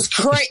 It was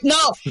crazy.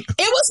 No, it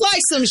was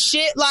like some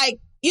shit like,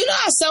 you know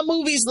how some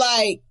movies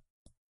like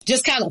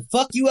just kind of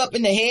fuck you up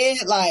in the head.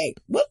 Like,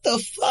 what the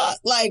fuck?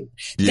 Like,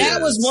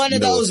 that was one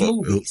of those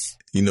movies.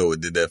 You know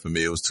what did that for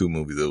me? It was two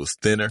movies. It was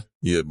Thinner,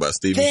 by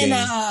Stephen King.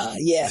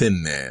 Yeah.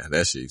 Thinner.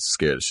 That shit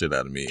scared the shit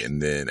out of me.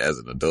 And then as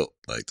an adult,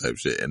 like type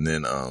shit. And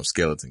then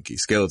Skeleton Key.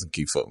 Skeleton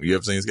Key fucked me. You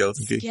ever seen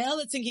Skeleton Key?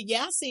 Skeleton Key.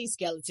 Yeah, I seen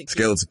Skeleton Key.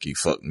 Skeleton Key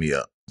fucked me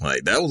up.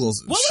 Like, that was on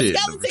some what shit.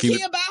 What was Skeleton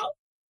Key about?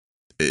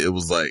 It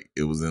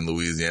was in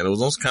Louisiana. It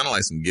was also kind of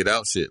like some Get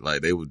Out shit.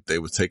 Like, they would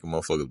take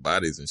motherfuckers'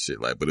 bodies and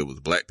shit. Like, but it was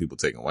black people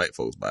taking white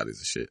folks' bodies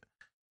and shit.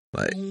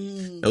 Like,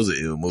 that was an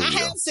ill movie. I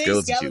haven't seen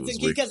Skeleton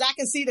Key because I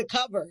can see the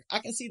cover. I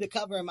can see the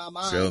cover in my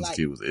mind. Skeleton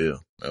Key was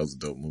ill. That was a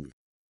dope movie.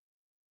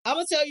 I'm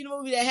gonna tell you the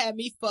movie that had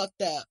me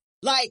fucked up.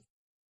 Like,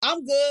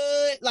 I'm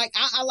good. Like,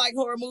 I like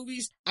horror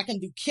movies. I can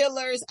do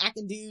killers. I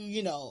can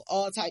do,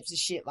 all types of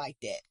shit like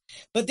that.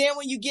 But then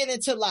when you get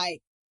into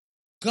like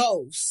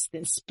ghosts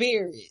and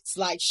spirits,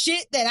 like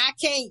shit that I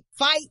can't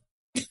fight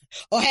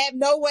or have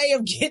no way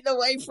of getting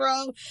away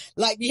from,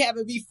 like, be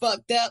having me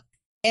fucked up.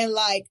 And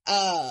like,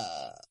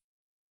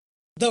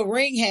 The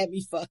Ring had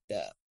me fucked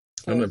up.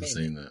 I've never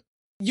seen that.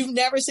 You've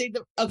never seen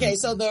okay,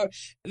 so the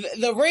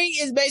Ring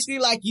is basically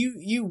like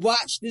you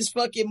watch this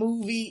fucking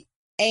movie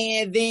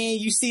and then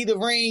you see The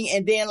Ring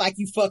and then like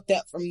you fucked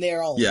up from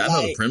there on. Yeah, I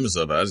know the premise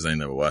of it. I just ain't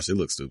never watched it. It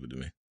looks stupid to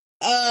me.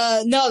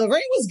 No, The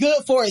Ring was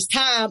good for its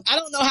time. I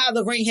don't know how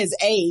The Ring has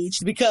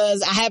aged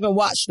because I haven't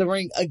watched The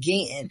Ring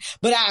again,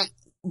 but I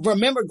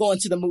remember going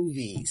to the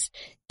movies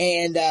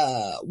and,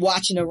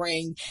 watching The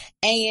Ring.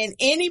 And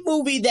any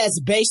movie that's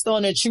based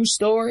on a true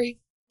story,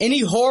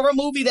 any horror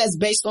movie that's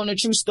based on a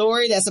true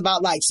story that's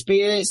about like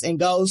spirits and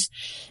ghosts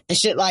and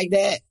shit like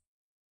that,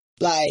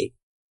 like,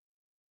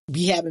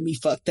 be having me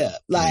fucked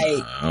up. Like,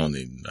 nah,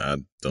 I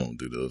don't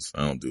do those.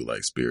 I don't do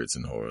like spirits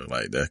and horror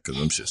like that because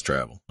them shits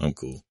travel. I'm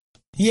cool.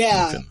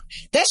 Yeah,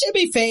 that should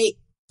be fake.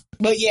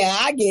 But yeah,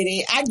 I get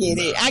it.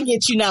 I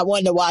get you not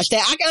wanting to watch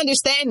that. I can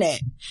understand that.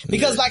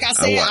 Because like I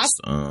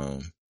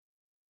said,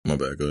 my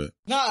bad, go ahead.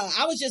 No,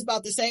 I was just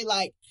about to say,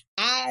 like,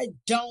 I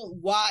don't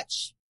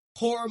watch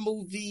horror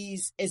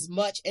movies as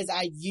much as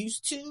I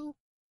used to.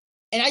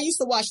 And I used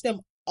to watch them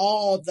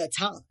all the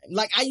time.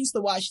 Like, I used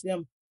to watch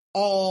them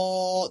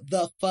all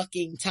the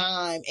fucking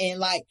time. And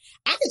like,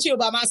 I could chill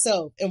by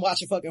myself and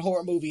watch a fucking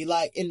horror movie,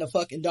 like, in the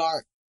fucking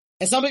dark.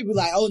 And some people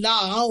like, oh, nah,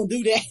 I don't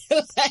do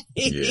that.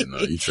 Yeah, no,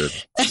 you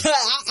tripping.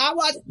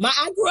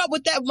 I grew up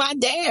with that. My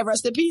dad,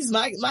 rest in peace.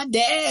 My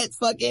dad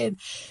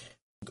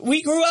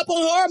we grew up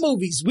on horror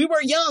movies. We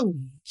were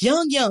young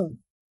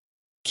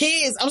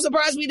kids. I'm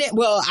surprised we didn't,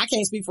 well, I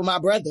can't speak for my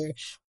brother,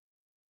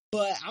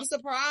 but I'm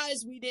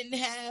surprised we didn't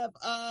have,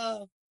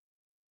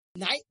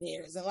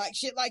 nightmares and like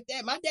shit like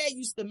that. My dad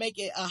used to make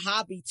it a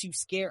hobby to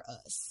scare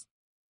us.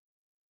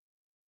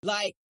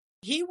 Like,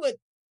 he would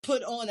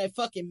put on a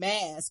fucking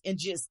mask and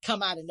just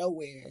come out of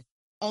nowhere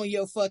on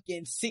your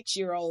fucking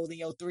 6-year-old and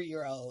your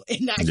 3-year-old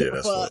and not give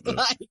a fuck.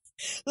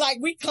 Like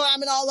we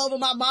climbing all over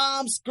my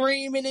mom,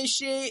 screaming and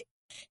shit.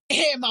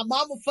 And my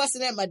mama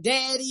fussing at my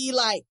daddy.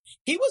 Like,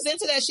 he was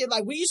into that shit.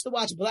 Like, we used to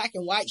watch black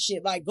and white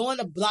shit. Like, going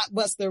to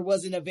Blockbuster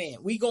was an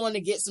event. We going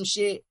to get some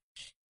shit.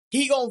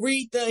 He gonna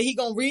read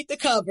the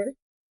cover.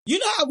 You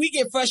know how we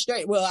get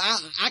frustrated? Well,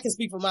 I can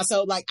speak for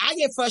myself. Like, I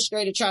get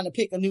frustrated trying to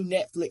pick a new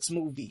Netflix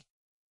movie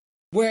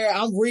where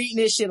I'm reading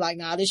this shit like,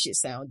 nah, this shit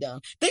sound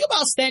dumb. Think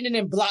about standing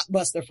in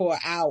Blockbuster for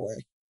an hour,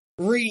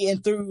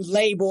 reading through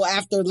label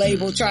after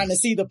label, trying to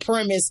see the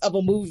premise of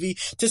a movie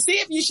to see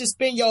if you should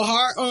spend your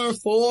hard-earned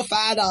 $4 or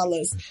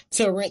 $5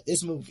 to rent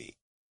this movie.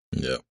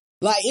 Yeah.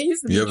 Like, it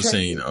used to be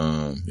crazy.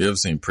 You ever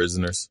seen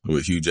Prisoners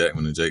with Hugh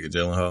Jackman and Jake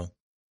Gyllenhaal?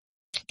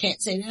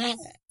 Can't say that.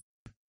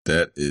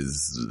 That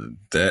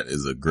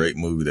is a great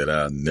movie that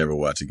I'll never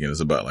watch again. It's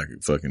about like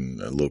a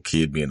little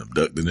kid being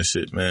abducted and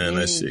shit, man.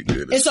 That shit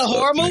good. It's a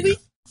horror movie?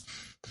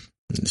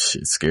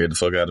 Shit scared the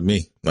fuck out of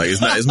me. Like,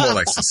 it's more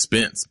like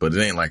suspense, but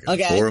it ain't like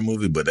a horror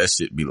movie, but that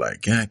shit be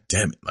like, God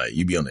damn it. Like,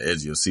 you be on the edge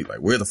of your seat. Like,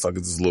 where the fuck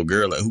is this little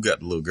girl? Like, who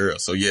got the little girl?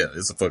 So yeah,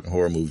 it's a fucking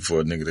horror movie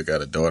for a nigga that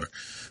got a daughter.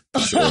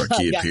 Or a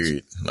kid,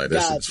 period. Like,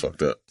 that shit's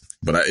fucked up.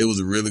 But it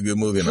was a really good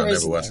movie and I'll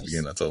never watch it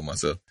again. I told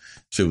myself.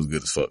 Shit was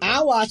good as fuck.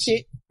 I'll watch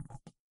it.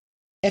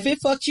 If it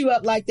fucked you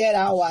up like that,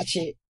 I'll watch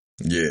it.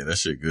 Yeah, that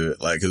shit good.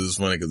 Like, cause it's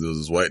funny cause there was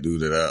this white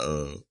dude that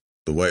I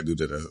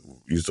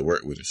used to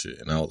work with and shit.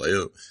 And I was like,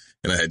 yo,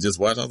 and I had just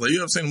watched, I was like, you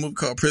ever seen a movie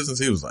called Prisons?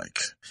 He was like,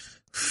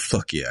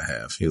 fuck yeah, I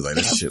have. He was like,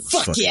 that shit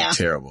was fucking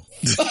terrible.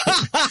 He's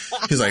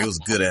like, it was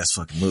a good ass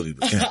fucking movie,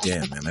 but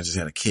goddamn, man, I just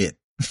had a kid.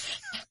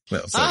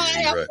 Well,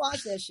 I'm gonna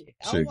watch that shit.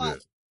 I'm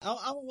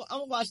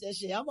gonna watch that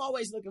shit. I'm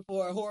always looking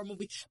for a horror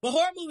movie. But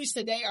horror movies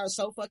today are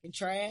so fucking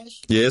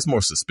trash. Yeah, it's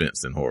more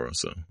suspense than horror,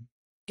 so.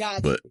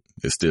 Gotcha. But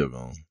it's still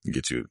gonna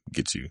get you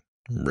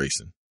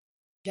racing.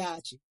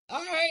 Got you.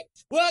 All right.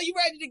 Well, you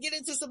ready to get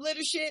into some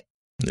litter shit?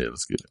 Yeah,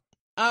 let's get it.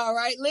 All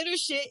right. Litter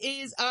shit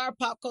is our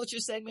pop culture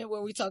segment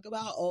where we talk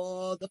about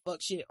all the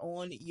fuck shit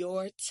on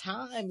your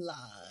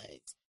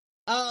timelines.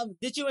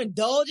 Did you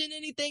indulge in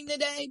anything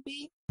today,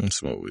 B?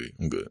 Smoke weed.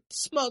 I'm good.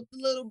 Smoked a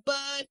little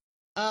bud.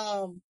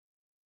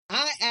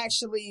 I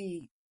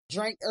actually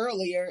drank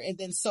earlier and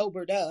then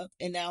sobered up,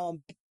 and now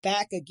I'm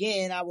back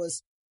again. I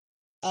was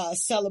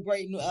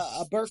celebrating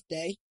a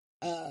birthday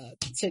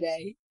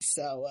today,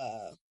 so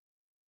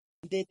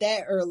did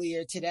that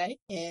earlier today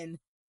and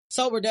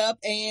sobered up,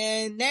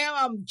 and now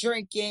I'm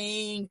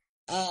drinking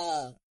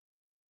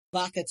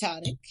vodka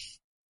tonic,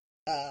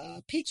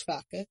 peach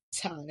vodka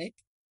tonic.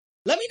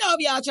 Let me know if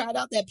y'all tried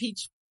out that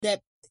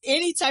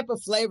any type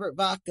of flavored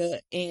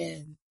vodka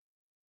and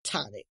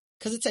tonic,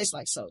 because it tastes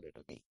like soda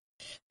to me.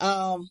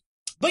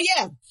 But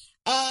yeah,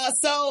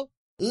 so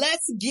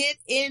let's get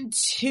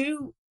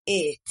into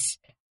it.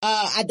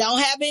 I don't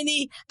have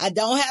any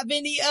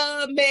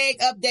Meg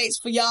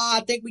updates for y'all.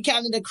 I think we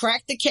kind of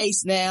cracked the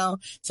case now.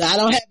 So I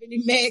don't have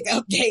any Meg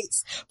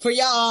updates for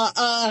y'all.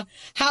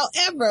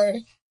 However,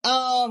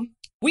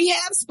 we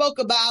have spoke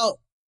about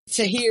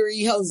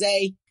Tahiry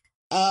Jose,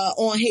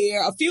 on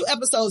here a few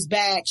episodes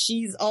back.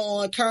 She's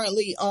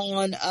currently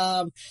on,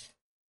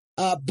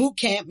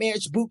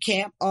 marriage boot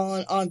camp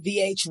on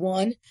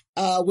VH1,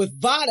 with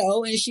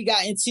Vado, and she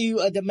got into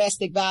a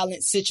domestic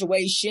violence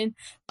situation.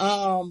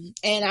 And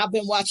I've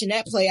been watching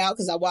that play out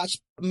because I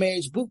watched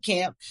marriage boot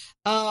camp.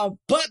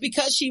 But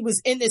because she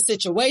was in this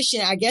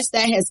situation, I guess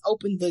that has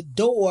opened the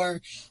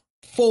door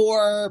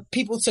for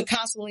people to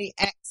constantly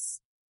ask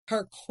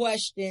her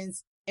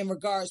questions in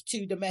regards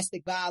to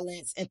domestic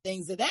violence and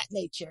things of that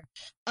nature.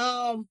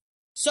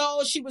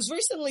 So she was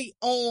recently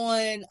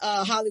on,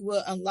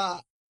 Hollywood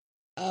Unlocked,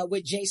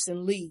 with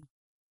Jason Lee,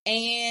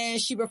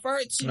 and she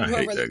referred to I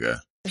hate that guy.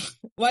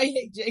 Why you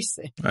hate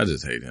Jason? I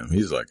just hate him.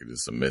 He's like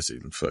just a messy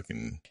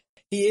fucking.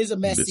 He is a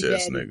messy bitch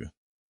ass nigga.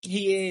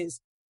 He is.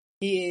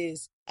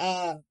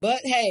 But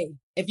hey,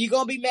 if you're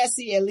gonna be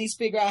messy, at least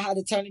figure out how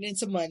to turn it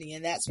into money,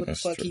 and that's what the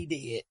fuck true. He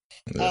did.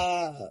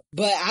 Yeah.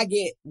 But I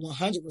get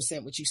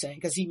 100% what you're saying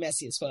because he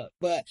messy as fuck.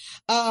 But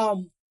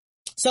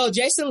so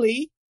Jason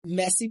Lee,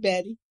 Messy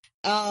Betty,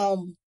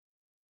 asked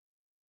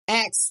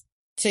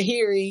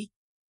Tahiry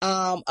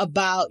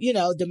about,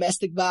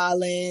 domestic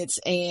violence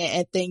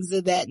and things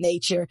of that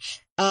nature.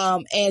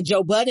 And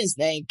Joe Budden's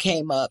name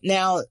came up.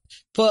 Now,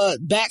 for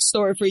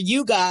backstory for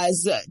you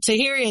guys,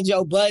 Tahiry and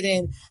Joe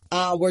Budden,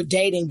 were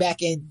dating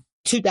back in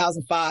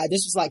 2005.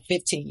 This was like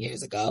 15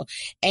 years ago.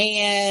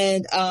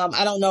 And,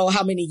 I don't know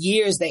how many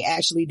years they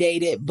actually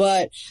dated,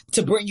 but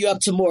to bring you up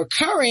to more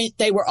current,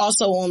 they were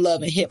also on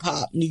Love and Hip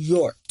Hop New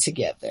York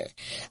together.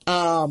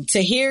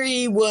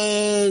 Tahiry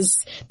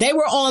they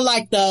were on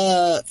like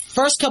the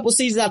first couple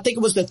seasons. I think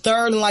it was the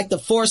third and like the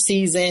fourth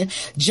season.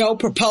 Joe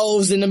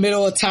proposed in the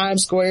middle of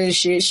Times Square and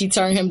shit. She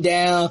turned him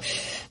down.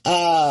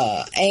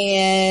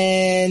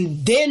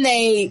 And then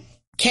they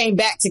came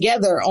back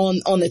together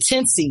on the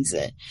 10th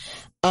season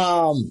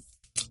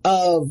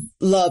of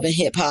Love and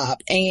Hip Hop.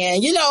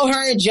 And,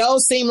 her and Joe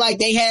seemed like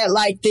they had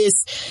like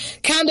this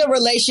kind of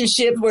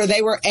relationship where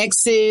they were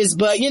exes,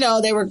 but,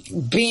 they were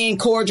being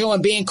cordial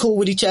and being cool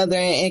with each other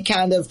and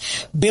kind of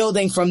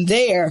building from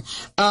there.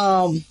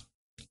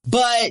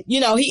 But,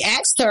 he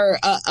asked her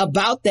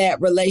about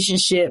that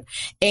relationship,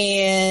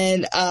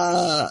 and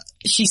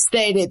she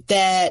stated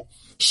that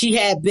she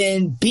had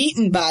been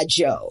beaten by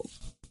Joe,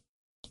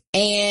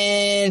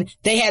 and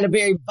they had a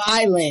very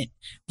violent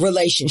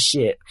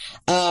relationship.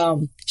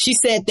 She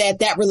said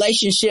that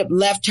relationship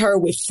left her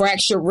with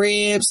fractured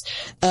ribs,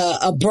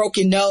 a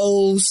broken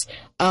nose.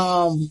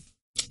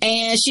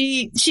 And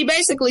she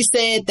basically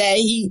said that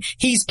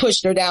he's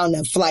pushed her down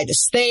a flight of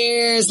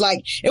stairs.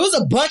 Like, it was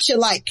a bunch of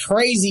like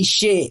crazy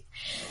shit,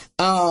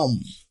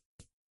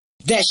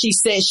 that she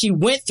said she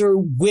went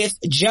through with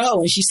Joe.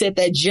 And she said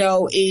that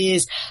Joe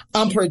is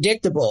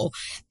unpredictable.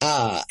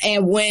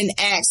 And when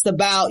asked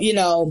about,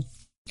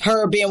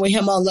 her being with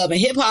him on Love and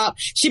Hip Hop,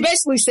 she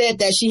basically said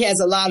that she has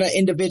a lot of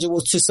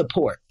individuals to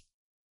support.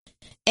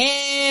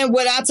 And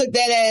what I took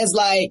that as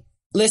like,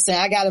 listen,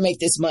 I got to make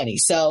this money.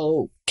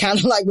 So kind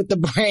of like with the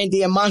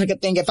Brandy and Monica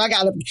thing, if I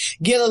got to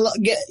go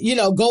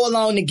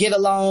along to get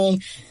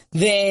along,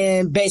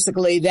 then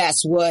basically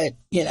that's what,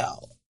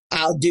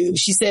 I'll do.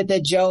 She said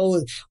that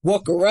Joe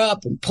woke her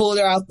up and pulled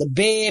her out the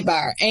bed by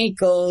her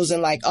ankles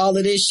and like all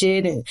of this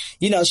shit. And,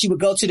 she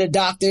would go to the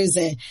doctors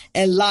and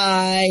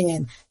lie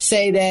and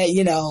say that,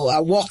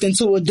 I walked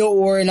into a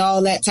door and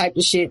all that type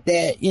of shit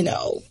that,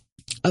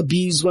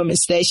 abused women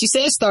say. She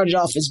said it started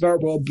off as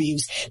verbal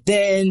abuse,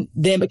 then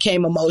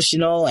became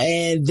emotional,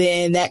 and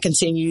then that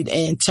continued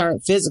and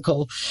turned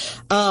physical.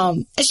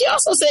 And she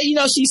also said,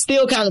 she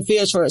still kind of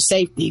fears for her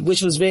safety,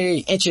 which was very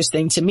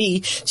interesting to me.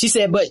 She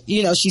said, but,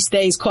 she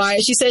stays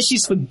quiet. She says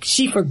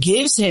she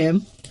forgives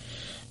him.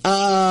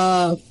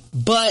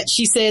 But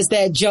she says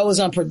that Joe is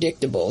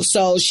unpredictable.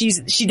 So she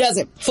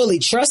doesn't fully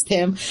trust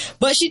him,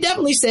 but she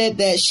definitely said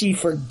that she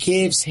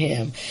forgives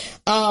him.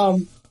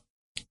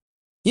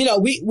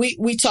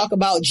 We talk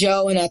about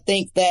Joe, and I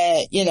think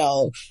that,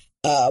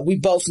 we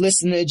both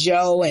listen to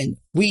Joe and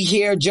we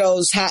hear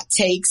Joe's hot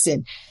takes,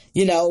 and,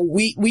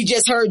 we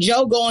just heard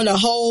Joe go on a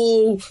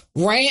whole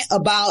rant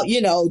about,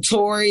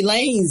 Tory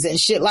Lanez and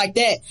shit like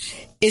that.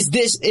 Is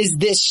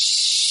this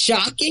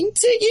shocking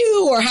to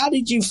you, or how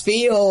did you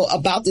feel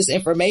about this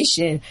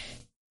information?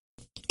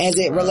 as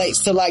it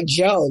relates to like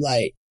Joe,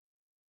 like.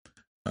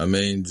 I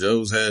mean,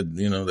 Joe's had,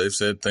 they've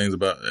said things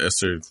about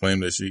Esther,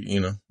 claimed that she,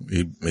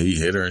 he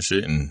hit her and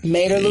shit and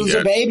made her lose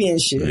her baby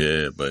and shit.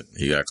 Yeah, but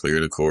he got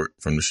cleared of court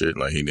from the shit.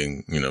 Like he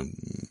didn't,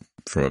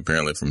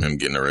 from him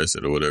getting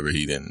arrested or whatever,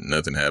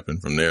 nothing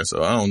happened from there.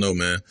 So I don't know,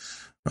 man.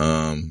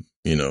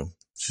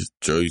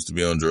 Joe used to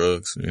be on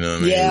drugs, you know what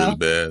I mean? Yeah. Really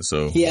bad.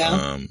 So,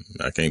 I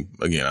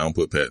don't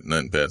put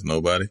nothing past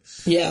nobody.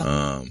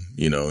 Yeah.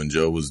 And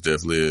Joe was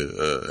definitely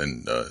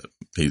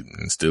he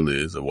still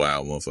is a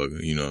wild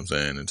motherfucker, you know what I'm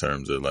saying, in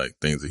terms of like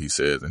things that he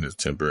says and his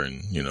temper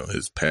and,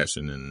 his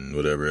passion and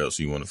whatever else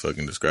you want to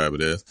fucking describe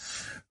it as.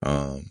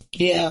 But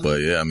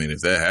yeah, I mean,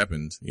 if that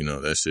happened,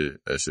 that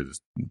shit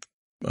is,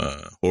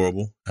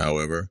 horrible.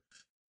 However,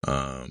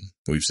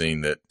 we've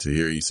seen that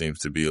Tahiry seems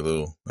to be a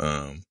little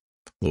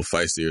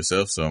feisty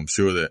herself. So I'm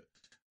sure that,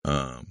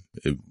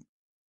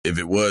 if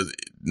it was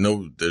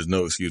there's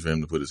no excuse for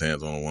him to put his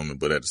hands on a woman,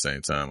 but at the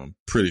same time, I'm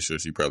pretty sure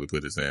she probably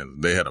put his hands.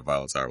 They had a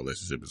volatile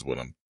relationship is what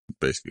I'm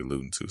basically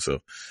alluding to.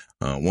 So,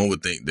 one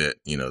would think that,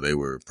 they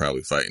were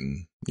probably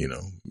fighting,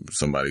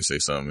 somebody say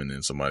something and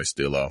then somebody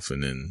steal off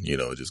and then,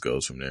 it just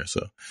goes from there.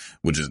 So,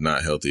 which is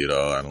not healthy at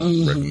all. I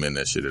don't recommend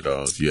that shit at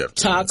all. If you have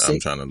to, toxic. I'm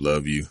trying to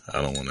love you.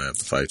 I don't want to have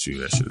to fight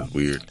you. That shit is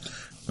weird.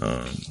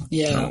 I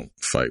don't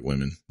fight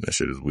women. That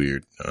shit is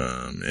weird.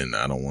 And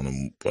I don't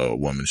want a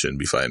woman shouldn't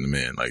be fighting a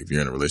man. Like if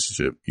you're in a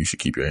relationship, you should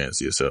keep your hands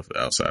to yourself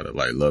outside of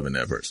like loving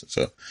that person.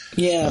 So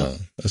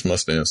that's my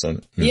stance on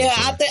it.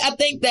 I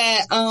think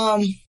that,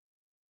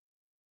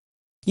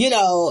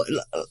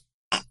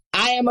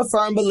 I am a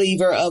firm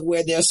believer of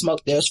where there's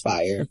smoke, there's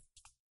fire.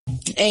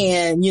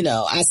 And,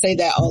 I say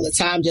that all the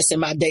time just in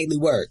my daily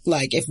work.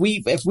 Like if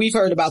we've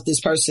heard about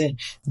this person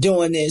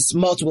doing this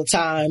multiple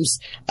times,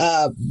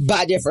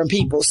 by different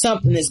people,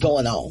 something is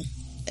going on.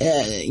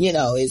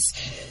 It's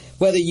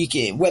whether you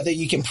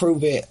can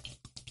prove it,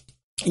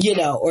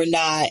 or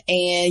not.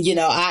 And,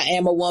 I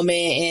am a woman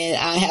and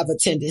I have a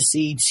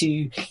tendency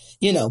to,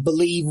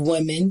 believe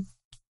women,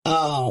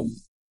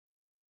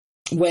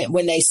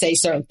 when they say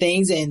certain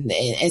things and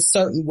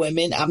certain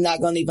women, I'm not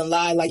going to even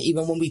lie. Like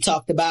even when we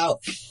talked about,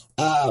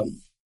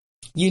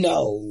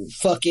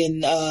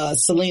 fucking,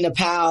 Selena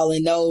Powell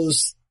and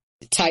those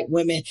type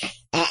women,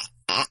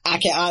 I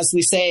can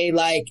honestly say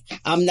like,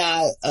 I'm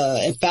not,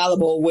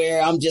 infallible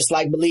where I'm just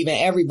like believing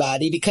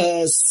everybody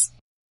because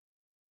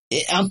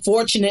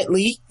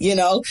unfortunately,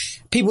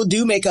 people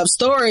do make up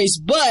stories,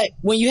 but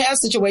when you have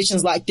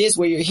situations like this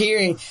where you're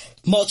hearing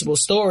multiple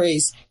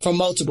stories from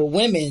multiple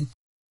women,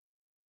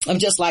 I'm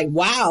just like,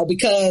 wow,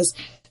 because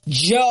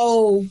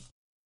Joe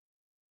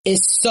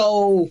is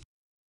so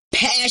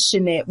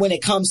passionate when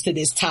it comes to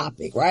this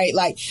topic, right?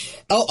 Like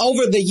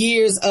over the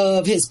years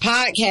of his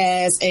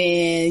podcast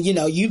and,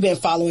 you've been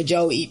following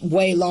Joe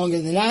way longer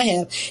than I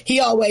have. He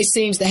always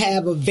seems to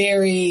have a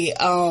very,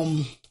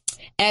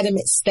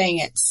 adamant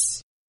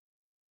stance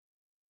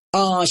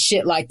on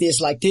shit like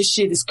this. Like this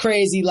shit is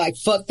crazy. Like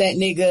fuck that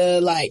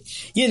nigga. Like,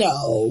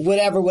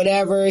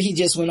 whatever. He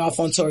just went off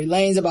on Tory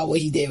Lanez about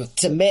what he did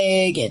to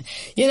Meg and,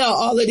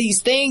 all of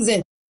these things.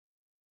 And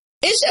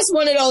it's just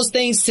one of those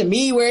things to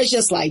me where it's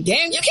just like,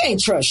 damn, you can't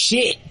trust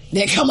shit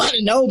that come out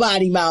of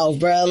nobody's mouth,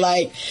 bro.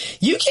 Like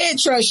you can't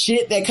trust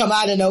shit that come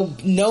out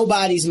of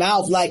nobody's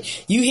mouth.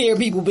 Like you hear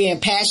people being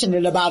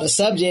passionate about a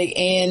subject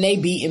and they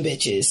beating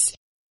bitches.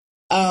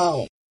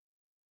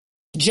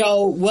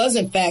 Joe was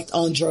in fact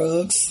on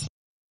drugs.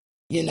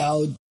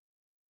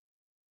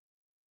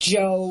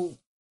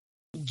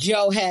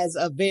 Joe has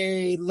a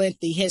very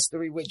lengthy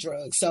history with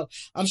drugs. So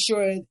I'm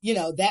sure,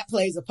 that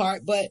plays a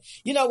part. But,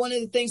 one of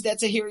the things that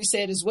Tahiry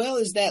said as well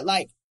is that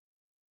like,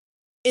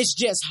 it's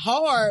just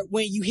hard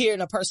when you hear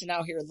a person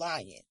out here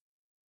lying.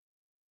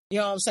 You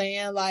know what I'm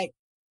saying? Like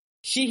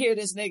she hear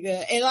this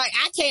nigga and like,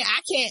 I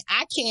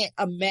can't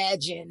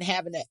imagine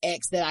having an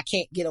ex that I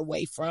can't get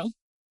away from.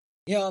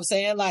 You know what I'm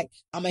saying? Like,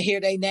 I'm going to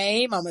hear their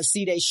name. I'm going to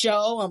see their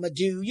show. I'm going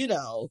to do,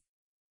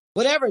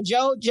 whatever.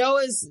 Joe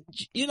is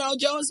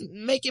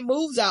making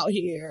moves out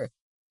here.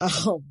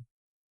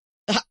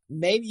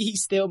 Maybe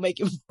he's still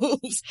making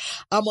moves.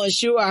 I'm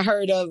unsure. I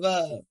heard of,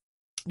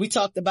 we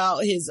talked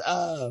about his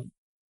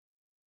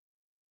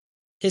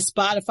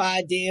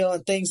Spotify deal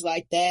and things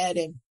like that.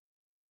 And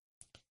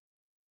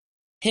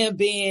him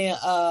being,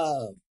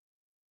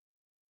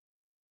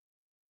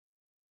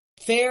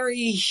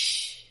 very,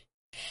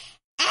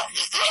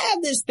 I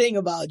have this thing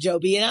about Joe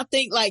B, and I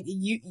think like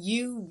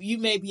you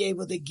may be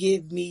able to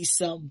give me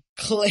some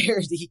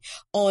clarity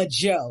on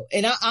Joe.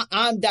 And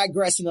I'm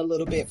digressing a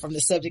little bit from the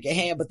subject at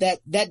hand, but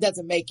that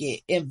doesn't make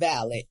it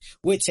invalid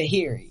with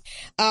Tahiry.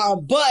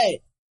 But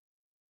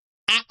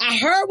I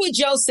heard what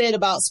Joe said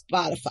about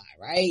Spotify,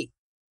 right?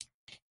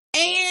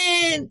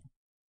 And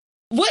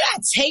what I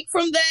take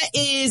from that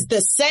is the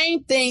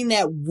same thing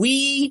that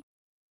we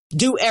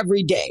do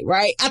every day,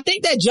 right? I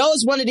think that Joe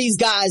is one of these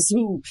guys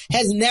who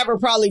has never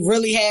probably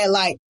really had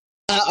like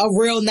a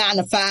real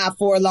 9-to-5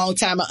 for a long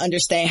time and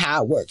understand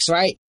how it works,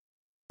 right?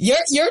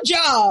 Your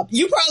job,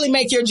 you probably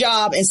make your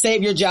job and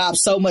save your job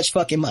so much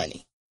fucking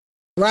money.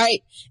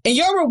 Right. And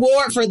your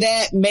reward for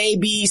that may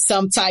be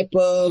some type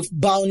of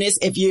bonus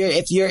if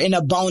you're in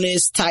a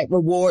bonus type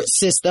reward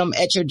system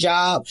at your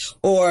job,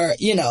 or,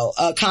 you know,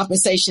 a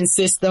compensation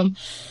system,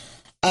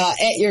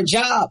 at your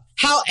job.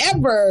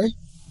 However,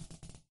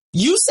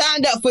 you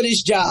signed up for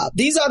this job.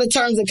 These are the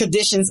terms and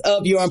conditions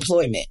of your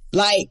employment.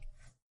 Like,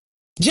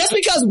 just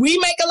because we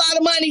make a lot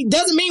of money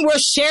doesn't mean we're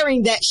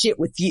sharing that shit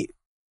with you.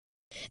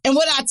 And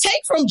what I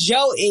take from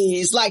Joe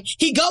is, like,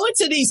 he go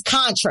into these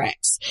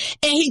contracts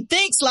and he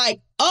thinks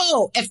like,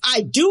 oh, if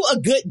I do a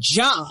good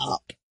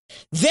job,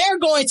 they're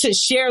going to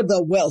share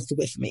the wealth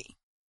with me.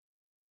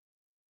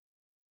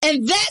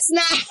 And that's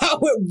not how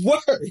it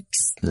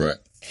works. Right.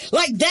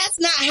 Like, that's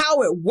not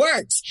how it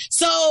works.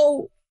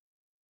 So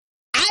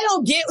I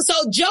don't get,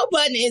 so Joe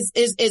Budden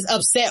is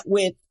upset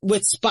with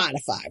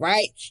Spotify,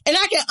 right? And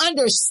I can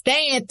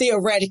understand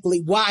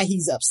theoretically why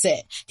he's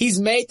upset. He's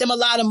made them a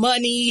lot of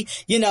money.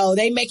 You know,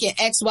 they making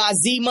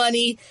XYZ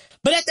money.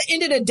 But at the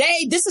end of the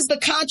day, this is the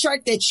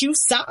contract that you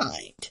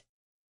signed.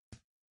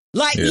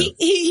 Like, yeah.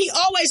 he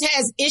always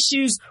has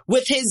issues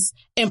with his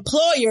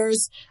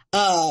employers,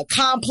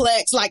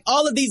 complex, like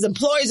all of these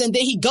employers. And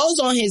then he goes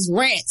on his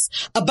rants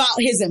about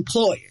his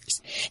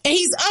employers. And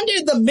he's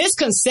under the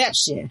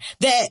misconception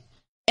that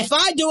if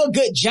I do a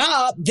good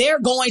job, they're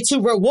going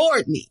to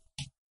reward me.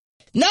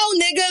 No,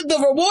 nigga,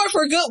 the reward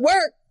for good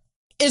work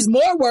is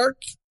more work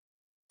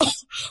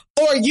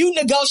or you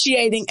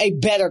negotiating a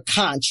better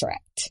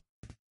contract.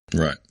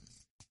 Right.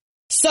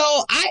 So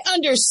I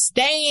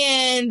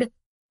understand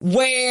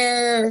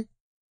where,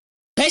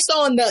 based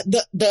on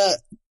the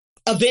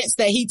events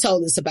that he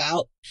told us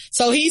about.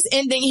 So he's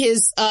ending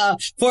his,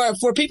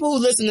 for people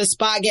who listen to this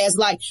podcast,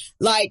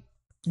 like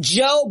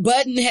Joe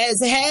Budden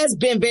has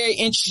been very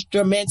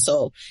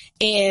instrumental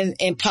in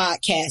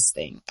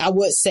podcasting. I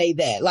would say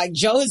that. Like,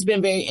 Joe has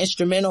been very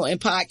instrumental in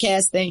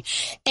podcasting,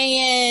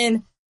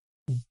 and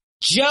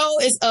Joe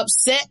is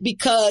upset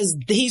because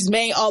he's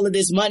made all of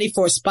this money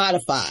for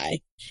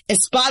Spotify, and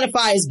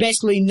Spotify is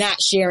basically not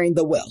sharing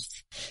the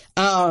wealth.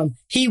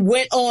 He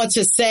went on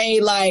to say,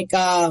 like,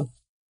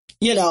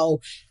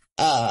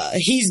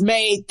 he's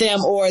made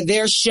them, or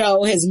their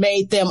show has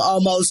made them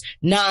almost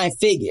 9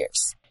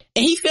 figures.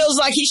 And he feels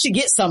like he should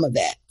get some of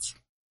that.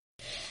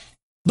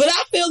 But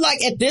I feel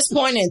like at this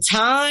point in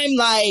time,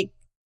 like,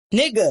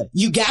 nigga,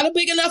 you got a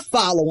big enough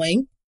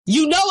following.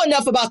 You know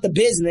enough about the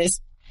business.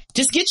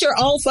 Just get your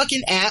own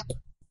fucking app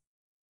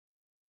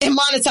and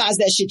monetize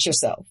that shit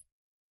yourself.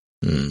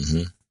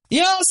 Mm-hmm.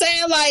 You know what I'm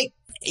saying? Like,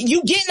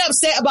 you getting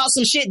upset about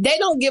some shit, they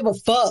don't give a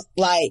fuck.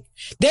 Like,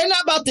 they're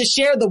not about to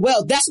share the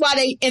wealth. That's why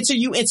they enter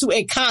you into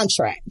a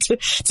contract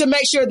to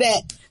make sure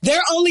that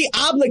they're only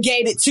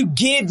obligated to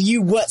give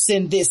you what's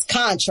in this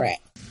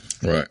contract.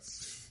 Right.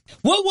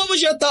 What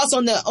was your thoughts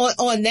on that?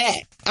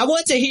 I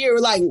want to hear,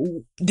 like,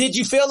 did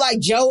you feel like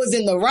Joe was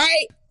in the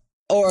right,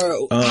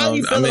 or how do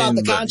you feel about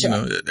the contract? You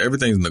know,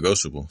 everything's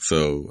negotiable.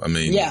 So, I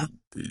mean, yeah.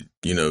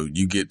 You know,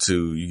 you get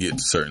to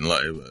certain,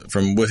 like,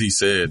 from what he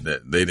said,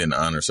 that they didn't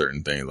honor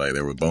certain things. Like,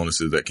 there were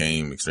bonuses that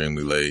came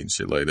extremely late and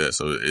shit like that.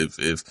 So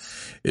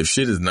if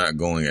shit is not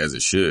going as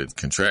it should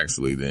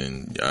contractually,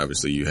 then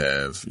obviously you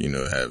have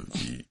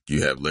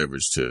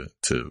leverage to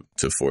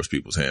force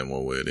people's hand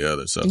one way or the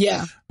other. So,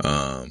 yeah.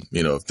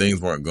 You know, if things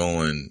weren't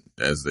going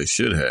as they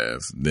should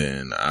have,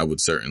 then I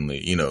would certainly,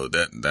 you know,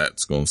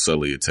 that's going to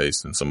sully a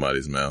taste in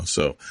somebody's mouth.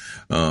 So,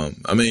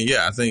 I mean,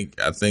 yeah, I think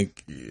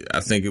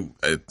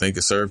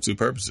it served two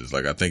purposes.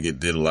 Like, I think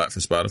it did a lot for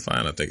Spotify,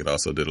 and I think it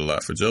also did a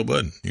lot for Joe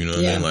Budden. You know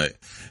what I mean? Like,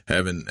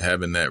 having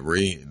that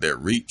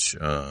reach,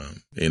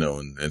 you know,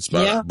 and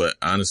Spotify. Yeah. But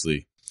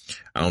honestly,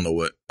 I don't know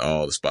what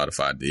all the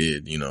Spotify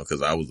did, you know,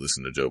 because I was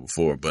listening to Joe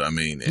before. But I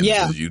mean, and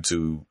his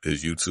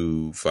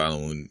YouTube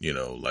following, you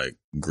know, like,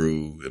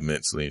 grew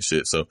immensely and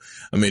shit. So,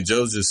 I mean,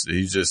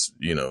 he's just,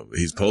 you know,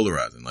 he's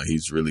polarizing. Like,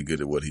 he's really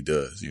good at what he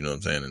does, you know what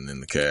I'm saying? And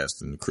then the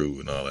cast and the crew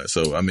and all that.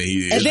 So, I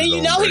mean, and then,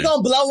 you know, he's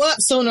going to blow up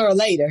sooner or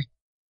later.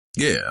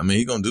 Yeah, I mean,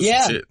 he gonna do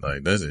some shit.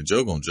 Like, that's it.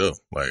 Joe gonna Joe.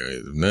 Like,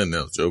 if nothing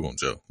else, Joe gonna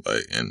Joe.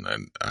 Like, and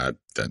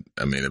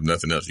I mean, if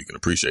nothing else, you can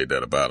appreciate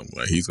that about him.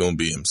 Like, he's gonna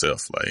be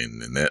himself. Like,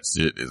 and that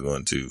shit is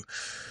going to,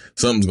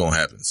 something's gonna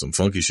happen. Some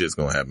funky shit's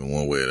gonna happen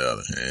one way or the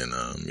other.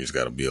 And, you just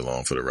gotta be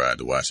along for the ride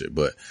to watch it.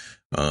 But,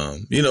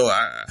 you know,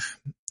 I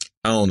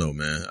don't know,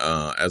 man.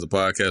 As a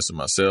podcaster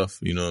myself,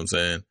 you know what I'm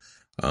saying?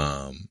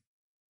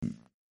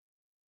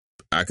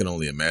 I can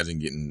only imagine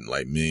getting,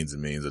 like, millions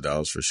and millions of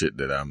dollars for shit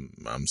that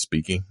I'm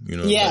speaking. You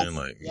know what I'm saying?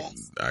 Like,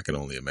 I can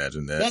only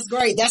imagine that. That's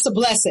great. That's a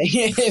blessing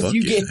if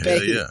you get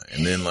paid. Yeah.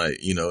 And then,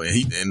 like, you know,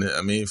 and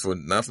I mean,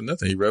 not for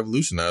nothing, he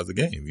revolutionized the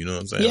game. You know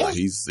what I'm saying? Yeah. Like,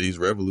 he's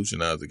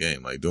revolutionized the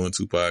game. Like, doing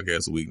 2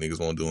 podcasts a week, niggas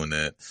weren't doing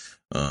that.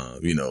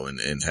 You know, and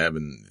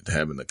having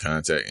the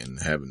contact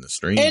and having the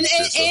stream. And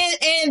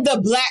the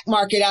black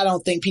market, I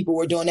don't think people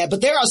were doing that, but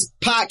there are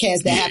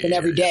podcasts that happen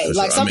every day. Sure.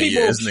 Like, some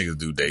people. This niggas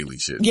do daily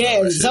shit.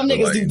 Yeah, some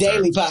niggas do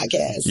daily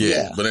podcasts.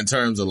 Yeah. But in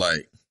terms of,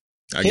 like,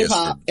 I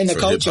hip-hop guess in the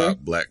culture, hip-hop,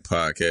 black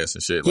podcasts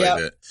and shit like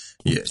that.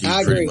 Yeah,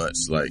 he's pretty much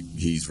like,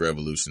 he's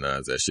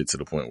revolutionized that shit to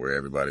the point where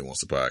everybody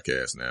wants a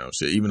podcast now.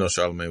 Shit, even though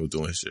Charlamagne was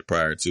doing his shit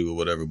prior to or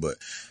whatever, but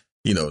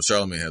you know,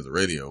 Charlamagne has a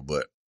radio,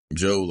 but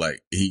Joe,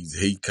 like,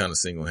 he kind of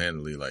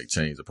single-handedly, like,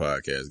 changed the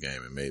podcast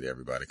game and made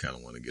everybody kind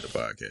of want to get a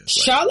podcast.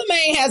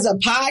 Charlamagne has a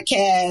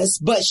podcast,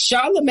 but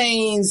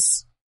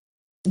Charlamagne's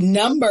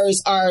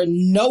numbers are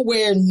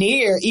nowhere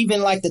near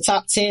even like the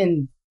top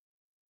 10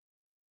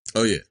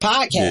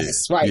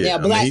 podcasts right now.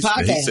 Black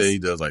podcasts. He said he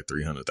does like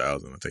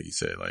 300,000. I think he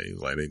said like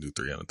they do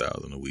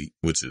 300,000 a week,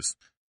 which is,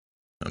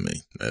 I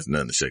mean, that's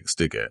nothing to shake a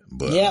stick at.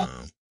 But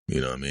you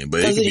know what I mean.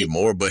 But it could be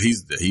more. But he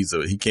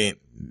can't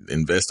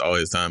invest all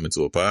his time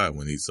into a pod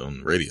when he's on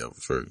the radio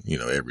for, you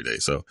know, every day.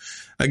 So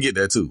I get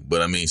that too.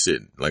 But I mean,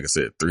 shit, like I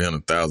said,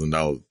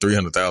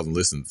 $300,000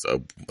 listens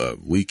a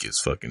week is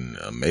fucking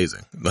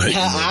amazing. Like, you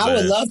know I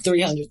would love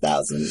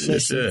 300,000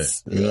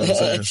 listens. Yeah, you know what I'm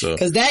saying? So,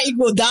 cause that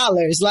equal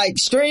dollars, like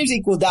streams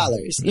equal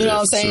dollars. You know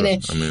what I'm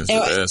saying? Sure. I mean, it's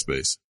the ad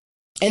space.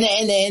 And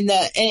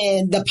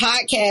the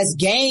podcast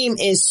game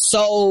is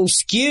so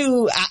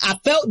skewed. I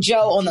felt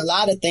Joe on a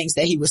lot of things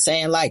that he was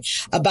saying, like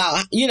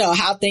about, you know,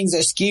 how things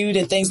are skewed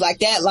and things like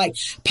that. Like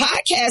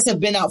podcasts have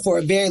been out for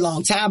a very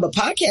long time, but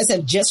podcasts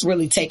have just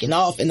really taken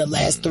off in the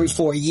last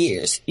 3-4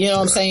 years. You know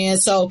what I'm saying?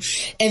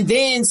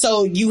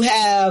 So you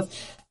have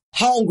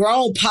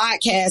homegrown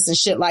podcasts and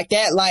shit like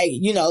that. Like,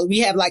 you know, we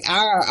have like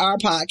our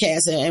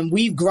podcast and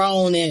we've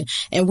grown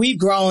and we've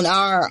grown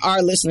our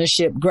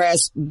listenership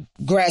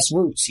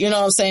grassroots, you know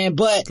what I'm saying?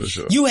 But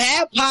you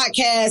have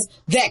podcasts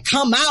that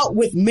come out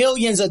with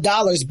millions of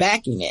dollars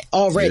backing it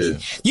already. Yeah,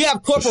 you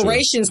have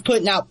corporations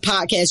putting out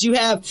podcasts. You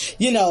have,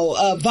 you know,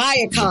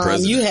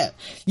 Viacom.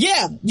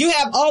 You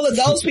have all of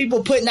those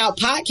people putting out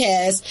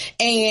podcasts.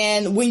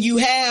 And when you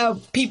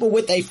have people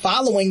with a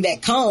following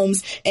that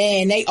comes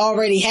and they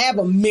already have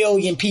a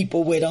million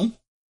people with them,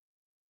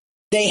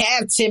 they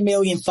have 10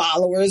 million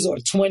followers or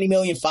 20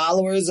 million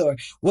followers or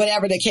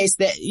whatever the case,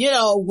 that, you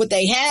know, what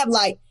they have,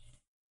 like,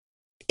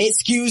 it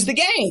skews the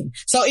game.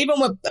 So even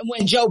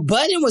when Joe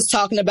Budden was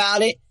talking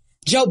about it,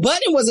 Joe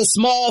Budden was a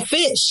small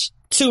fish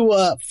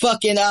to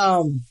fucking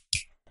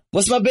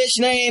what's my bitch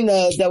name,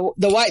 the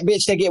white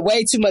bitch that get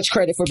way too much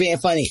credit for being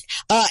funny,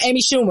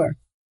 Amy Schumer.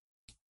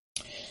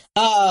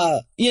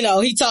 You know,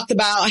 he talked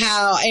about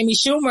how Amy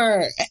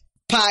Schumer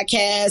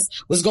podcast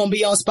was going to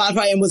be on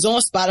Spotify and was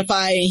on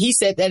Spotify, and he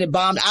said that it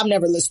bombed. I've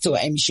never listened to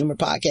an Amy Schumer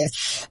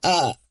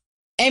podcast.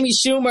 Amy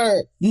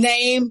Schumer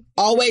name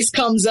always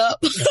comes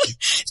up.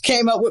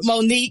 Came up with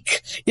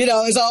Monique. You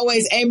know, it's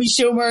always Amy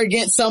Schumer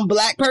against some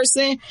black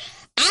person.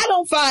 I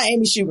don't find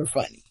Amy Schumer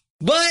funny.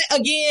 But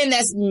again,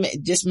 that's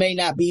just may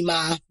not be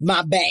my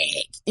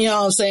bag. You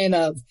know what I'm saying?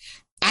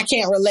 I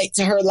can't relate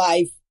to her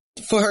life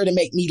for her to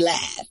make me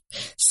laugh.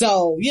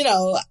 So, you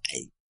know,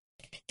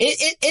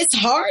 it's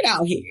hard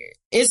out here.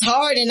 It's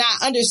hard, and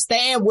I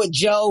understand what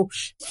Joe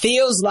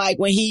feels like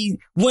when he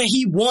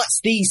wants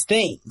these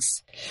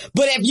things.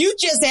 But if you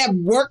just have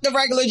worked a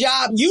regular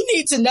job, you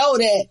need to know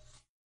that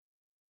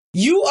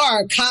you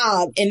are a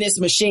cog in this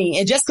machine.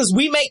 And just because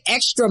we make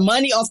extra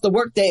money off the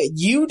work that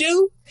you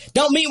do,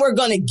 don't mean we're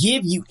going to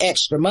give you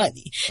extra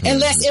money.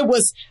 Unless it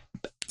was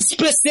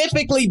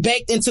specifically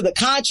baked into the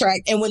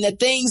contract. And when the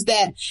things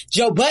that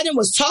Joe Budden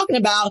was talking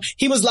about,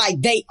 he was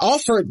like, they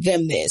offered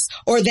them this,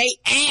 or they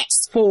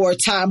asked for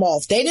time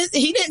off.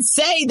 He didn't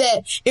say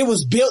that it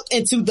was built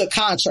into the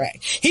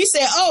contract. He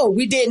said, oh,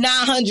 we did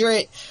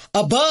 900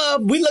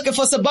 above. We looking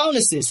for some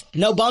bonuses.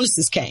 No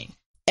bonuses came.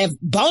 If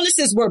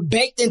bonuses were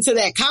baked into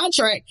that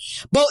contract,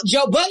 but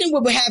Joe Budden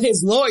would have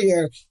his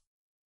lawyer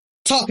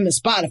talking to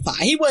Spotify.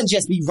 He wouldn't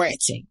just be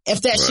ranting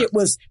if that shit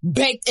was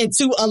baked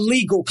into a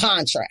legal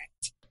contract.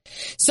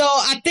 So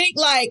I think,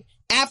 like,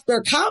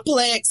 after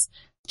Complex,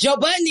 Joe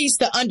Budden needs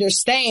to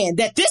understand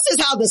that this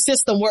is how the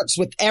system works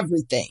with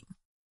everything.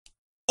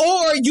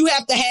 Or you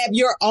have to have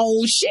your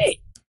own shit.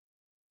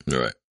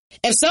 Right.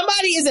 If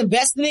somebody is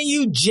investing in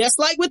you, just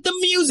like with the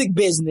music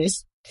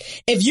business,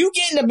 if you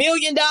getting $1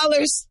 million,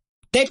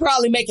 they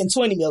probably making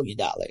 $20 million.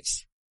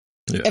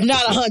 Yeah, if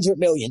not $100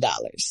 million.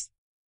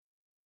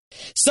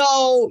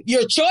 So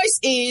your choice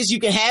is you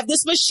can have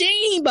this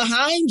machine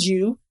behind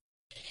you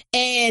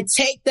and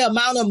take the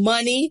amount of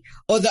money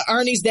or the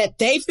earnings that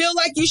they feel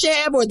like you should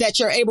have or that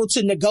you're able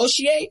to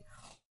negotiate,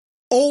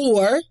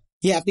 or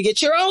you have to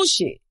get your own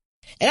shit.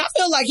 And I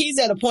feel like he's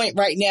at a point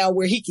right now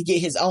where he could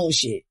get his own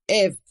shit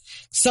if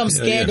some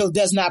scandal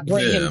does not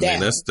bring him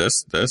down. That's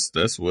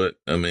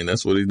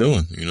what he's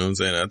doing. You know what I'm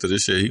saying? After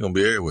this shit, he gonna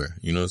be everywhere.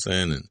 You know what I'm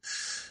saying? And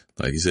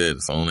like you said,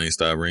 the phone ain't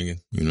stopped ringing.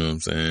 You know what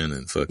I'm saying?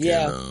 And fucking,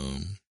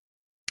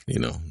 you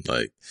know,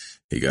 like,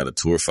 he got a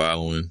tour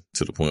following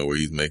to the point where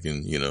he's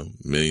making, you know,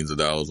 millions of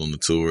dollars on the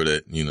tour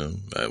that, you know,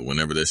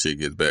 whenever that shit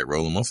gets back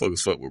rolling,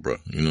 motherfuckers fuck with, bro.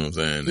 You know what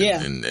I'm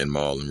saying? And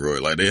Maul and Roy.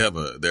 Like, they have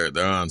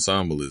their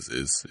ensemble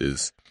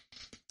is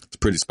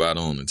pretty spot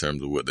on in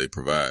terms of what they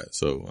provide.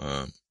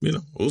 So, you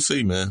know, we'll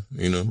see, man.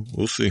 You know,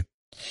 we'll see.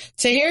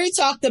 Tahiry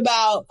talked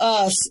about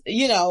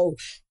you know,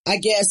 I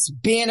guess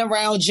being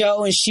around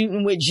Joe and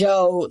shooting with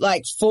Joe,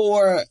 like,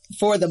 for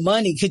the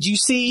money. Could you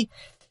see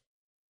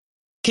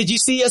could you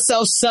see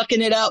yourself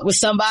sucking it up with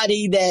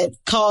somebody that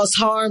caused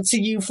harm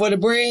to you for the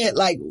bread?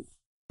 Like,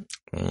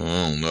 I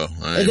don't know.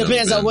 It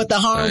depends on what the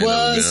harm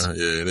was. Yeah,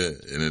 it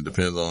is. And it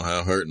depends on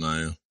how hurting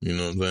I am. You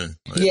know what I'm saying?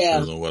 Like, yeah. It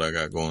depends on what I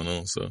got going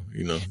on. So,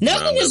 you know.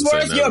 Nothing is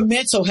worth your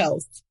mental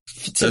health.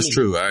 That's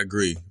true. I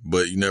agree.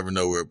 But you never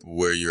know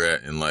where you're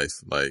at in life.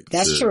 Like,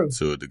 that's true.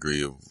 To a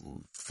degree of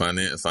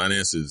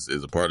finance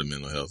is a part of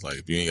mental health. Like,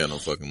 if you ain't got no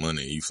fucking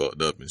money, you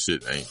fucked up and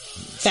shit ain't.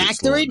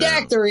 Factory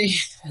dactory.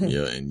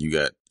 Yeah, and you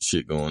got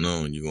shit going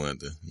on, you're going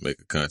to have to make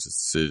a conscious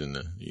decision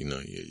to, you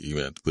know, you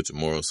have to put your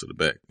morals to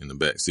in the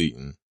back seat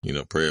and, you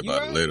know, pray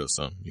about it later or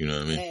something. You know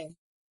what I mean? Hey,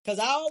 cause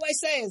I always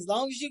say, as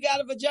long as you got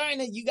a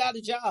vagina, you got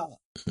a job.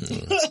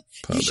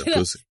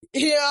 Pussy.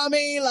 You know what I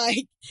mean?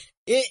 Like,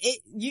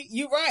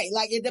 you're right.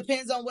 Like, it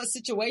depends on what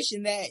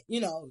situation that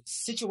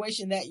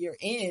you're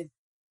in.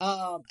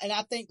 And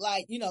I think,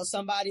 like, you know,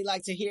 somebody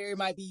like Tahiry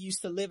might be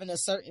used to living a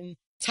certain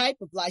type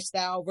of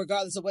lifestyle,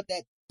 regardless of what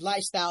that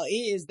lifestyle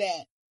is,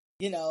 that,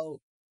 you know,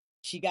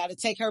 she got to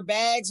take her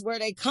bags where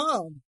they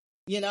come,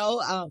 you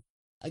know.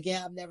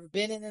 Again, I've never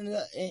been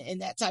in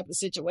that type of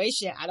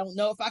situation. I don't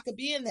know if I could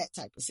be in that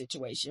type of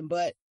situation,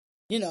 but,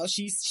 you know,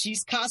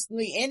 she's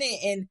constantly in it.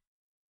 And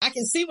I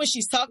can see when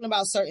she's talking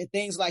about certain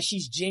things, like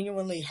she's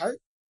genuinely hurt.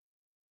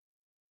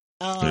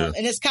 And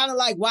it's kind of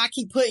like, why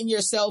keep putting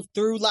yourself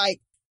through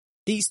like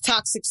these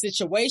toxic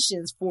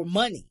situations for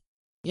money?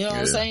 You know what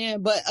I'm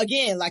saying? But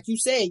again, like you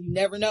said, you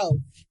never know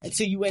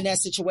until you in that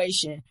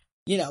situation,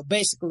 you know,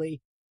 basically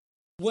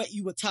what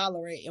you would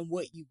tolerate and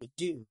what you would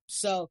do.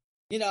 So,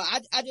 you know,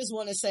 I just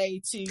want to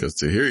say to... Because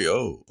Tahiry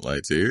old.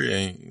 Like, Tahiry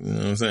ain't, you know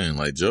what I'm saying?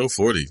 Like, Joe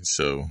 40,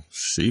 so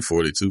she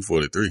 42,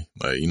 43.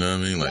 Like, you know what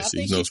I mean? Like,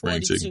 she's no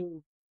spring 42.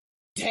 Chicken.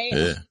 Damn.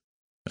 Yeah.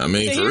 I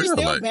mean, for real,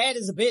 still like, bad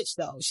as a bitch,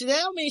 though.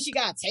 That don't mean she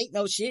gotta take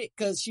no shit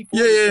because she...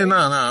 No,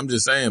 I'm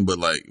just saying, but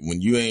like,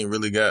 when you ain't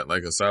really got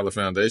like a solid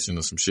foundation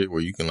or some shit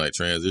where you can like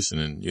transition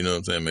and, you know what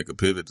I'm saying, make a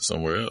pivot to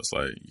somewhere else,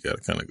 like, you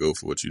gotta kind of go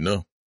for what you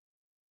know.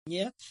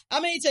 Yeah.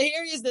 I mean,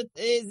 Tahiry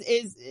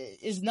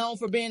is known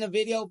for being a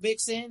video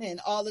vixen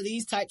and all of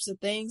these types of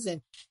things.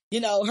 And,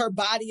 you know, her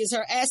body is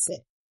her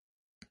asset.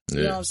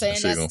 You know what I'm saying?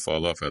 That shit gonna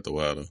fall off after a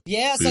while though.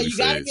 Yeah, so you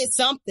gotta get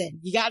something.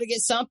 You gotta get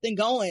something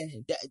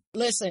going.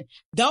 Listen,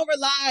 don't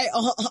rely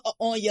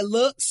on your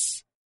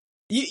looks.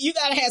 You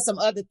gotta have some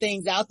other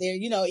things out there.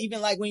 You know,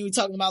 even like when you were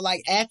talking about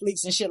like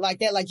athletes and shit like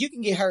that, like you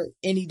can get hurt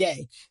any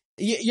day.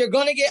 You're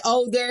gonna get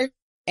older.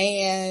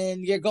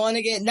 And you're going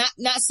to get,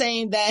 not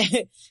saying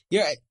that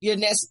you're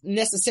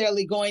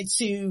necessarily going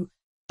to,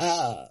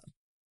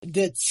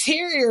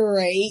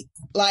 deteriorate,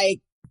 like,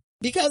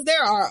 because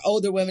there are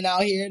older women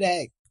out here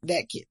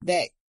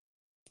that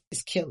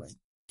is killing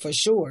for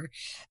sure.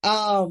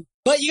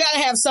 But you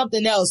gotta have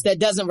something else that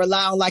doesn't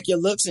rely on like your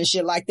looks and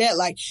shit like that.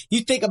 Like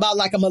you think about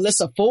like a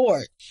Melissa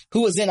Ford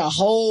who was in a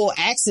whole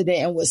accident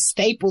and was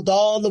stapled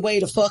all the way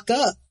to fuck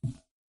up.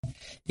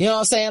 You know what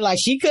I'm saying? Like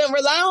she couldn't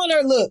rely on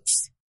her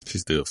looks.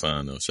 She's still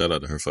fine though. Shout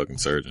out to her fucking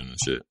surgeon and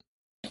shit.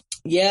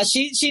 Yeah,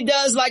 she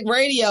does like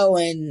radio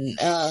and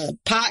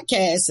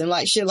podcasts and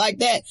like shit like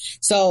that.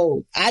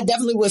 So I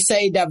definitely would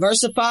say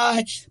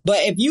diversify. But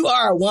if you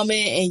are a woman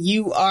and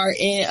you are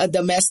in a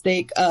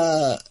domestic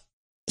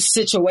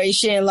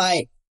situation,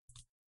 like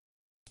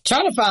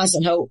try to find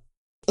some hope.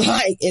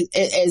 Like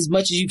as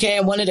much as you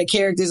can. One of the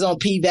characters on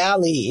P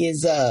Valley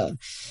is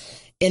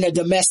in a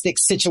domestic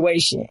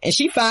situation. And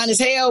she fine as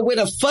hell with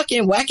a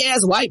fucking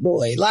whack-ass white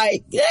boy.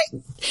 Like,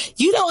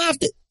 you don't have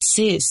to,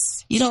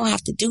 sis, you don't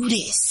have to do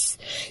this.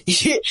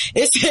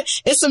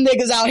 It's some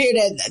niggas out here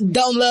that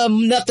don't love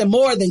nothing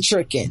more than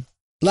tricking.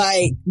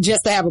 Like,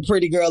 just to have a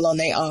pretty girl on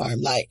their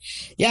arm. Like,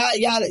 y'all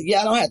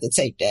don't have to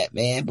take that,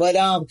 man. But,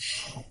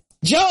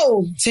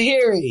 Joe,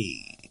 Tahiry,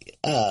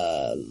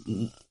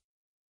 and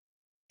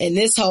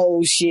this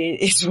whole shit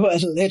is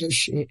what litter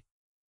shit.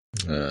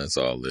 It's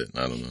all lit.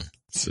 I don't know.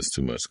 It's just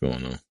too much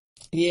going on.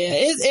 Yeah,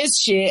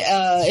 it's shit.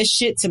 It's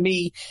shit to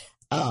me.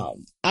 I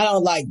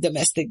don't like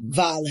domestic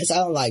violence. I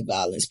don't like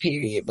violence,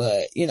 period.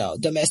 But, you know,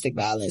 domestic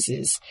violence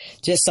is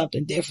just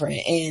something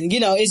different. And,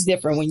 you know, it's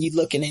different when you're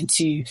looking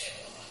into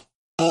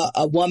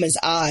a woman's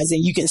eyes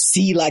and you can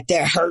see like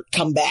their hurt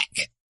come back.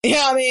 You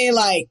know what I mean?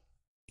 Like,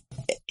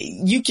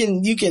 you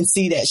can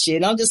see that shit.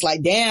 And I'm just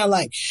like, damn,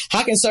 like,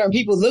 how can certain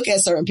people look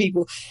at certain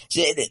people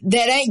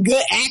that ain't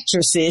good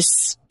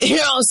actresses, you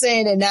know what I'm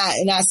saying, and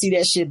I see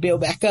that shit build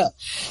back up.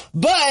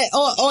 But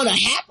on a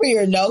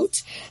happier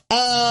note,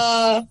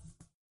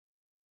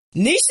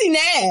 Niecy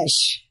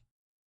Nash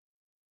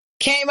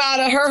came out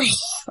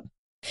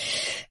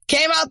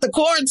the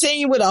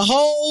quarantine with a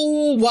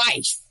whole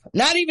wife.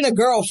 Not even a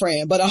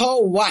girlfriend, but a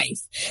whole wife.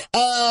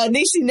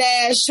 Niecy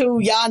Nash, who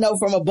y'all know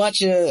from a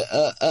bunch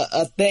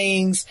of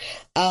things.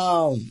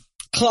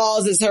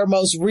 Claws is her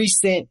most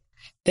recent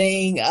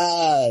thing.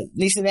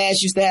 Niecy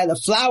Nash used to have the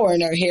flower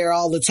in her hair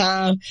all the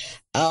time.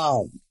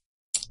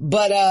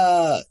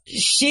 But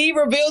she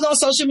revealed on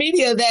social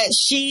media that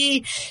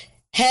she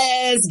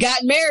has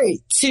got married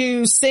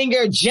to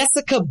singer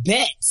Jessica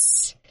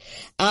Betts.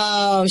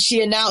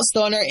 She announced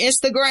on her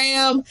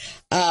Instagram,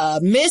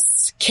 Miss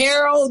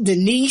Carol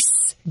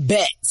Denise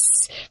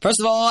Betts. First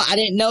of all, I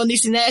didn't know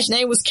Niecy Nash's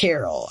name was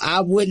Carol.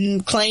 I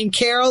wouldn't claim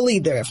Carol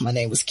either if my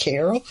name was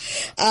Carol.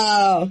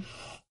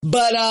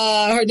 But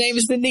her name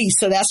is Denise,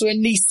 so that's where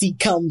Niecy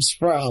comes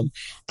from.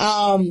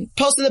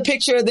 Posted a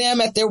picture of them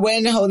at their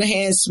wedding, holding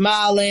hands,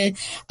 smiling.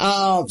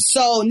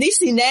 So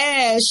Niecy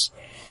Nash,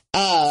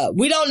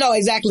 we don't know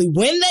exactly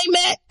when they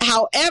met.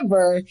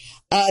 However,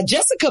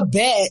 Jessica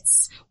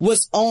Betts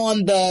was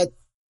on the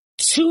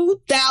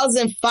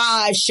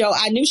 2005 show.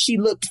 I knew she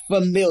looked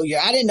familiar.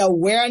 I didn't know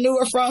where I knew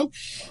her from,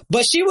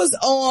 but she was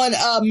on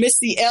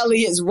Missy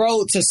Elliott's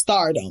Road to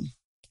Stardom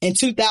in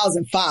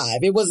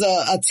 2005. It was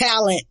a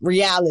talent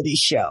reality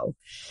show.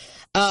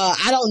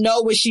 I don't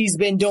know what she's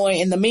been doing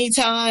in the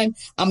meantime.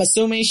 I'm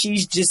assuming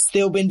she's just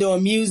still been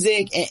doing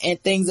music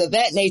and things of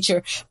that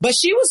nature. But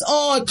she was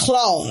on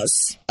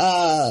Claws.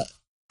 I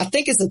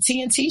think it's a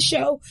TNT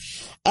show.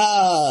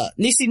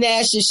 Niecy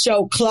Nash's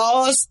show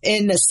Claws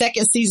in the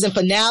second season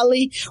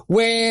finale,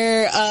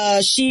 where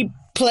she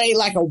played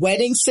like a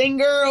wedding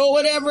singer or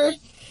whatever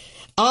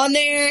on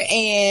there.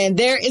 And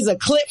there is a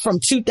clip from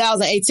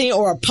 2018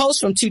 or a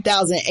post from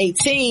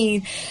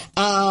 2018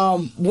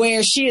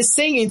 where she is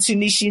singing to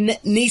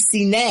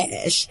Niecy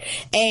Nash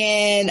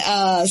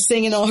and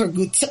singing on her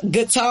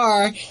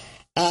guitar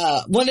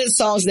one of the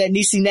songs that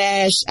Niecy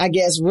Nash, I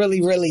guess,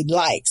 really, really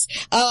likes.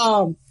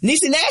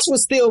 Niecy Nash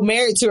was still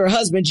married to her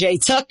husband, Jay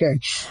Tucker.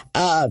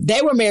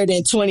 They were married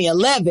in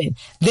 2011.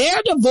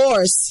 Their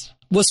divorce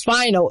was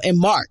final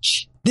in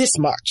this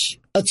March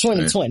of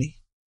 2020.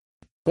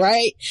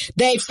 Right?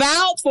 They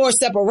filed for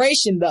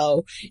separation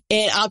though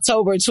in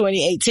October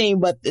 2018,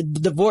 but the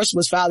divorce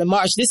was filed in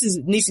March. This is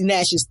Niecy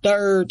Nash's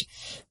third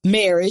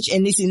marriage,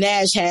 and Niecy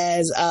Nash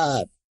has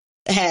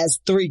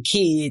 3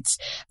 kids.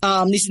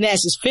 Niecy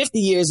Nash is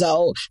 50 years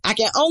old. I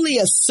can only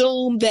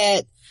assume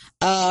that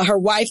her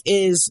wife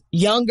is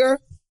younger.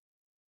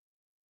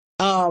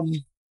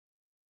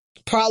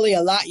 Probably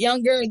a lot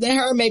younger than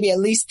her, maybe at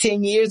least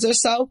 10 years or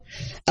so.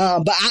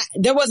 But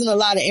there wasn't a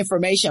lot of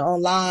information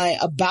online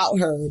about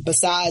her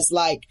besides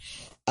like,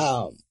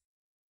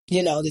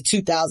 the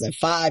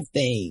 2005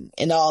 thing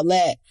and all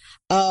that.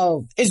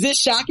 Is this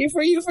shocking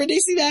for you for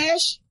Niecy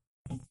Nash?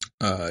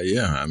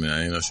 Yeah. I mean, I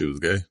didn't know she was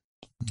gay.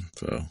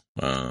 So,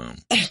 I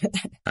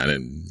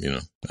didn't,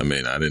 I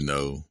didn't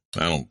know,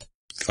 I don't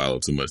follow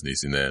too much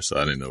Niecy Nash, so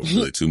I didn't know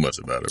really too much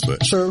about her,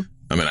 but true.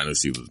 I mean, I knew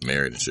she was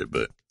married and shit,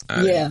 but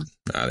I didn't know,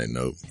 I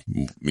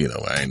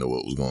didn't know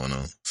what was going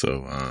on.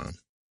 So,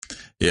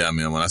 yeah, I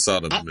mean, when I saw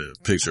the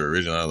picture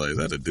originally, I was like, is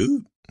that a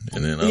dude?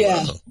 And then I was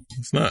like, oh,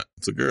 it's not,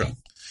 it's a girl.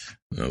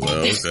 And I was like,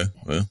 oh, okay,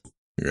 well,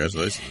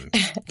 congratulations.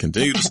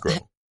 Continue to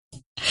scroll.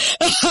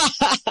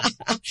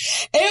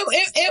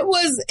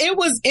 It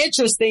was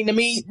interesting to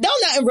me. No,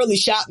 nothing really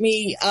shocked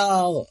me.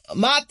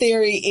 My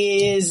theory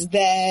is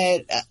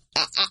that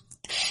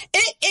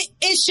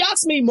it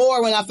shocks me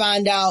more when I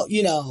find out,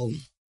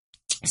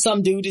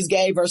 some dude is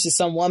gay versus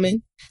some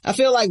woman. I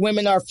feel like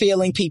women are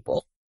feeling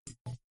people.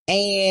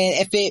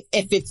 And if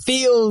it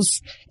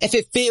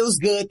feels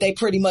good, they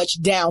pretty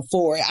much down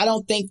for it. I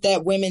don't think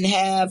that women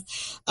have,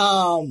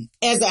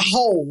 as a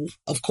whole,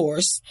 of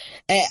course,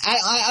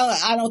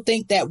 I don't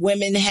think that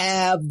women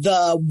have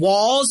the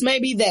walls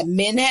maybe that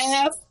men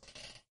have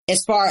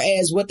as far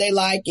as what they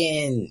like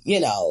and,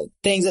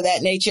 things of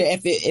that nature.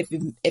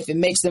 If it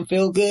makes them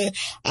feel good,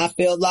 I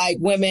feel like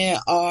women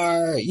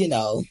are,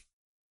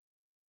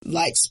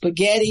 like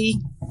spaghetti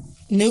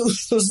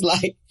noodles,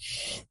 like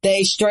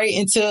they straight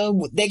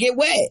into, they get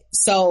wet.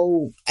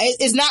 So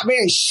it's not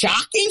very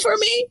shocking for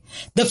me.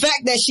 The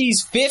fact that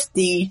she's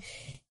 50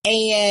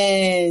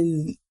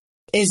 and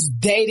is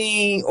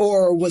dating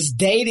or was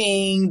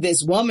dating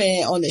this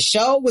woman on the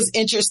show was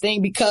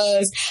interesting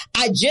because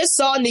I just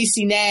saw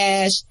Niecy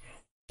Nash,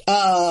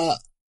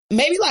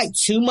 maybe like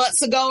 2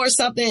 months ago or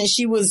something. And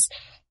she was,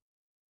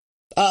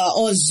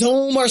 on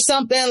Zoom or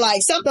something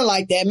like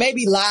that,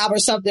 maybe live or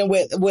something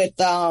with,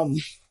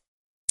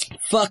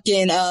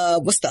 fucking,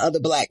 what's the other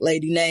black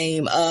lady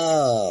name?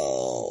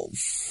 Oh,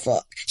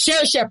 fuck.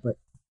 Sherry Shepherd.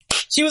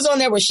 She was on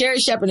there with Sherry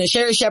Shepherd, and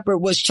Sherry Shepherd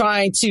was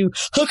trying to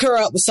hook her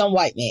up with some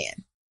white man.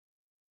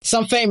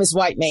 Some famous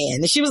white man.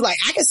 And she was like,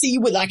 I can see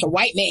you with like a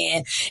white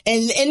man.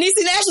 And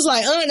Niecy Nash was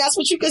like, that's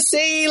what you could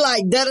see,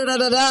 like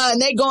da-da-da-da-da.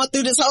 And they going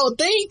through this whole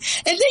thing.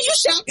 And then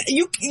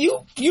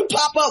you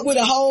pop up with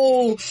a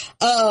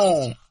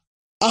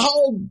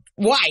whole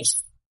wife.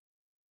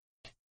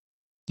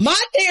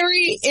 My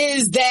theory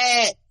is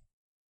that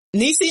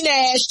Niecy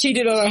Nash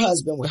cheated on her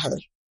husband with her.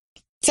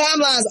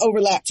 Timelines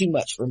overlap too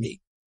much for me.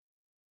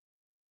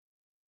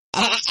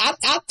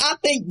 I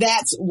think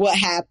that's what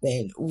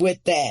happened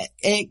with that.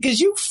 And cause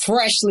you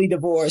freshly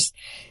divorced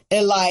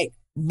in like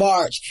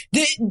March.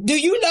 Do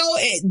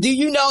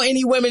you know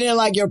any women in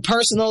like your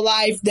personal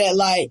life that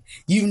like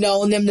you've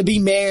known them to be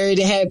married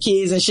and have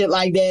kids and shit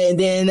like that, and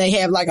then they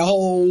have like a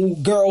whole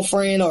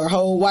girlfriend or a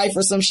whole wife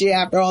or some shit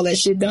after all that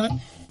shit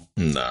done?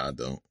 Nah, I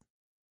don't.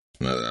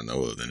 Not that I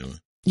know of anyway.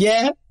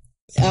 Yeah.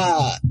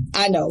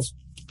 I know.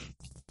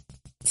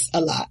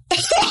 A lot.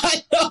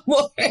 I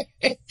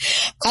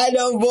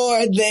know more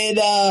than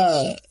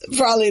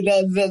probably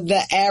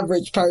the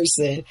average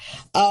person.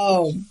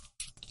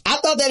 I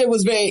thought that it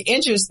was very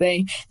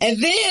interesting.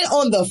 And then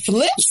on the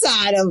flip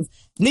side of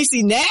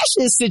Niecy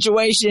Nash's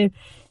situation,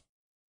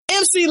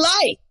 MC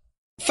Lyte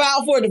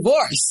filed for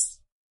divorce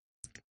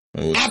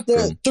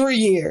after 3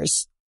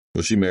 years.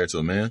 Was she married to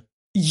a man?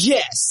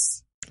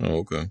 Yes. Oh,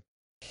 okay.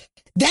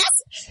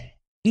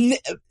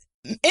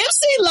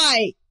 MC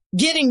Lyte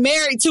getting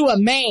married to a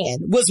man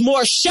was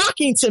more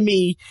shocking to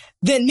me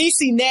than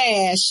Niecy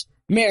Nash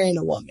marrying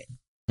a woman.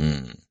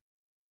 Mm.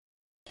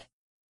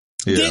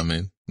 Yeah,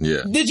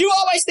 yeah. Did you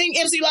always think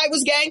MC Lyte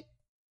was gay?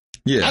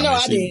 Yeah, I know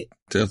I did.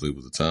 Definitely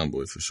was a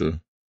tomboy for sure.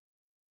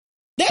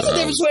 There's a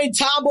difference between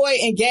tomboy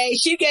and gay.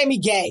 She gave me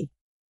gay.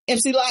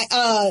 MC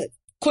Lyte,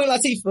 Queen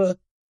Latifah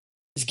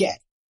is gay.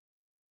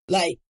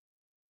 Like,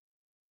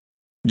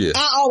 yeah.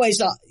 I always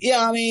thought, you know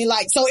what I mean?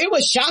 Like, so it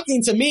was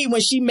shocking to me when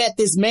she met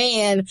this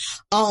man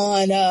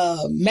on,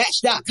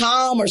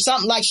 Match.com or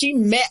something. Like, she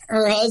met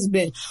her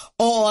husband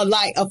on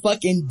like a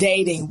fucking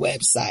dating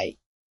website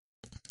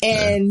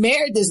and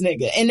married this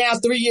nigga. And now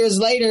 3 years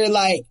later,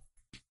 like,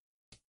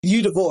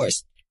 you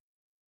divorced.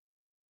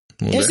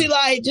 MC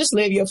Lyte, just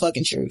live your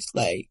fucking truth.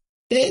 Like,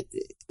 you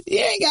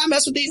ain't gotta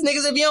mess with these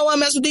niggas if you don't want to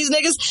mess with these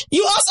niggas.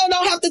 You also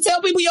don't have to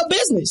tell people your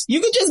business.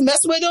 You can just mess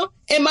with them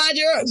and mind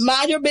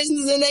your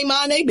business and they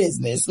mind their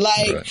business.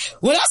 Like,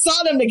 when I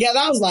saw them together,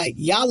 I was like,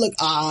 y'all look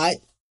odd.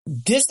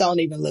 This don't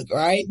even look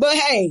right. But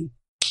hey,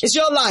 it's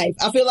your life.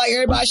 I feel like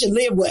everybody should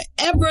live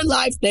whatever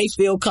life they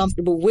feel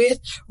comfortable with,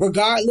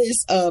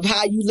 regardless of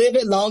how you live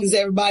it, long as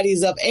everybody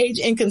is of age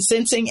and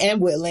consenting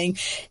and willing.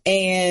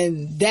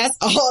 And that's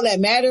all that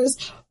matters.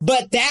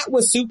 But that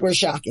was super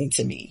shocking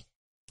to me.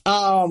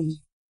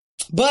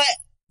 But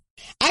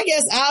I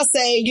guess I'll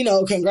say,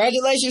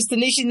 congratulations to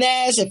Niecy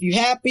Nash. If you're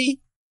happy,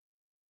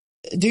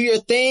 do your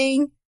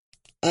thing.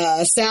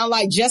 Sound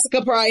like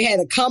Jessica probably had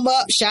a come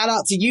up. Shout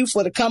out to you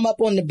for the come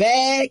up on the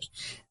bag.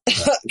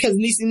 Cause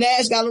Niecy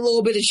Nash got a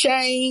little bit of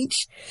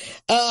change.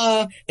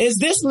 Is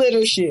this lit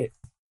or shit?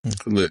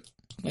 It's lit.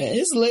 Man,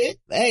 it's lit.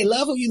 Hey,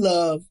 love who you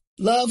love.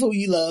 Love who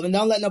you love. And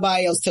don't let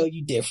nobody else tell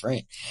you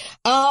different.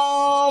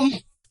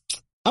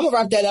 I'm gonna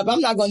wrap that up.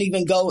 I'm not gonna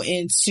even go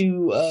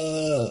into,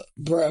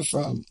 bruh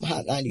from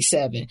Hot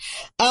 97.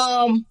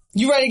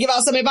 You ready to give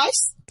out some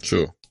advice?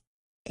 Sure.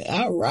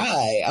 All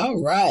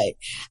right.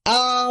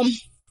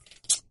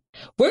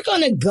 We're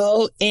gonna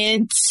go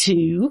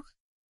into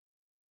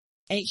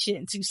Ain't Shit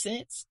in 2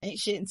 Cents. Ain't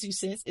Shit in 2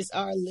 Cents is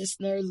our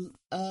listener,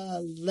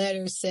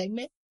 letter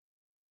segment.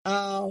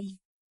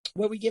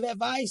 Where we give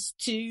advice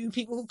to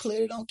people who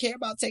clearly don't care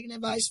about taking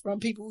advice from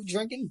people who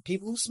drinking,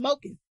 people who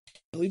smoking.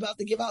 And we about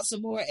to give out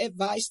some more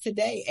advice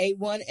today.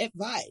 A1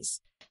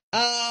 advice.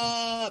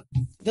 The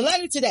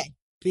letter today,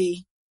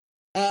 B,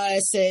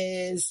 it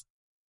says,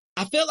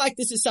 I feel like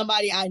this is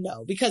somebody I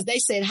know because they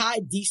said, hi,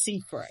 DC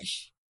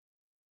Fresh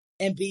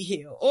and Be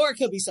Healed. Or it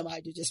could be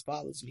somebody that just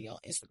follows me on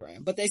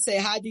Instagram. But they say,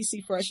 hi,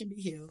 DC Fresh and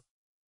Be Healed.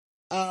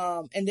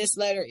 And this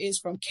letter is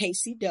from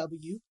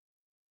KCW.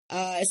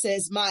 It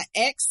says, my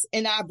ex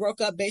and I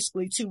broke up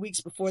basically 2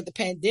 weeks before the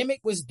pandemic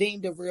was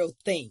deemed a real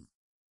thing.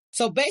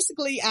 So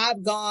basically,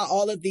 I've gone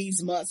all of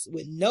these months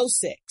with no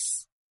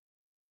sex.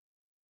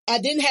 I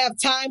didn't have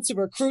time to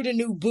recruit a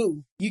new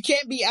boo. You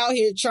can't be out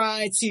here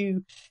trying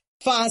to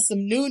find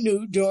some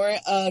new during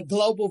a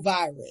global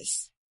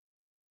virus.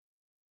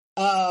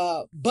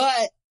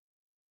 But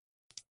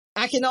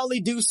I can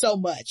only do so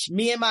much,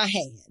 me and my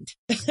hand,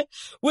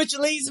 which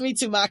leads me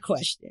to my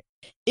question.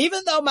 Even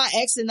though my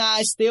ex and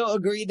I still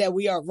agree that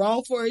we are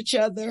wrong for each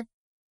other,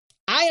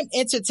 I am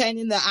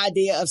entertaining the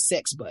idea of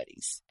sex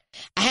buddies.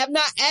 I have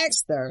not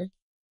asked her,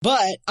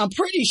 but I'm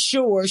pretty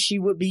sure she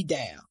would be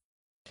down.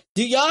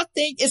 Do y'all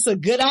think it's a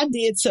good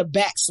idea to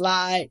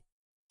backslide,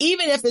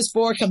 even if it's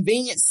for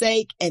convenience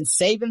sake and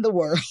saving the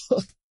world?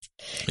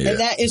 Yeah. And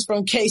that is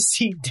from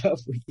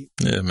KCW.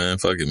 Yeah, man,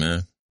 fuck it,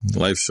 man.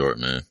 Life's short,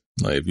 man.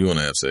 Like, if you want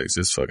to have sex,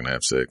 just fucking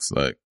have sex.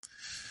 Like,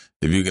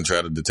 if you can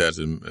try to detach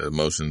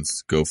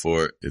emotions, go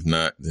for it. If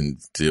not, then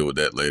deal with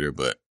that later.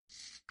 But,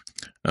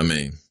 I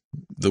mean,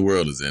 the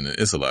world is in it.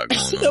 It's a lot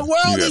going on. The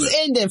world is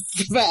ending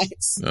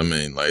fast. I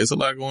mean, like, it's a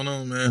lot going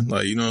on, man.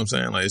 Like, you know what I'm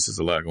saying? Like, it's just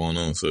a lot going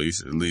on. So you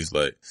should at least,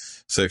 like,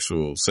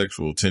 sexual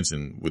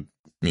tension would,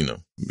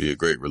 be a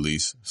great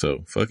release.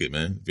 So fuck it,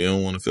 man. If you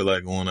don't want to feel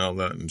like going out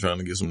and trying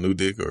to get some new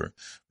dick or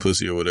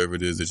pussy or whatever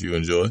it is that you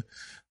enjoy,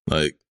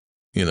 like,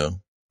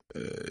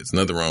 it's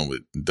nothing wrong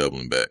with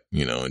doubling back,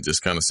 and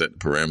just kind of set the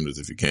parameters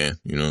if you can,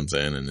 you know what I'm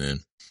saying? And then,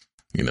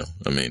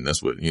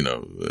 that's what,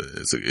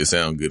 it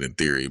sounds good in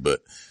theory,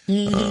 but, but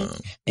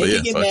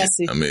yeah, fuck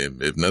it. I mean,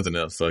 if nothing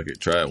else, fuck it.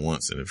 Try it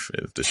once. And if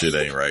the shit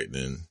ain't right,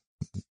 then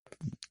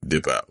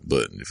dip out.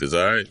 But if it's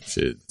all right,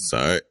 shit, it's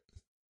all right.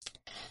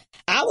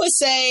 I would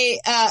say,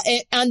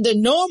 under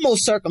normal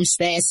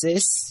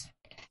circumstances,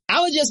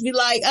 I would just be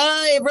like,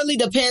 it really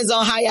depends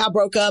on how y'all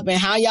broke up and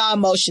how y'all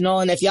emotional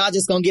and if y'all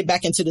just gonna get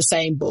back into the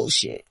same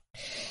bullshit.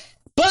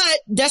 But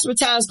desperate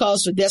times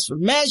calls for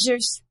desperate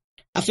measures.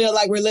 I feel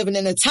like we're living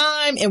in a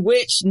time in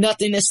which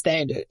nothing is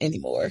standard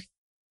anymore.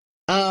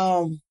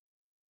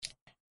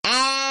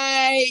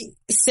 I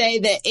say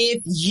that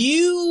if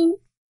you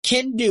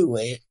can do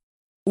it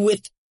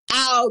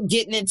without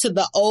getting into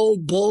the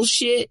old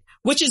bullshit,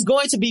 which is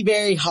going to be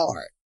very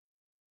hard.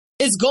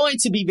 It's going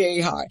to be very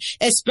hard,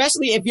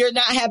 especially if you're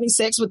not having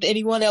sex with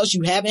anyone else.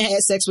 You haven't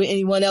had sex with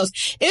anyone else.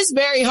 It's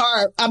very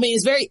hard. I mean,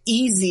 it's very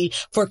easy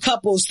for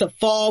couples to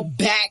fall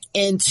back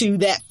into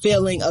that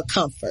feeling of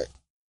comfort.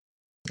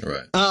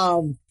 Right.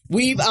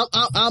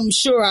 I'm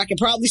sure I can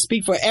probably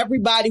speak for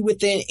everybody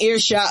within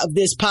earshot of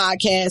this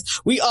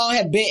podcast. We all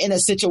have been in a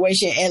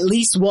situation at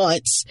least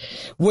once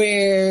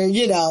where,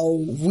 you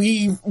know,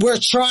 we're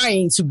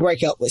trying to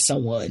break up with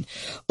someone,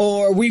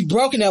 or we've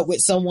broken up with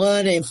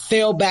someone and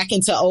fell back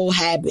into old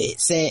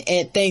habits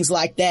and things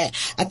like that.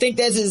 I think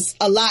that is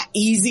a lot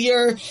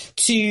easier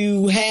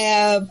to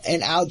have,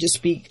 and I'll just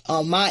speak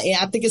on my end.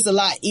 I think it's a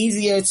lot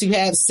easier to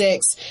have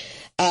sex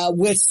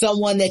with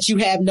someone that you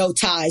have no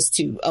ties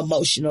to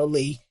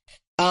emotionally,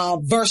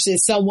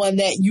 versus someone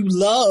that you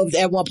loved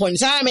at one point in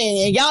time,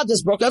 and y'all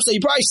just broke up. So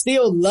you probably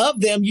still love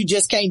them. You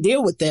just can't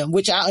deal with them,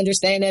 which I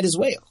understand that as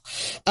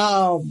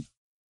well.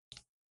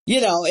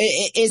 You know,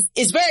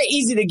 it's very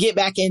easy to get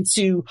back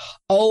into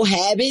old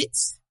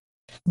habits,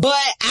 but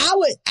I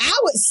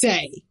would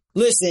say,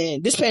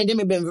 listen, this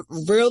pandemic been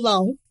real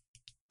long,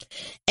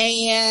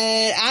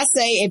 and I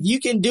say if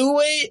you can do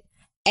it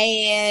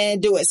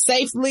and do it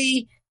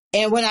safely,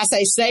 and when I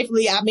say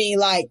safely, I mean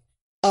like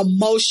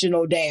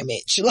emotional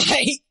damage,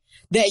 like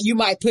that you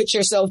might put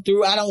yourself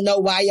through. I don't know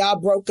why y'all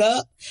broke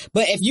up,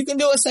 but if you can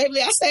do it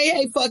safely, I say,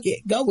 hey, fuck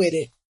it. Go with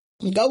it.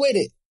 Go with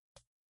it.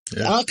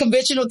 Yeah.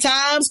 Unconventional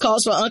times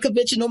calls for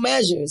unconventional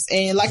measures.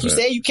 And like you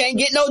said, you can't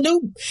get no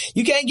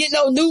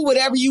new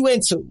whatever you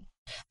into.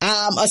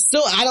 I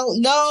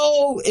don't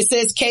know. It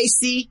says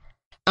Casey.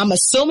 I'm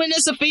assuming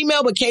it's a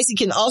female, but Casey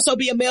can also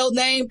be a male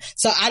name.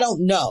 So I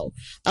don't know.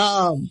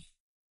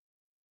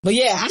 But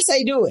yeah, I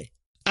say do it.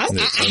 I say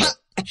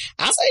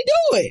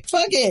do it.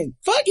 Fuck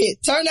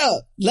it. Turn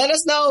up. Let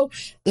us know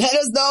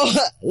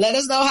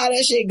how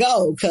that shit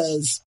go,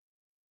 cause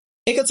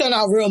it could turn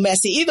out real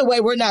messy. Either way,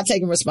 we're not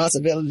taking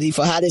responsibility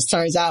for how this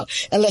turns out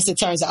unless it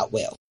turns out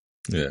well.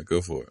 Yeah,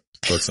 go for it.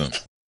 Fuck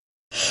something.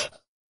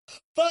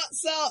 Fuck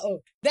something.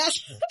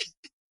 That's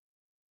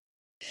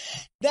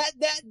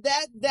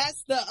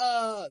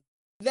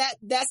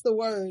the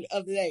word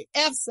of the day.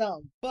 F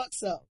something. Fuck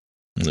something.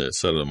 Yeah,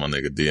 shout out to my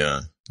nigga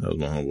Dion. That was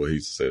my homeboy. He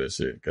used to say that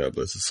shit. God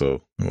bless his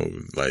soul.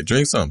 Like,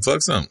 drink something,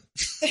 fuck something.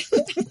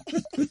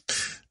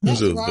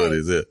 That's right.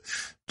 Buddies, yeah.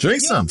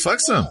 Drink something,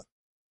 fuck something.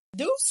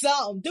 Do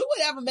something. Do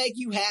whatever make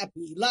you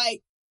happy.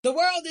 Like, the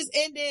world is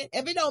ending.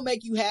 If it don't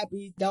make you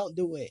happy, don't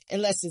do it.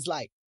 Unless it's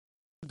like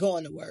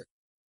going to work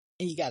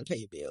and you got to pay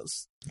your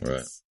bills.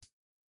 Right.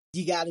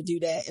 You got to do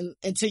that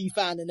until you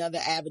find another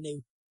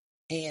avenue.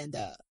 And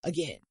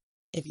again,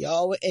 if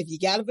you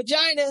got a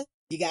vagina,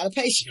 you got to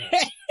pay your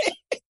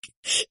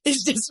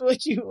It's just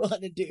what you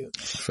want to do.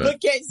 Right.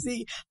 But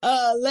Casey,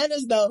 let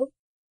us know.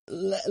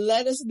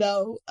 Let us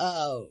know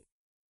how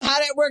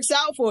that works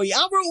out for you.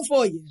 I'm rooting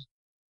for you.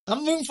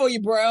 I'm rooting for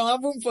you, bro.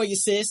 I'm rooting for you,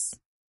 sis.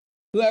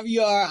 Whoever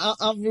you are,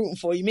 I'm rooting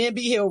for you. Me and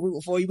B Hill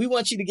rooting for you. We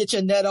want you to get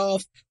your nut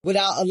off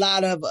without a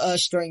lot of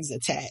strings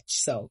attached.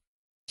 So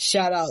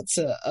shout out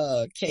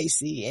to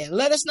Casey, and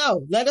let us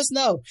know. Let us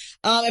know.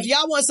 If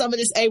y'all want some of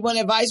this A1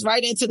 advice,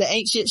 write into the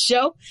Ain't Shit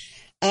Show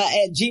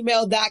at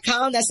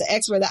gmail.com. That's the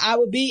X where the I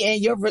would be, and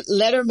your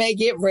letter may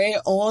get read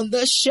on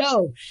the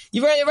show.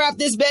 You ready to wrap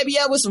this baby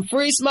up with some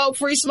free smoke?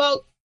 Free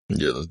smoke?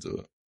 Yeah, let's do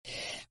it.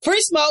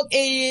 Free Smoke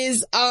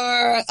is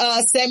our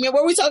segment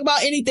where we talk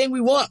about anything we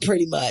want,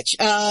 pretty much.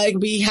 It can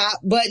be hot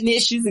button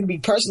issues, it can be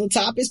personal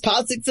topics,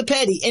 politics or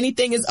petty.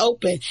 Anything is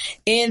open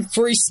in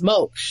Free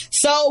Smoke.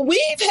 So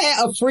we've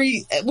had a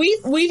free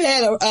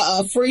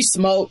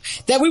smoke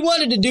that we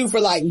wanted to do for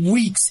like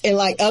weeks, and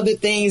like other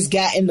things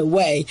got in the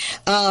way.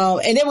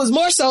 And it was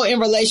more so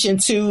in relation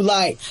to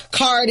like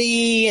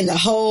Cardi and the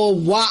whole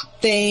WAP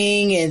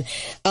thing, and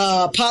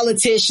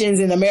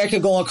politicians in America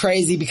going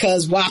crazy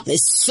because WAP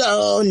is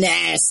so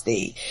nasty.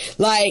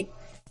 Like,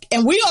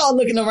 and we all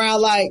looking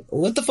around like,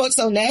 what the fuck's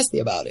so nasty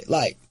about it?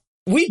 Like,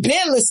 we've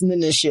been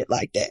listening to shit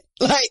like that.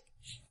 Like,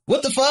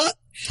 what the fuck?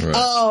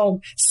 Right.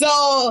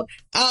 So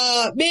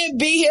me and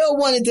B Hill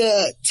wanted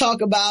to talk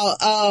about,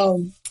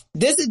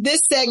 this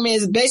segment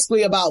is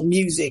basically about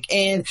music.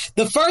 And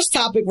the first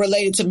topic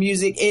related to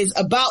music is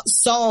about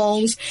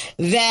songs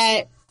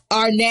that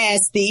are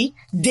nasty,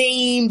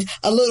 deemed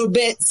a little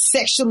bit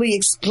sexually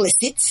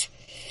explicit.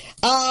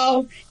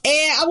 And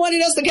I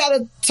wanted us to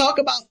kind of talk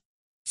about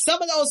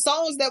some of those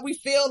songs that we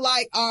feel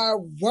like are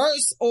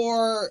worse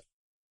or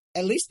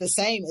at least the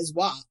same as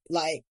WAP.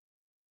 Like,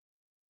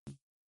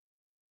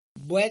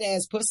 wet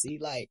ass pussy,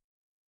 like,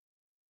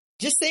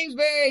 just seems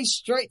very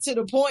straight to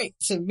the point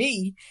to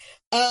me.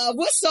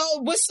 What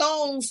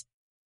songs,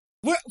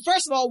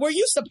 first of all, were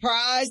you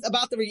surprised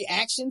about the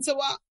reaction to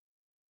WAP?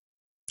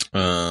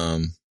 I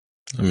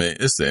mean,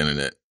 it's the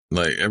internet.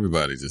 like,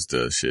 everybody just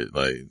does shit.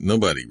 Like,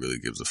 nobody really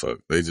gives a fuck.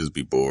 They just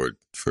be bored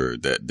for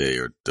that day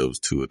or those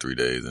 2 or 3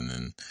 days, and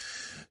then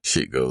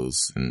shit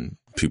goes, and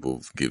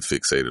people get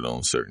fixated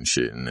on certain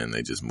shit, and then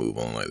they just move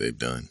on like they've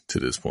done to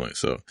this point.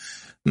 So,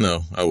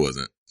 no, I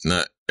wasn't.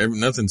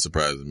 Nothing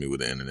surprises me with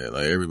the internet.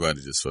 Like,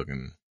 everybody just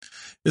fucking...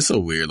 It's so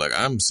weird. Like,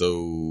 I'm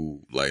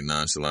so, like,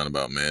 nonchalant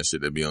about mad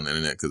shit that be on the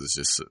internet, because it's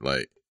just,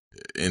 like,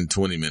 in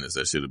 20 minutes,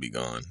 that shit will be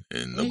gone,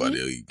 and nobody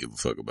will give a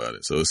fuck about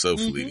it. So it's so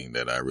fleeting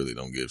that I really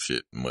don't give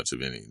shit much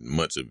of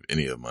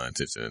any of my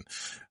attention. And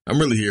I'm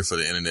really here for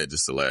the internet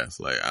just to laugh.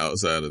 Like,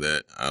 outside of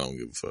that, I don't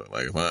give a fuck.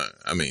 Like,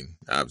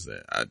 obviously,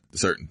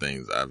 certain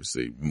things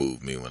obviously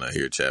move me when I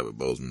hear Chadwick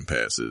Bozeman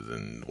passes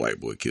and white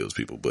boy kills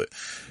people. But,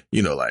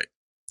 like,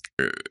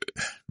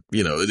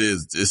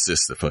 it's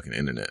just the fucking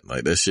internet.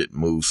 Like, that shit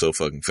moves so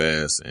fucking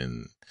fast,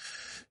 and,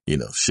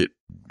 shit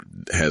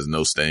has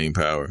no staying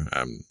power.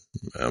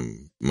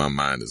 My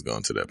mind has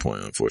gone to that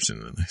point,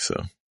 unfortunately. So,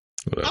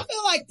 whatever. I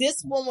feel like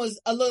this one was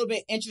a little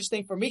bit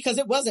interesting for me because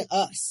it wasn't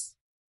us.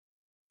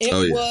 It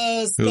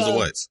was the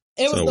whites.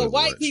 It was the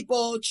white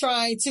people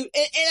trying to, and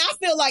I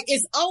feel like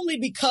it's only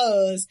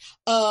because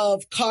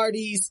of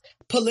Cardi's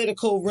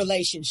political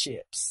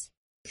relationships.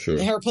 Sure.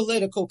 And her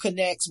political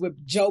connects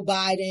with Joe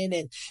Biden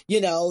and,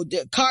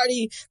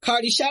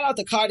 Cardi, shout out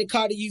to Cardi.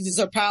 Cardi uses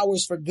her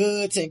powers for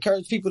good to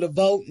encourage people to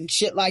vote and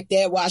shit like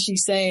that while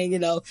she's saying,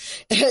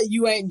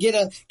 you ain't get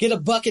a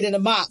bucket and a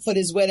mop for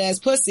this wet ass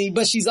pussy.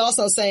 But she's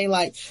also saying,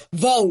 like,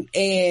 vote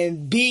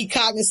and be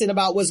cognizant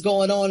about what's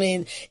going on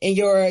in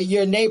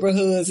your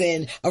neighborhoods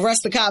and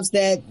arrest the cops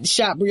that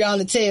shot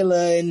Breonna Taylor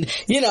and,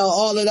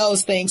 all of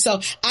those things. So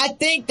I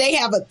think they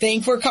have a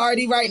thing for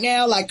Cardi right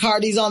now. Like,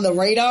 Cardi's on the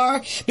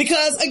radar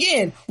because,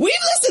 again, we've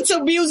listened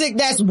to music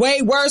that's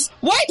way worse.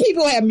 White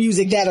people have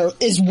music that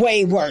is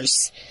way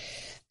worse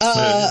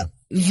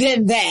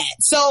than that.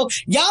 So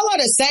y'all are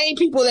the same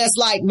people that's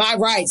like, my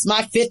rights,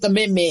 my Fifth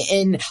Amendment,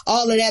 and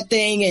all of that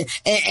thing, and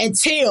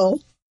until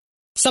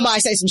somebody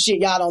say some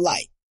shit y'all don't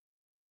like.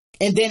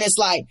 And then it's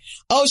like,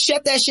 oh,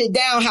 shut that shit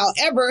down.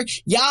 However,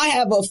 y'all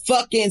have a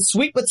fucking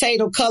sweet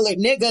potato colored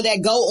nigga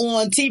that go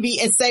on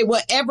TV and say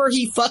whatever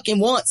he fucking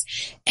wants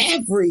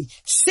every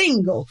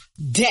single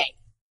day.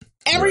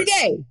 Every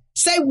day.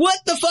 Say what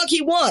the fuck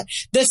he want.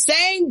 The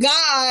same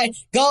guy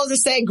goes and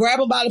say, grab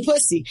him by the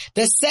pussy.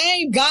 The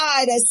same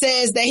guy that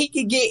says that he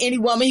can get any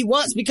woman he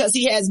wants because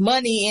he has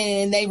money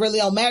and they really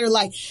don't matter.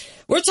 Like,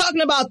 we're talking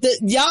about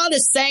y'all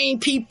the same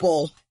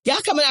people. Y'all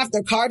coming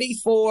after Cardi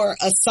for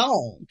a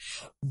song.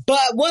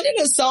 But one of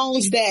the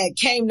songs that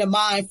came to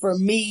mind for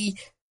me,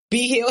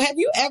 B Hill, have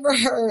you ever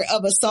heard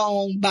of a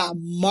song by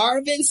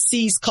Marvin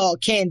Cease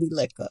called Candy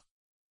Liquor?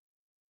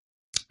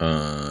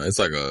 It's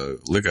like a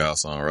liquor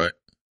house song, right?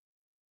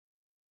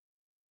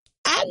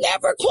 I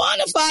never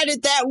quantified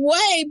it that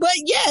way, but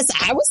yes,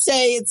 I would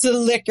say it's a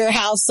liquor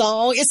house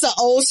song. It's an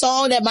old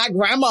song that my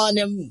grandma and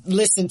them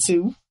listened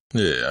to.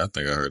 Yeah, I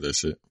think I heard that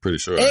shit. Pretty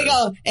sure. There you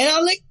go. And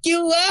I'll lick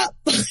you up.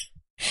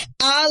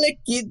 I'll lick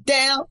you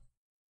down.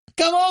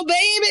 Come on,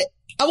 baby.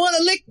 I want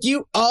to lick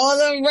you all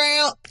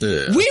around.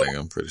 Yeah,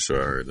 I'm pretty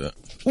sure I heard that.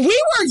 We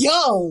were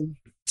young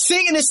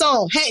singing this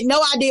song. Had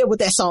no idea what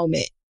that song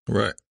meant.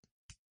 Right.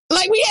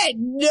 Like, we had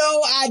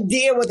no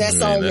idea what that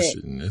song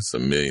meant. It's a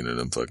million of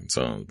them fucking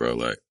songs, bro.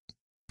 Like,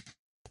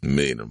 a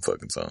million of them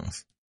fucking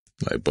songs.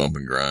 Like, Bump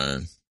and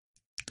Grind.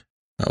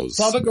 I was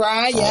Bump and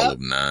Grind, all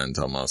of 9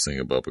 talking about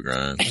singing Bump and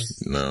Grind.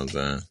 You know what I'm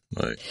saying?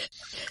 Like,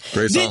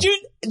 great song.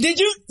 Did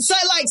you say,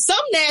 like,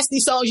 some nasty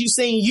songs you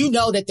sing,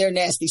 that they're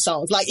nasty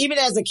songs. Like, even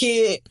as a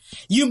kid,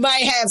 you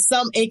might have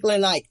some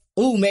inkling like,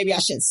 ooh, maybe I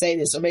shouldn't say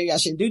this or maybe I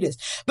shouldn't do this.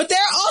 But there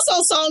are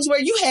also songs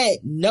where you had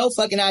no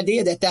fucking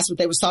idea that that's what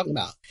they was talking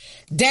about.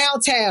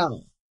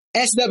 Downtown,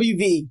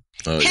 SWV.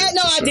 Had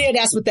no idea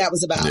that's what that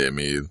was about. Yeah,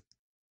 me either.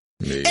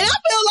 And I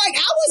feel like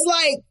I was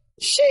like,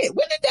 shit,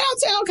 when did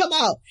Downtown come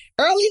out?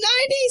 Early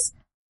 90s?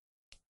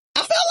 I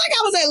felt like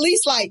I was at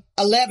least like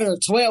 11 or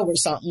 12 or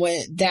something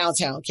when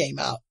Downtown came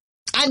out.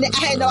 I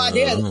had no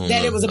idea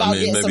that it was about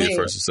getting some maybe the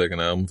first or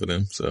second album for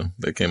them. So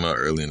they came out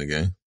early in the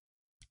game.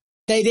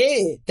 They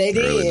did.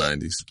 Early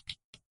 90s.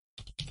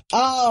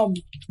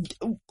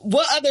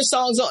 What other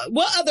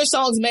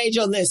songs made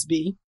your list,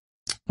 B?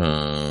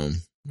 I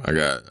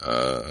got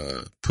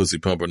Pussy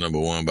Pumper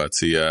 #1 by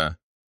Tighe.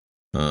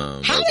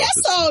 How that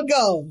song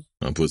go?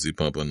 Pussy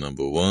Pumper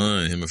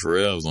 #1. Him and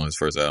Pharrell was on his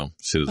first album.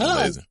 Shit is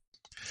amazing.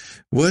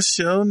 What's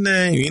your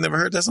name? You never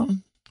heard that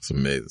song? It's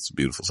amazing. It's a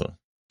beautiful song.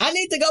 I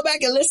need to go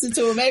back and listen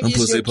to it. Maybe it's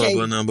Pussy your case.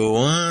 Pumper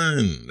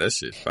 #1. That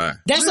shit fire.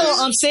 That's on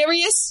I'm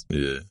Serious?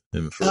 Yeah,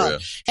 him and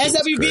Pharrell.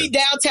 SWV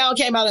Downtown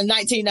came out in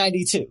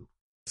 1992.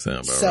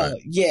 Sound about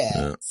right.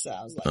 Yeah.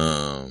 Sounds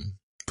like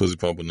Pussy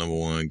Pumper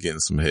 #1, Getting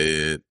Some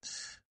Head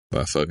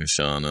by fucking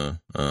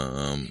Shauna.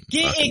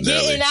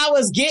 Getting, I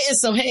was getting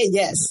some head,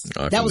 yes.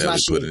 That was my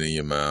shit. Put It In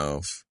Your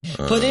Mouth.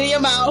 Put It In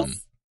Your Mouth.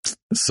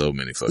 So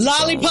many fucking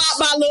Lollipop songs.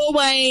 by Lil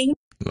Wayne.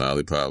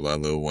 Lollipop by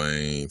Lil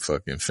Wayne.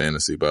 Fucking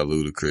Fantasy by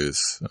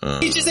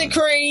Ludacris. Peaches and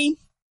Cream.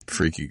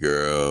 Freaky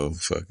Girl.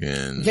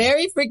 Fucking.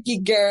 Very Freaky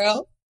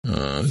Girl.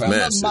 It's From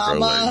mad a shit, bro. mama.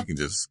 Like, you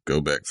can just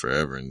go back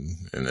forever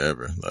and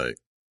ever. Like,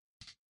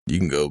 you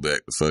can go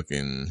back to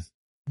fucking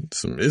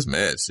it's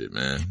mad shit,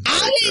 man.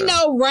 I didn't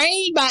know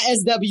Rain by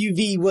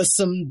SWV was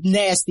some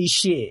nasty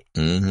shit.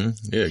 Mm-hmm.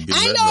 Yeah,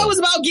 I know it was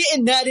about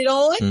getting nutted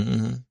on.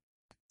 Mm-hmm.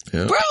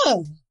 Yeah.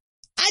 Bruh,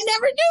 I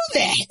never knew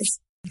that.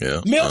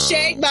 Yeah.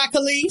 Milkshake by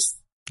Khalees.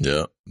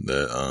 Yeah.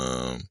 That,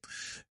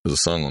 it was a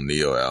song on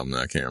Neo album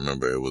that I can't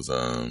remember. It was,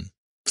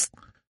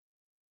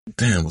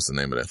 damn, what's the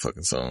name of that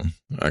fucking song?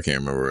 I can't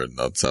remember it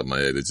off the top of my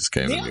head. It just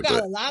came to me. Neo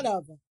got a lot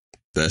of them.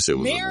 That shit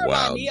was Mirror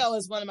wild. by Neo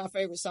is one of my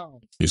favorite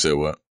songs. You said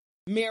what?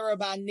 Mirror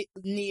by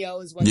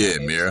Neo is one of my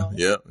favorite Mirror. songs.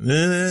 Yep.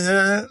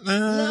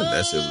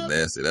 That shit was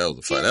nasty. That was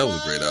a fight. That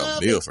was a great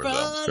album. Neo first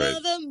album was crazy.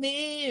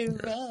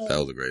 Yeah, that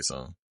was a great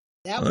song.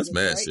 That's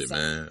mad shit, song.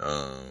 Man.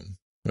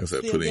 Like I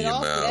said, Put It in Your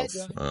Mouth.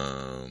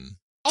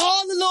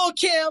 All the Lil'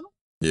 Kim.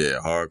 Yeah,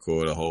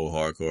 hardcore, the whole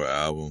hardcore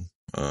album.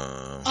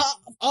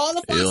 All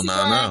the Il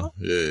Nah.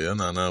 Yeah, Il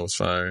Nah was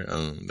fire.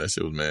 That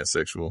shit was mad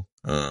sexual.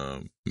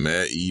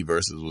 Mad E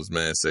versus was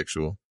mad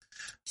sexual.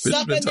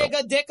 Suck a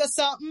nigga dick or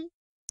something.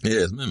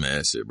 Yeah, it's been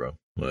mad shit, bro.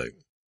 Like,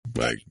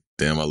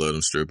 damn, I love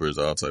them strippers,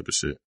 all type of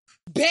shit.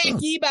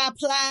 Becky by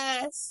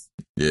Plies.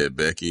 Yeah,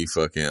 Becky,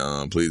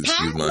 fucking, Please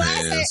Excuse My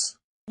Hands.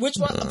 Which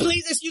one?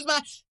 Please excuse my.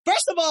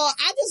 First of all,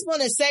 I just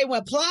want to say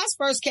when Plies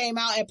first came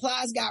out and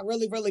Plies got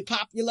really, really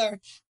popular,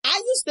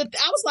 I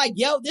was like,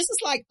 yo, this is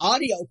like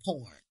audio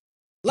porn.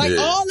 Like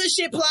all the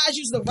shit Plies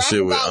used to rap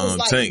about was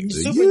like Tank.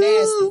 super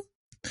nasty.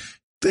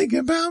 Thinking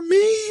about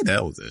me.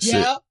 That was that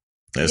shit.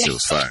 That shit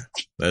was fire.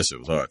 That shit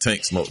was hard.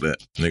 Tank smoked that.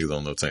 Niggas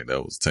don't know Tank.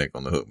 That was Tank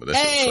on the hook, but that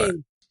shit was fire.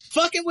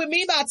 Fucking With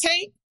Me by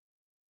Tank.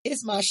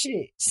 It's my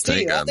shit.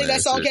 Still, I think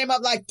that song came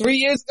up like 3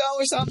 years ago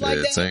or something like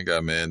that. Yeah, Tank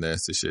got mad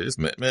nasty shit. It's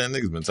man,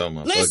 niggas been talking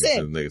about fucking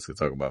since niggas could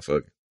talk about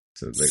fucking.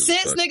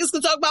 Since niggas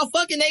could talk about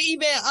fucking, they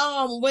even,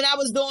 when I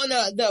was doing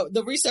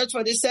the research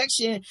for this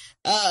section,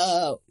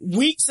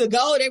 weeks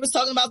ago, they was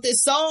talking about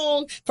this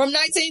song from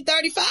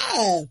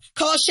 1935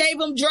 called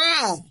Shave 'Em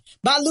Dry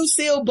by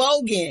Lucille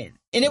Bogan.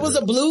 And it was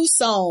a blues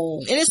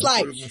song. And it's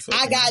like,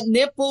 I got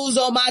nipples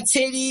on my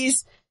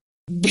titties,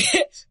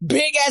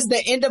 big as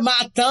the end of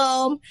my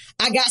thumb.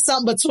 I got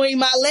something between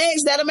my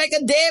legs that'll make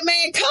a dead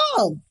man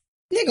come.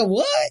 Nigga,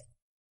 what?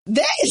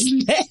 That is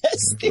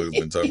nasty. We've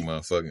been talking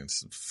about fucking.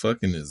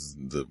 Fucking is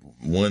the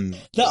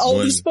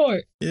oldest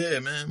sport. Yeah,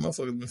 man.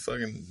 Motherfuckers been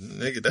fucking.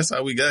 Nigga, that's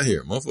how we got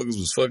here. Motherfuckers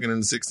was fucking in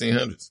the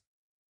 1600s.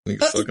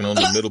 Nigga fucking on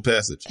the Middle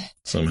Passage.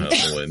 Somehow,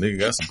 some way. Nigga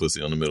got some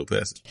pussy on the Middle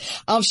Passage.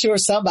 I'm sure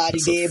somebody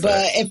did.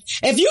 But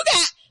if you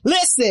got,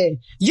 listen,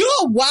 you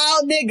a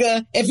wild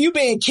nigga if you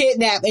been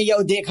kidnapped and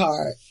your dick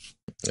hard.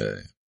 Hey.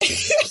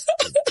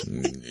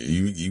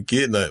 you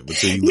kidnapped,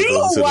 but you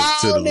look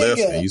to the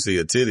left and you see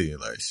a titty, you're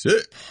like,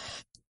 shit.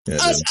 Yeah,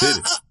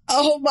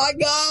 oh my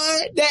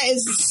God. That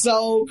is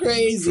so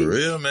crazy. For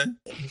real, man.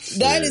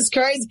 That is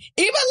crazy.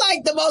 Even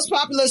like the most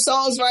popular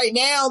songs right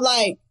now,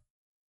 like,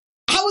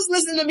 I was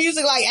listening to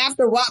music like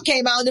after WAP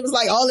came out and it was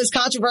like all this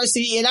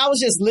controversy and I was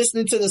just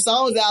listening to the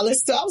songs that I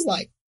listened to. I was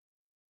like,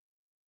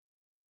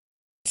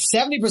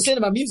 70%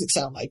 of my music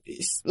sound like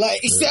this.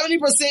 Like 70%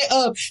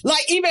 of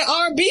like even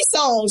R&B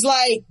songs,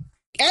 like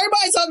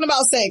everybody talking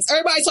about sex.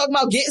 Everybody talking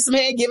about getting some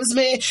head, giving some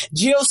head.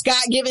 Jill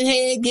Scott giving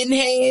head, getting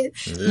head.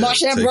 Yeah,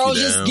 Marsha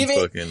Ambrosius giving.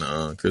 Fucking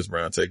Chris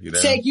Brown, Take You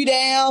Down. Take You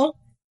Down.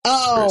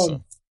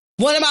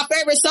 One of my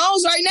favorite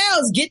songs right now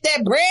is Get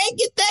That Bread,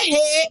 Get That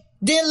Head,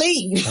 Then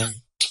Leave.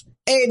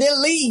 Hey,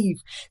 then leave.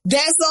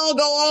 That song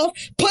go off.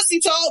 Pussy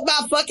Talk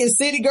by fucking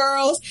City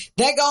Girls.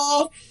 That go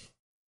off.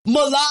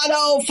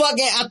 Mulatto,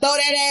 fucking, I throw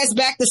that ass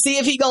back to see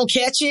if he gonna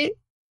catch it.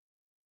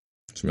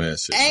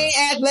 Smash shit. Ain't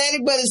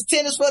athletic, but it's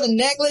tennis for the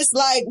necklace.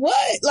 Like,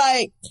 what?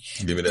 Like,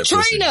 give me that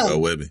Trina. Pussy. Oh,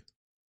 Webby.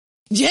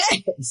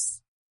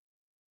 Yes.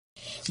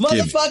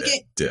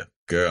 Motherfucking. Yeah,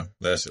 girl,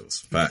 that shit was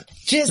fine.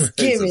 Just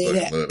give me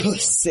that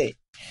pussy.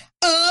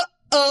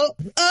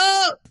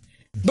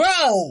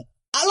 Bruh.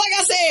 Like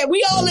I said,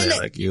 we all in it.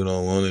 Like you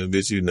don't want it,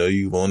 bitch. You know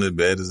you want it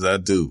bad as I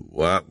do.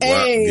 Wop,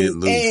 get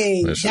loose.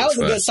 Hey, that was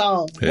a good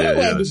song. Where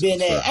Webby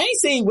been at? I ain't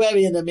seen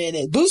Webby in a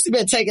minute. Boosie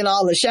been taking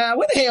all the shine.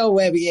 Where the hell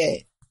Webby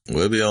at?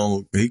 Webby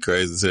he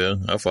crazy as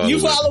hell. I follow. You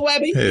follow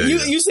Webby?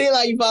 You seem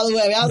like you follow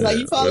Webby. I was like,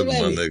 you follow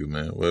Webby? My nigga,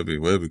 man.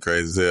 Webby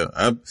crazy as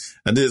hell.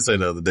 I did say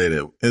the other day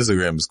that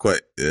Instagram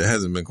it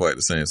hasn't been quite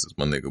the same since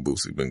my nigga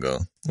Boosie been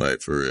gone.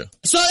 Like for real.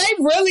 So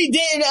they really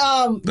did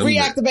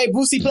reactivate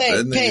Boosie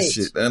page.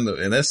 Shit,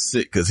 and that's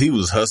sick because he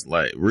was hustling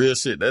like real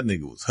shit. That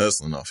nigga was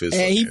hustling off his.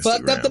 And he Instagram.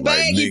 fucked up the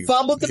bag. Like, he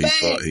fumbled the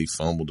bag. He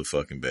fumbled the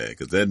fucking bag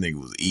because that nigga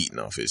was eating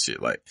off his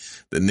shit. Like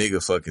the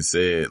nigga fucking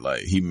said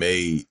like he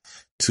made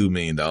 $2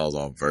 million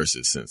off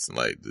Verzuz since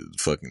like the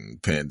fucking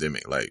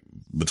pandemic. Like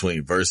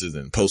between Verzuz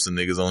and posting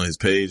niggas on his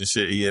page and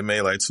shit, he had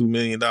made like $2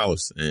 million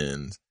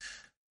and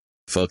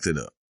fucked it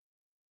up.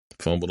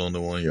 Fumbled on the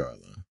 1 yard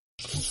line.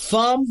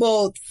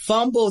 Fumbled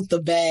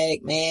the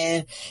bag,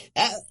 man.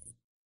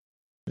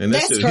 Yeah, And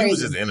that That's shit, crazy. he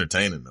was just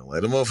entertaining though.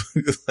 Like the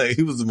motherfucker, like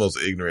he was the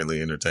most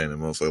ignorantly entertaining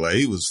motherfucker. Like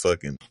he was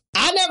fucking.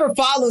 I never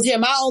followed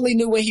him. I only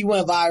knew when he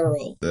went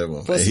viral. That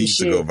motherfucker. He used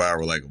to go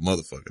viral like a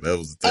motherfucker. That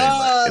was the thing.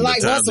 And like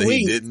the times once a that he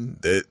week.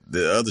 didn't,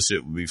 the other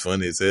shit would be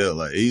funny as hell.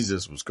 Like he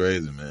just was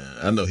crazy, man.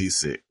 I know he's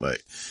sick.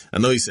 Like I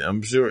know he's.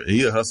 I'm sure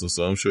he a hustle,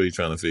 so I'm sure he's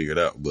trying to figure it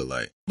out. But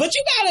like, but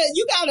you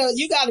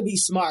gotta be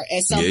smart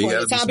at some point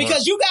in time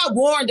because you got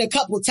warned a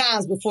couple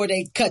times before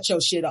they cut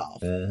your shit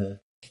off. Mm-hmm.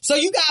 So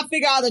you gotta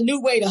figure out a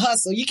new way to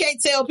hustle. You can't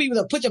tell people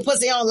to put your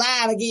pussy on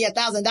live and give you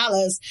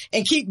 $1,000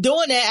 and keep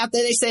doing that after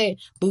they say,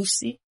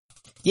 Boosie,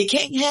 you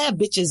can't have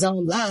bitches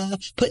on live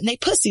putting their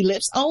pussy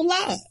lips on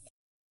live.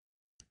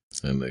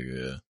 That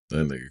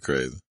nigga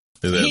crazy.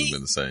 It hasn't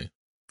been the same.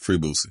 Free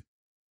Boosie.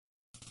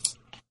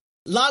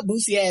 Lock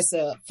Boosie ass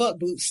up. Fuck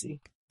Boosie.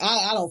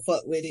 I don't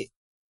fuck with it.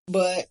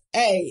 But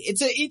hey,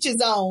 to each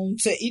his own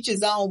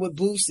with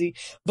Boosie.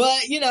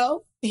 But you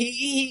know,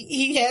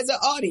 he has an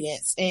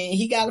audience and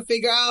he got to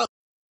figure out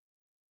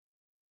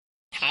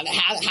how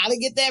to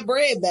get that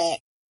bread back.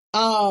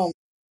 I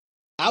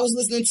was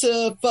listening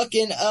to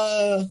fucking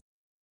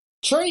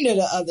Trina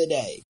the other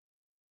day.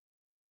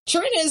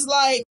 Trina is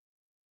like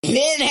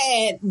Ben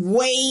had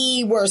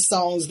way worse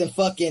songs than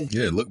fucking.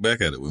 Yeah, look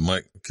back at it with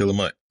Killer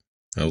Mike.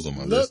 That was on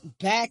my list. Look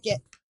back at.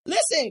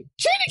 Listen,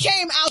 Trina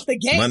came out the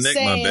gate my neck,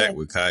 saying, my back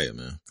with Kaya,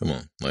 man. Come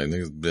on, like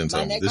niggas been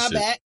talking about this shit.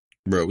 Back.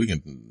 Bro, we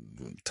can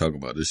talk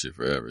about this shit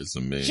forever. It's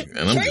amazing.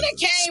 And I'm Trina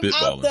just came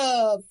out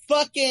the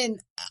fucking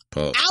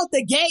out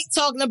the gate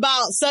talking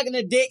about sucking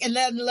a dick and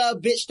letting the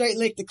little bitch straight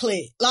lick the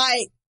clit.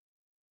 Like,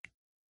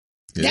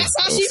 yeah, that's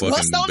how she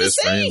bust on the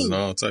best scene. Friends and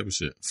all type of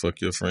shit.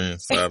 Fuck your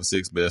friends. 5 or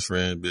 6 best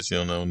friends. Bitch, you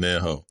don't know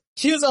that hoe.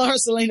 She was on her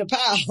Selena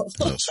Powell.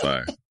 That was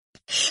fire.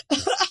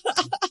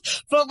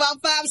 For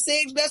about 5 or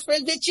 6 best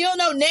friends, bitch, you don't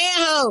know that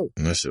hoe.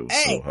 That shit was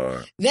so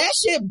hard. That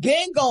shit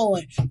been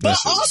going. But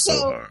also,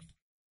 so hard.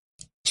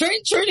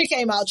 Trina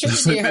came out. Trina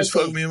did her bitch,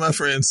 fuck me and my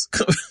friends.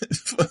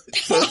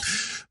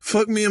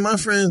 fuck me and my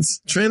friends.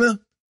 Trina.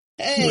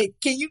 Hey,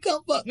 can you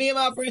come fuck me and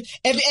my friends?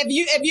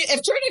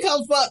 If Trina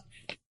comes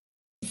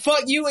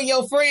fuck you and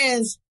your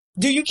friends,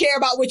 do you care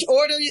about which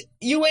order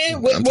you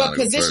in? What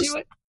position you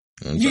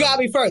in? You gotta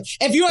be first.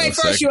 If you ain't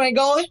first, you ain't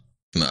going?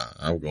 Nah,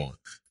 I'm going.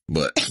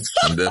 But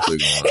I'm definitely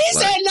going. He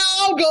said, no,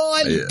 I'm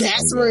going. Yeah,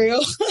 that's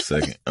real.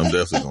 Second. I'm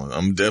definitely going.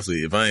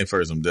 If I ain't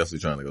first, I'm definitely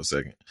trying to go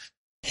second.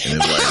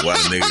 And it's like,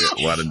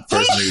 while the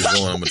first nigga's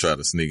going, I'm gonna try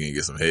to sneak in and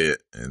get some head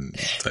and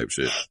type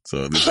shit.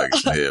 So at least I get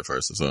some head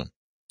first or something.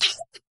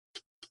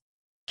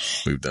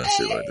 We've done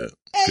shit like that.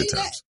 Good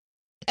times.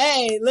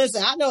 Hey,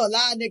 listen, I know a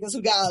lot of niggas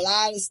who got a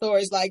lot of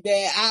stories like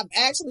that. I've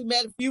actually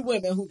met a few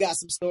women who got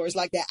some stories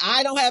like that.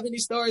 I don't have any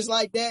stories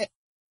like that.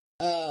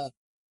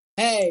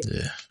 Hey,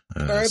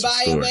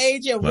 everybody of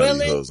age and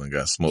willing,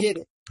 got smoked. get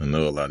it. I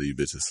know a lot of you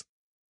bitches.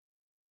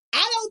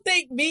 I don't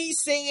think me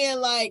seeing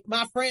like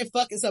my friend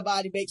fucking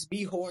somebody makes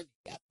me horny,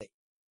 I think.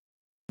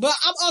 But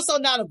I'm also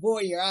not a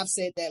voyeur. I've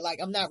said that. Like,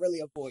 I'm not really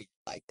a voyeur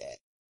like that.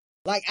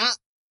 Like, I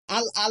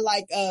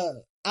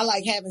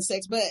like having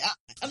sex, but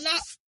I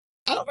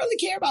don't really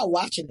care about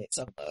watching it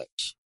so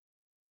much,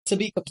 to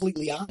be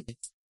completely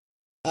honest.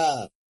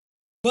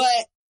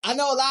 But I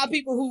know a lot of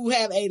people who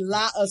have a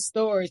lot of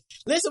stories.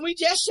 Listen, we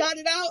just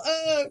shouted out,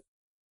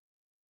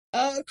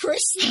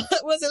 Chris,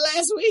 was it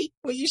last week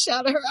when you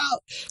shouted her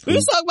out? We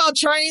was talking about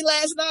Train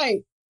last night.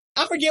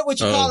 I forget what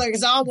you call her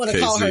because I don't want to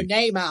call her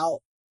name out.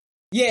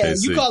 Yeah,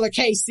 KC. You call her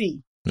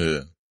KC.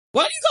 Yeah.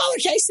 Why do you call her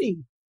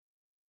KC?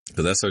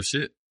 Because that's her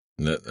shit.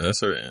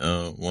 That's her,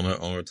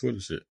 on her Twitter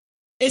shit.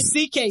 It's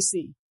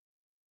CKC.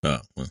 Oh,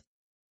 well.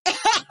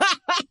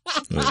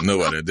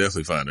 Nobody will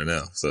definitely find her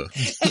now, so.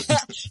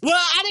 Well,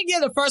 I didn't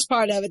get the first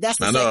part of it. That's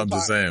the I know, second I'm part.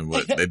 just saying,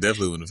 but they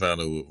definitely wouldn't have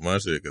found her with my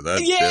shit, because I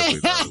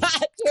definitely thought it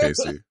was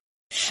KC.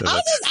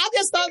 I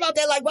just thought about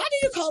that, like, why do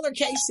you call her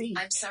KC?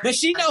 I'm sorry. But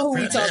she know who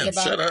we talking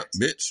about. Shut up,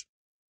 bitch.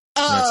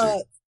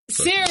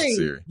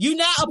 Siri, you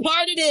not a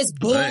part of this,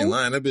 boo. I ain't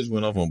lying, that bitch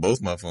went off on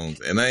both my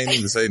phones, and I ain't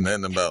even say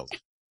nothing about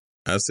it.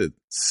 I said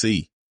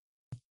C.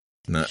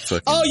 Not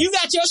fucking. Oh, you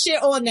got your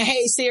shit on the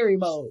Hey Siri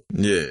mode.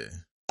 Yeah.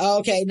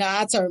 Okay,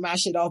 I turned my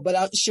shit off, but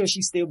I'm sure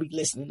she still be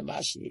listening to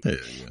my shit. Yeah.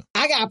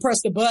 I gotta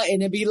press the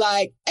button and be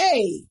like,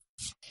 hey,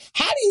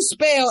 how do you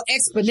spell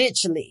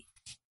exponentially?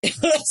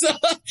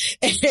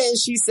 And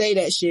she say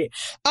that shit.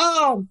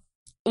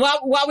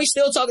 While we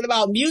still talking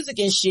about music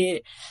and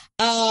shit,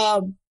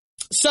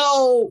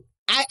 so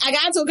I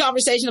got into a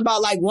conversation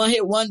about like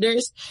one-hit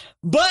wonders,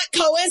 but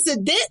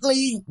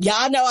coincidentally,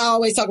 y'all know I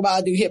always talk about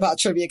I do hip-hop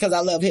trivia because I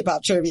love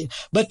hip-hop trivia,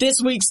 but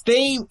this week's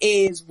theme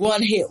is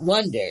one-hit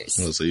wonders.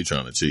 Oh, so you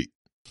trying to cheat?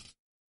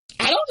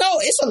 I don't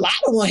know. It's a lot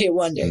of one-hit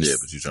wonders. Yeah,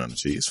 but you trying to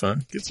cheat. It's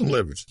fine. Get some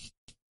leverage.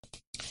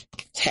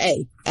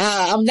 Hey,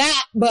 I'm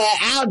not, but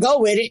I'll go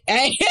with it.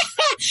 I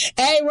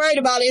ain't worried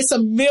about it. It's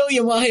a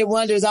million one-hit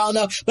wonders. I don't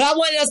know. But I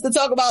wanted us to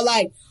talk about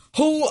like,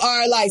 who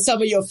are like some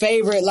of your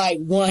favorite like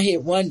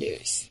one-hit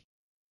wonders?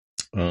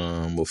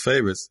 Well,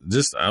 favorites,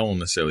 I don't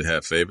necessarily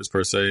have favorites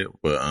per se,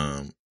 but,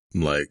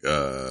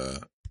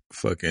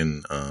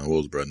 fucking, what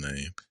was brother's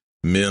name?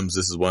 Mims,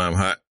 This Is Why I'm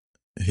Hot.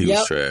 He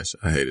was trash.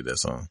 I hated that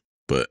song,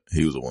 but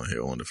he was a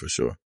one-hit wonder for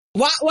sure.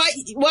 Why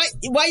you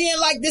didn't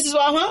like This Is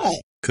Why I'm Hot?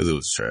 Because it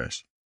was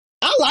trash.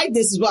 I like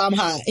This Is Why I'm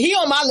Hot. He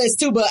on my list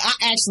too, but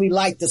I actually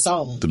like the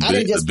song.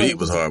 The beat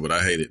was hard, but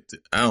I hated it.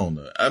 I don't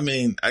know. I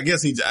mean, I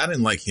guess I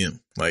didn't like him.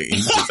 Like,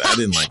 I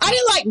didn't like him. I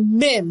didn't like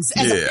Mims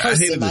as a person, I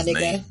hated my his nigga.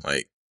 name.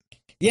 Like,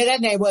 yeah,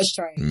 that name was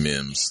trash.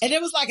 Mims. And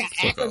it was like an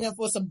acronym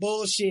for some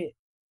bullshit.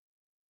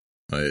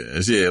 Oh,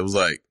 yeah, it was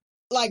like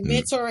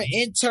mentoring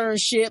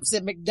internships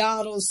at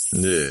McDonald's.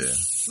 Yeah.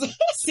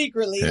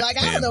 Secretly.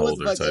 Like, I don't know what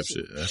the fuck type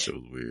shit. That shit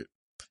was weird.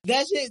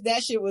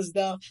 That shit was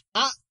dumb.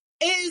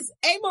 Is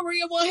A.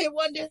 Marie a one-hit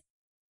wonder?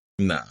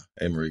 Nah,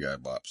 A. Marie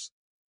got bops.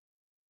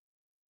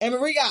 A.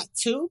 Marie got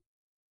 2?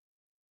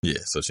 Yeah,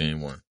 so she ain't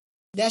one.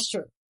 That's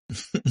true. I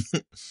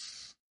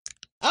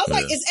was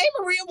like, is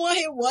A. Marie a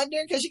one-hit wonder?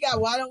 Because she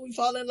got Why Don't We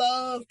Fall in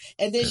Love?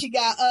 And then she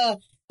got, boo.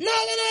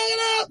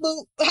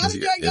 How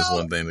did that go? It's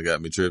one thing that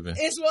got me tripping.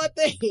 It's one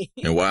thing.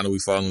 And Why Don't We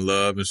Fall in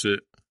Love and shit?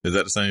 Is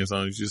that the same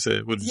song you just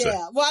said? What did you say?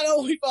 Yeah, Why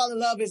Don't We Fall in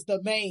Love is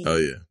the main. Oh,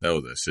 yeah. That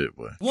was that shit,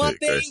 boy. One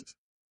thing. Gracious.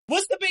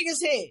 What's the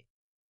biggest hit?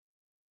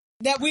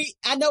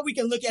 I know we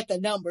can look at the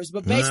numbers,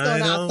 but based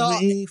on our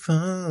thought. We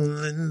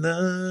fall in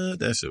love.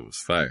 That shit was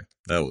fire.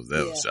 That was,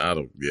 the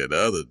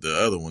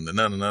other one, the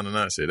na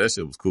shit, that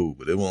shit was cool,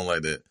 but it wasn't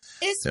like that.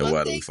 It's that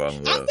Why Do We Fall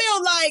in Love? I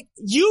feel like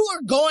you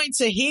are going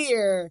to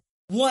hear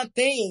one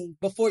thing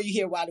before you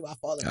hear Why Do I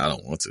Fall in Love? I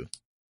don't want to.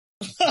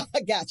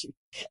 I got you.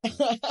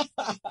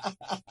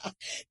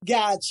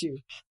 Got you.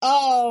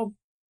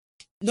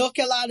 North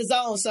Carolina's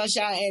own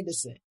Sunshine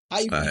Anderson. How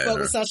you fuck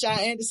with Sunshine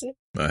Anderson?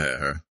 I had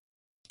her.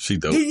 She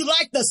dope. Do you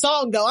like the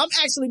song though? I'm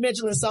actually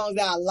mentioning songs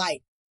that I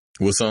like.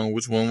 What song?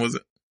 Which one was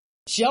it?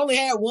 She only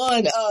had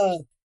one.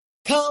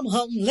 Come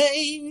home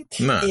late.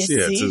 Nah, she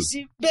had 2.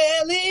 She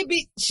barely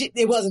beat.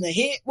 It wasn't a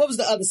hit. What was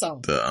the other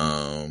song?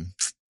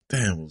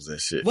 Damn, what was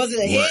that shit? Was it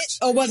a hit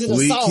or was it a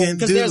song?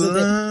 Because there's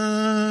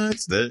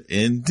a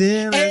in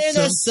dinner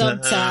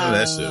sometime.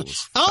 That shit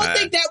was fire. I don't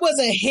think that was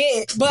a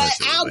hit, but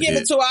I'll give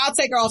it to her. I'll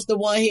take her off the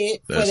one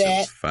hit for that. Shit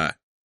was fire.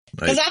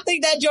 Because I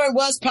think that joint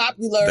was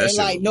popular in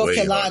like North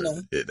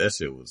Carolina. Yeah, that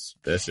shit was.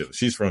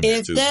 She's from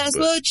here too. If that's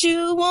what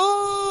you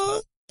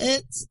want,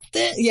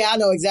 yeah, I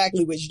know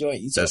exactly which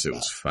joint you talking about. That shit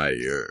was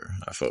fire.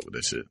 I fuck with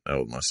that shit. That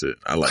was my shit.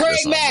 I like Craig that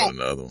song Mack. more than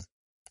the other one.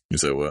 You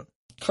said what?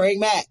 Craig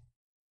Mack.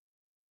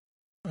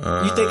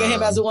 You think of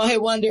him as a one-hit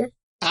wonder?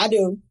 I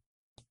do.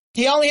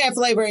 He only had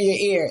Flavor in Your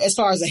Ear as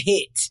far as a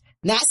hit.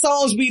 Not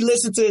songs we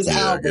listened to his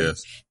album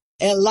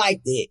and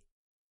liked it.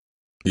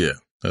 Yeah,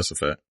 that's a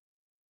fact.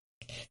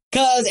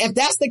 Cause if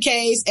that's the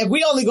case, if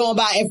we only going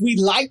by if we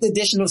liked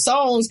additional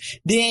songs,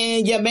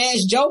 then your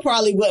man's Joe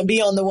probably wouldn't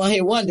be on the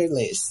one-hit wonder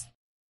list.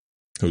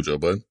 Who, Joe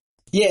Budden?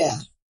 Yeah.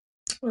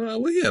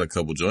 Well, he had a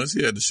couple joints.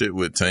 He had the shit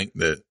with Tank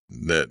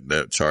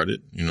that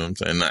charted. You know what I'm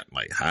saying? Not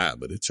like high,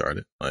 but it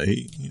charted. Like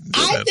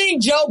I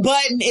think Joe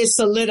Budden is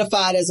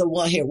solidified as a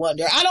one-hit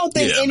wonder. I don't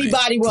think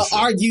anybody will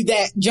argue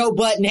that Joe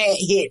Budden had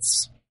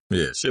hits.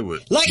 Yeah, shit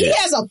would. Like he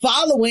has a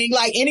following,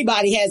 like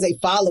anybody has a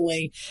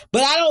following,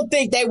 but I don't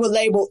think they would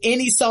label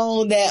any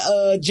song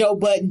that Joe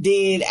Budden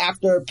did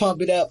after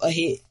Pump It Up a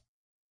hit.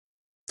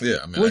 Yeah,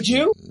 I mean, would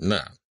you? Nah.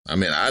 I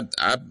mean, I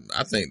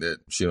think that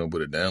She Don't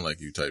Put It Down Like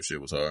You type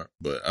shit was hard,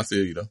 but I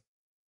feel you though.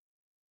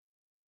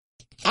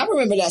 I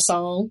remember that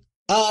song.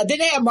 Did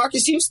they have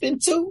Marcus Houston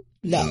too?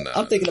 No, nah,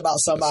 I'm thinking about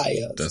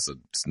somebody else. That's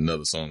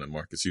another song that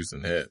Marcus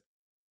Houston had.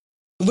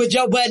 With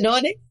Joe Budden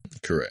on it?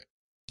 Correct.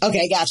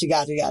 Okay, got you.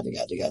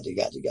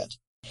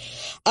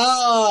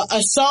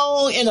 A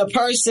song and a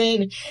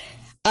person.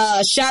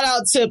 Shout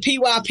out to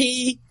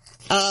PYP.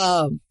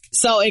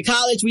 So in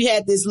college, we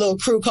had this little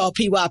crew called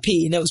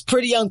PYP, and it was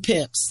Pretty Young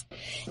Pimps.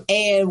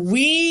 And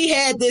we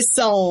had this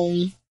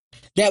song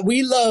that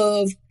we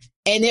loved,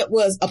 and it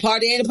was A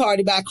Party Ain't a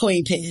Party by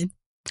Queen Pen.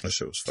 That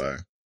shit was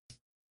fire.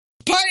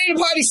 Party Ain't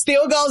a Party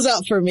still goes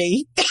up for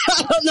me.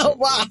 I don't know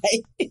why.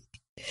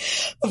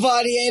 A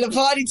party ain't a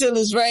party till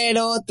it's ran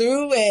on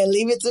through, and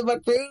leave it to my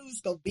crew.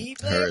 It's gonna be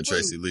her and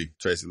Tracy Lee.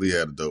 Tracy Lee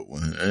had a dope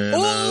one. And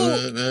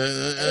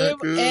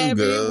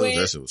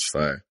that shit was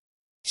fire.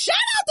 Shout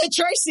out to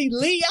Tracy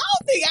Lee. I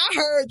don't think I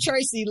heard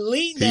Tracy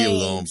Lee name he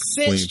was on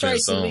since Queen Pen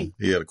Tracy song. Lee.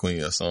 He had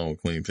a song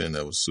with Queen Pen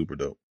that was super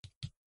dope.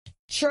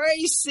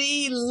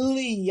 Tracy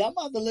Lee. I'm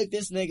about to look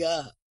this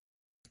nigga up.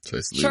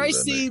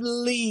 Tracy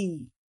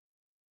Lee.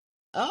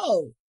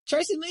 Oh,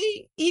 Tracy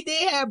Lee. He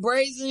did have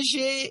braids and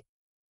shit.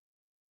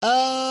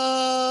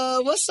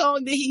 What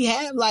song did he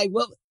have? Like,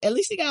 well, at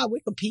least he got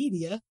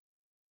Wikipedia.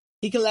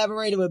 He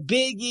collaborated with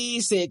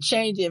Biggie, said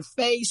Changing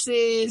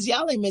Faces.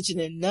 Y'all ain't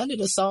mentioning none of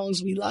the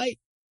songs we like.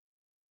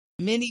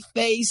 Many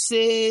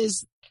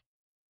Faces.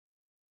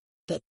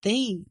 The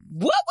Theme.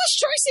 What was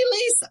Tracy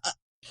Lee's?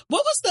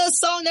 What was the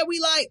song that we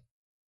like?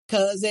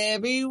 'Cause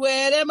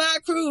everywhere that my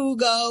crew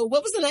go.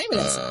 What was the name of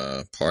that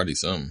song? Party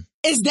something.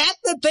 Is that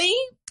the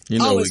theme? You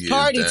know, it's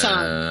Party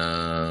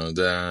Time.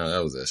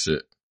 That was that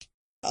shit.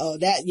 Oh,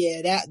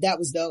 that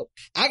was dope.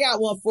 I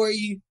got one for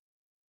you.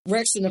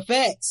 Rex and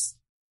Effects.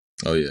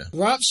 Oh, yeah.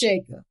 Rump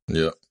Shaker.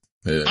 Yep.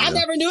 Yeah, I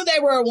never knew they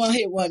were a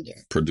one-hit wonder.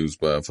 Produced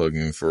by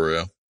fucking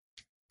Pharrell.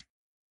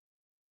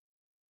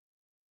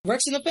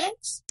 Rex and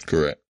Effects?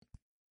 Correct.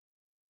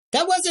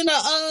 That wasn't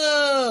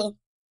a,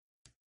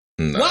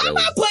 why am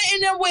I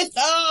putting them with,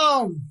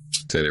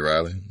 Teddy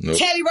Riley? Nope.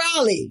 Teddy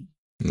Riley?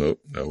 Nope.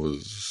 That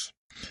was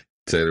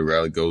Teddy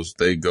Riley Ghost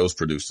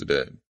produced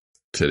that.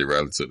 Teddy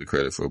Riley took the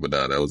credit for it, but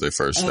nah, that was their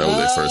first placement.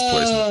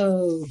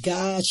 Oh,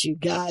 got you.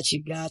 Yeah,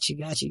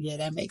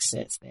 that makes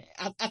sense, man.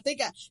 I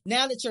think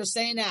now that you're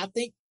saying that, I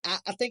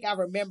think I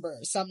remember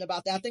something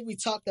about that. I think we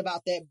talked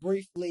about that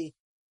briefly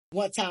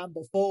one time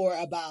before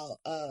about,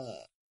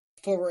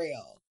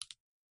 Pharrell.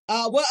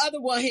 What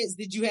other one hits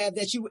did you have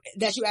that you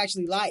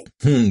actually liked?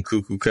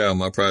 Cuckoo Cow,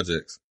 My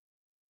Projects.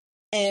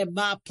 And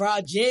My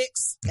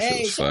Projects.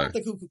 Hey, shout out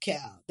to Cuckoo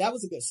Cow. That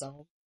was a good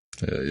song.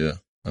 Yeah.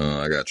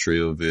 I got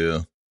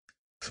Trillville.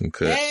 Some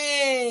cut.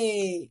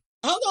 Hey,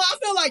 hold on. I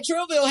feel like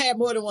Trillville had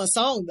more than one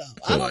song though.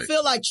 I don't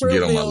feel like Trillville.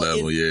 Get on my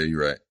level. Yeah,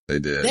 you're right. They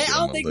did. I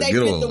don't think they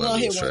fit the one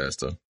hit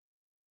one.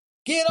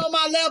 Get on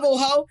my level,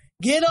 ho.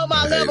 Get on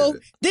my level.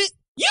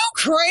 You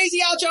crazy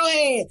out your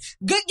head.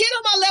 Get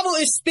on my level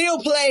is still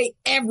played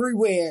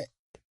everywhere.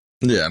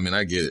 Yeah, I mean,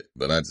 I get it,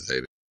 but I just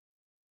hate it.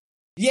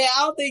 Yeah,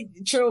 I don't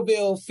think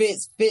Trillville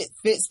fits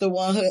the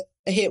one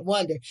hit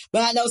wonder.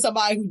 But I know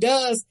somebody who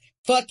does.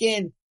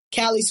 Fucking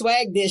Cali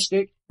Swag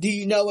District. Do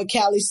you know what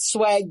Cali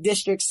Swag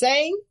District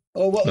sang?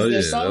 Or what was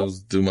their song? That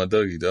was Do My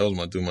Dougie. That was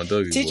my Do My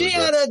Dougie. Teach me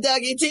how to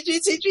Dougie.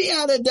 Teach me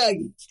how to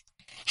Dougie.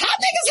 How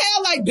niggas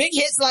have like big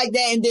hits like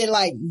that and then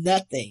like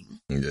nothing?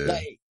 Yeah.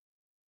 Like,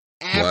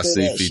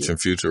 YC featuring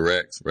Future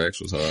Rax.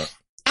 Rax was hard.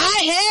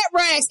 I had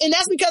Rax, and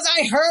that's because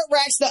I heard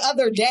Rax the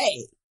other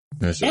day.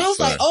 And I was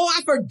like, oh,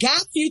 I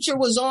forgot Future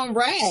was on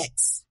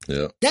Rax.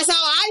 Yeah. That's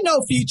how I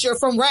know Future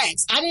from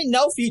Rax. I didn't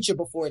know Future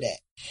before that.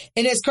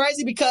 And it's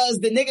crazy because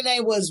the nigga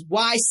name was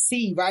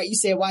YC, right? You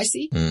said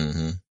YC?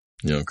 Mm-hmm.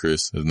 Young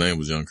Chris. His name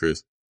was Young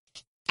Chris.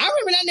 I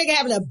remember that nigga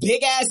having a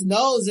big ass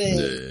nose and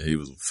yeah, he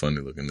was a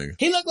funny looking nigga.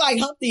 He looked like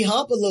Humpty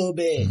Hump a little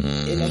bit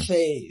in the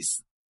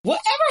face.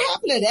 Whatever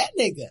happened to that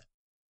nigga?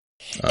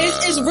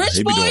 Is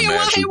Rich Boy a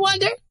one-hit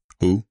wonder?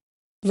 Who?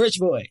 Rich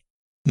Boy.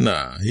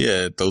 Nah, he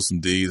had Throw Some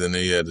D's and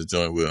then he had to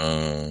join with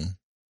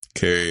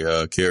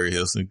Carrie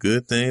Hilson.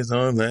 Good things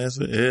don't last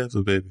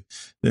forever, baby.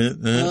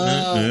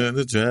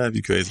 To drive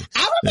you crazy.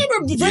 I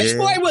remember Rich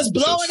Boy was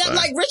blowing up.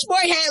 Like Rich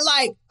Boy had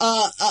like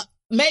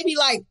maybe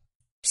like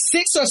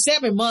 6 or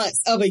 7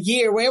 months of a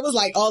year where it was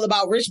like all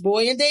about Rich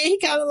Boy, and then he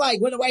kind of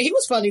like went away. He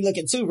was funny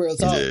looking too, real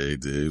talk. Yeah, he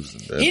did.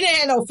 He didn't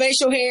have no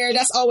facial hair.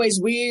 That's always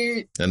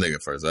weird. That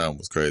nigga first album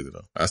was crazy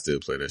though. I still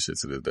play that shit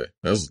to this day.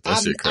 That shit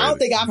crazy. I don't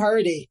think I've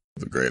heard it. It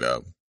was a great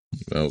album.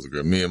 That was a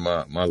great. Me and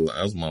that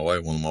was my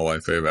wife, one of my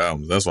wife's favorite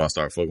albums. That's why I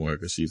started fucking with her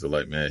because she used to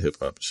like mad hip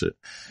hop and shit.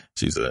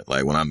 She used to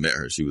like when I met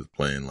her, she was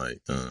playing like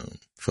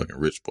fucking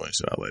Rich Boy and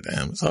shit. I was like,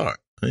 damn, it's hard.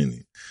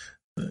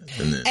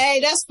 Hey,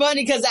 that's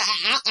funny because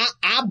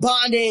I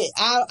bonded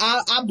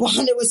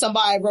with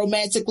somebody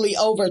romantically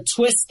over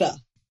Twista.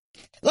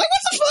 Like,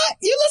 what the fuck?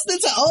 You listening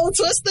to old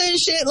Twista and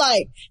shit?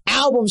 Like,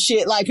 album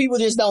shit, like, people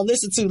just don't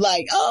listen to,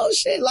 like, oh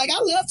shit, like, I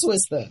love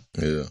Twista.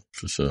 Yeah,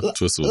 for sure.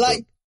 Twista was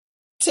like,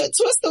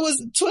 Twista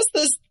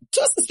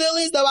still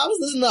is, though. I was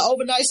listening to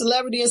Overnight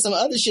Celebrity and some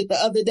other shit the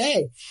other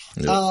day.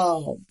 Yeah.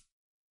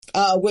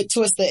 With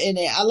Twista in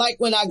it. I like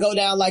when I go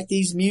down, like,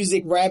 these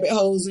music rabbit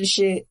holes and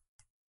shit.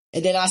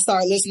 And then I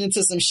start listening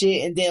to some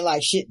shit and then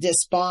like shit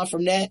just spawned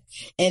from that.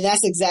 And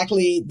that's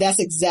exactly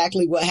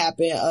what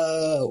happened,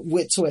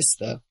 with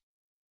Twista.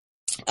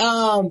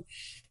 Well,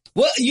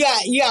 you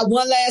got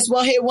one last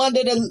one hit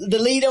wonder to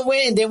lead them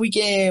with, and then we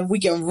can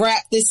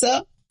wrap this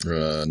up.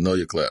 Know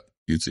Your Clap,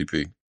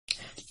 UTP.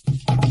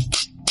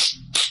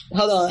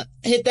 Hold on.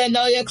 Hit that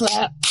Know Your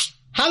Clap.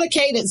 How the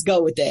cadence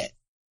go with that?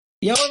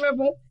 You don't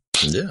remember?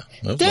 Yeah.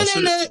 That's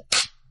my shit.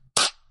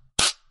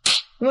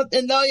 With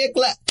the Know Your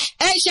Clap.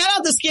 Hey, shout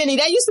out to Skinny.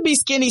 That used to be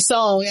Skinny's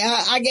song.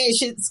 I gave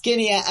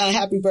Skinny a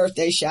happy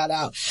birthday shout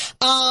out.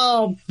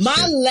 My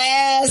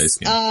last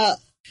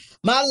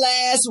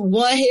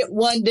one hit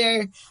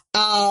wonder.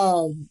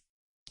 I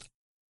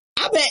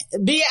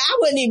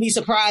wouldn't even be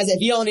surprised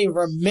if you don't even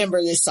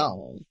remember this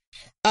song.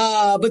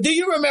 But do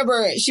you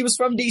remember she was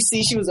from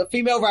DC? She was a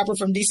female rapper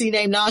from DC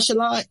named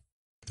Nonchalant.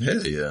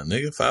 Hell yeah,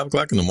 nigga. 5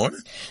 o'clock in the morning?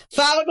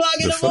 5 o'clock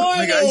in the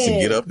morning. Nigga, I used to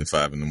get up at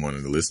 5 in the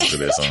morning to listen to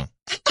that song.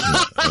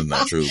 That's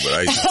not true, but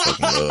I used to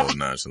fucking love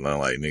Nonchalant.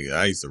 Like, nigga,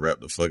 I used to rap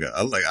the fuck out.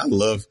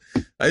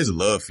 I used to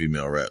love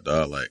female rap,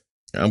 dog. Like,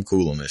 I'm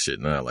cool on that shit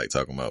now, like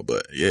talking about,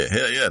 but yeah,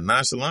 hell yeah,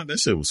 Nonchalant, that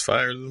shit was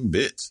fire than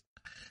bitch.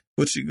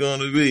 What you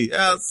gonna be?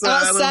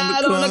 Outside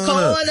on the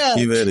corner.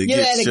 You better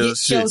get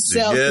yourself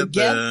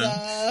together.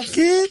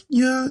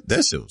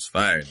 That shit was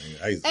fire,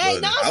 nigga. I used to love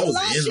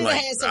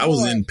it. I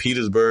was in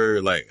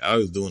Petersburg, like, I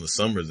was doing the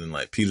summers in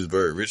like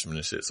Petersburg, Richmond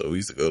and shit, so we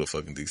used to go to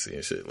fucking DC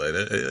and shit like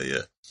that. Hell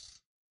yeah.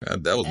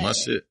 That was my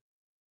shit.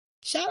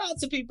 Shout out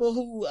to people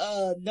who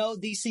know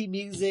DC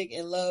music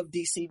and love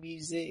DC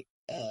music.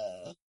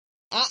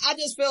 I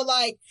just feel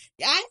like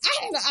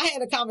I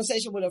had a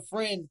conversation with a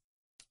friend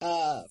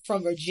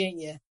from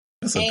Virginia,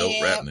 That's a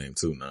dope rap name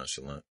too,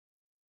 Nonchalant.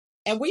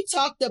 And we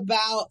talked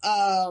about,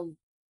 I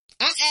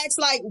asked,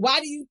 like, why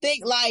do you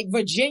think, like,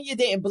 Virginia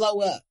didn't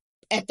blow up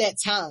at that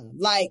time?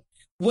 Like,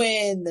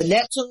 when the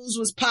Neptunes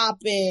was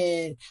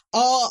popping,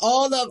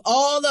 all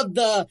of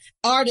the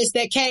artists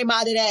that came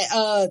out of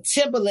that,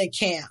 Timberland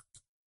camp.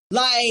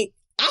 Like,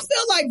 I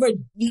feel like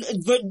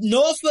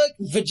Norfolk,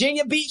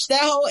 Virginia Beach,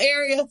 that whole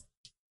area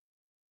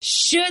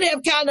should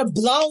have kind of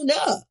blown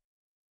up.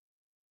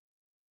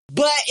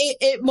 But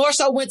it more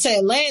so went to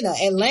Atlanta.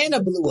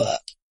 Atlanta blew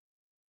up.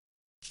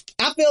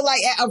 I feel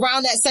like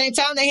around that same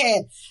time they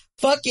had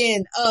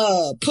fucking,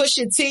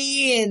 Pusha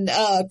T and,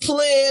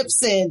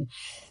 Clips and,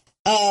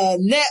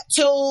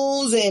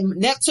 Neptunes,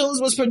 and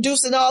Neptunes was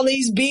producing all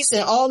these beats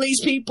and all these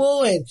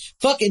people, and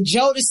fucking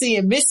Jodeci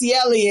and Missy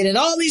Elliott and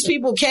all these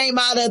people came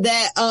out of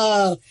that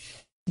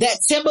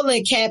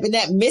Timberland camp and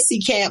that Missy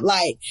camp.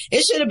 Like,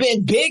 it should have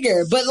been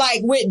bigger. But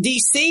like with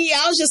DC,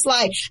 I was just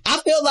like, I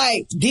feel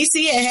like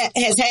DC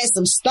has had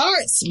some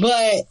starts,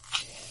 but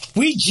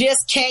we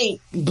just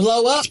can't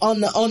blow up on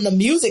the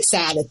music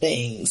side of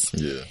things.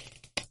 Yeah.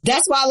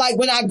 That's why, like,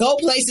 when I go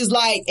places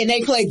like, and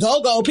they play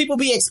go-go, people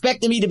be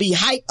expecting me to be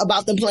hype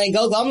about them playing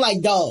go-go. I'm like,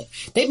 dog,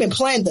 they've been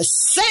playing the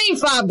same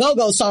 5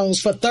 go-go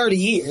songs for 30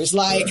 years.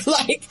 Like,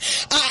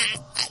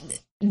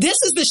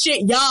 this is the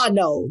shit y'all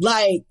know.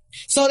 Like,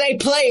 so they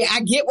play it.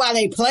 I get why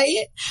they play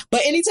it.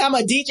 But anytime a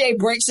DJ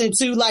breaks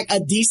into like a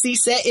DC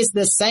set, it's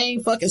the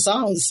same fucking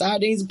songs.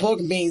 Sardines and pork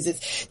and beans.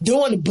 It's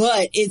doing the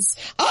butt. It's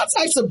all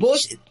types of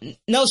bullshit.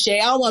 No shade.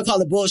 I don't want to call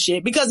it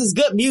bullshit because it's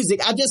good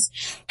music. I just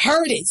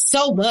heard it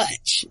so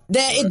much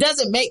that it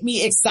doesn't make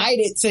me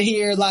excited to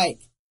hear like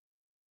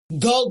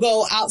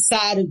go-go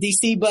outside of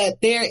DC.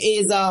 But there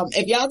is,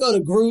 if y'all go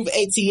to Groove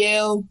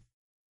ATL,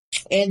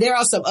 and there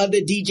are some other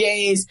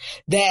DJs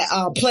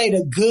that played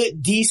a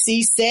good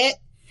DC set.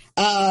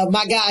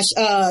 My gosh,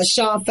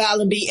 Sean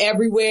Fallon be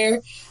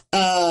everywhere.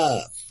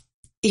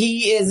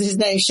 His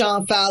name's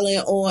Sean Fallon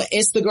on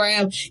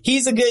Instagram.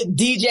 He's a good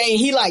DJ and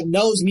he like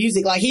knows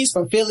music. Like he's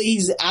from Philly.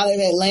 He's out of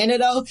Atlanta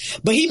though,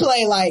 but he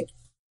played like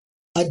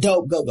a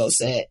dope go-go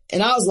set.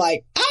 And I was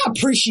like, I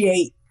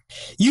appreciate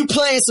you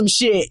playing some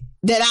shit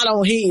that I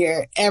don't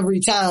hear every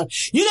time.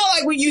 You know,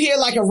 like when you hear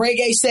like a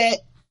reggae set,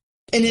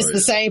 and it's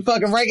the same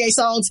fucking reggae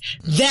songs.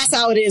 That's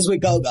how it is with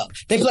go-go.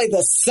 They play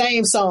the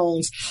same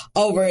songs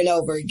over and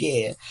over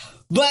again.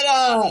 But,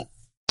 I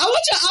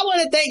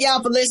want to thank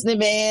y'all for listening,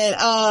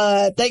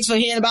 man. Thanks for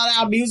hearing about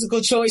our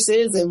musical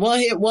choices and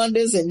one-hit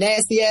wonders and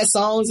nasty ass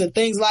songs and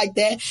things like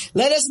that.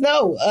 Let us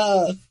know,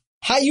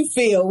 how you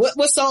feel.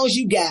 What songs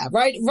you got.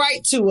 Write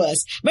to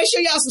us. Make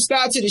sure y'all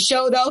subscribe to the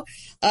show though.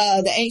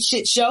 The Ain't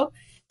Shit Show,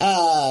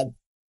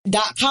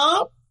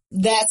 .com.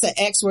 That's an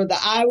X where the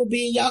I will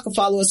be. Y'all can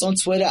follow us on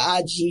Twitter,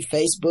 IG,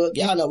 Facebook.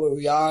 Y'all know where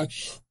we are.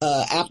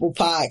 Apple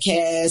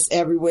Podcasts,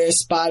 everywhere,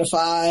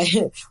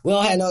 Spotify. We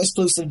don't have no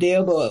exclusive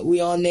deal, but we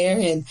on there.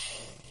 And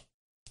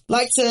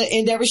like to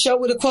end every show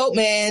with a quote,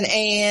 man.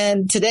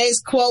 And today's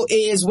quote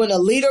is, when a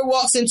leader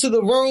walks into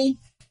the room,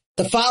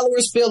 the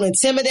followers feel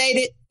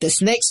intimidated, the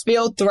snakes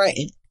feel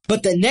threatened,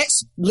 but the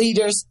next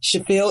leaders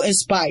should feel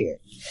inspired.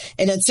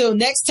 And until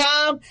next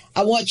time,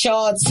 I want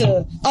y'all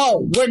to,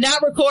 we're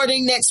not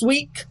recording next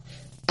week.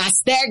 I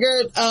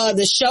staggered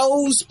the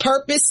shows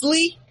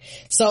purposely.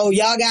 So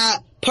y'all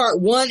got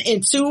part 1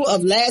 and 2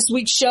 of last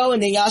week's show,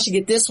 and then y'all should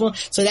get this one.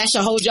 So that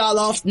should hold y'all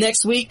off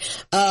next week.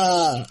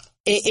 It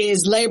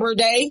is Labor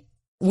Day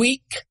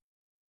weekend,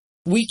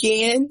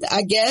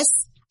 I guess.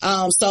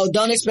 So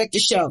don't expect a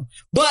show.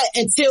 But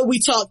until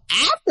we talk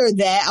after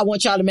that, I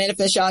want y'all to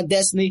manifest y'all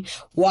destiny,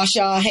 wash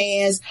y'all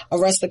hands,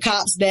 arrest the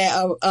cops that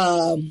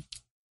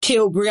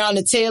killed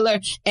Breonna Taylor,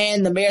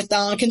 and the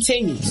marathon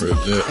continues.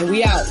 And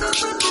we out.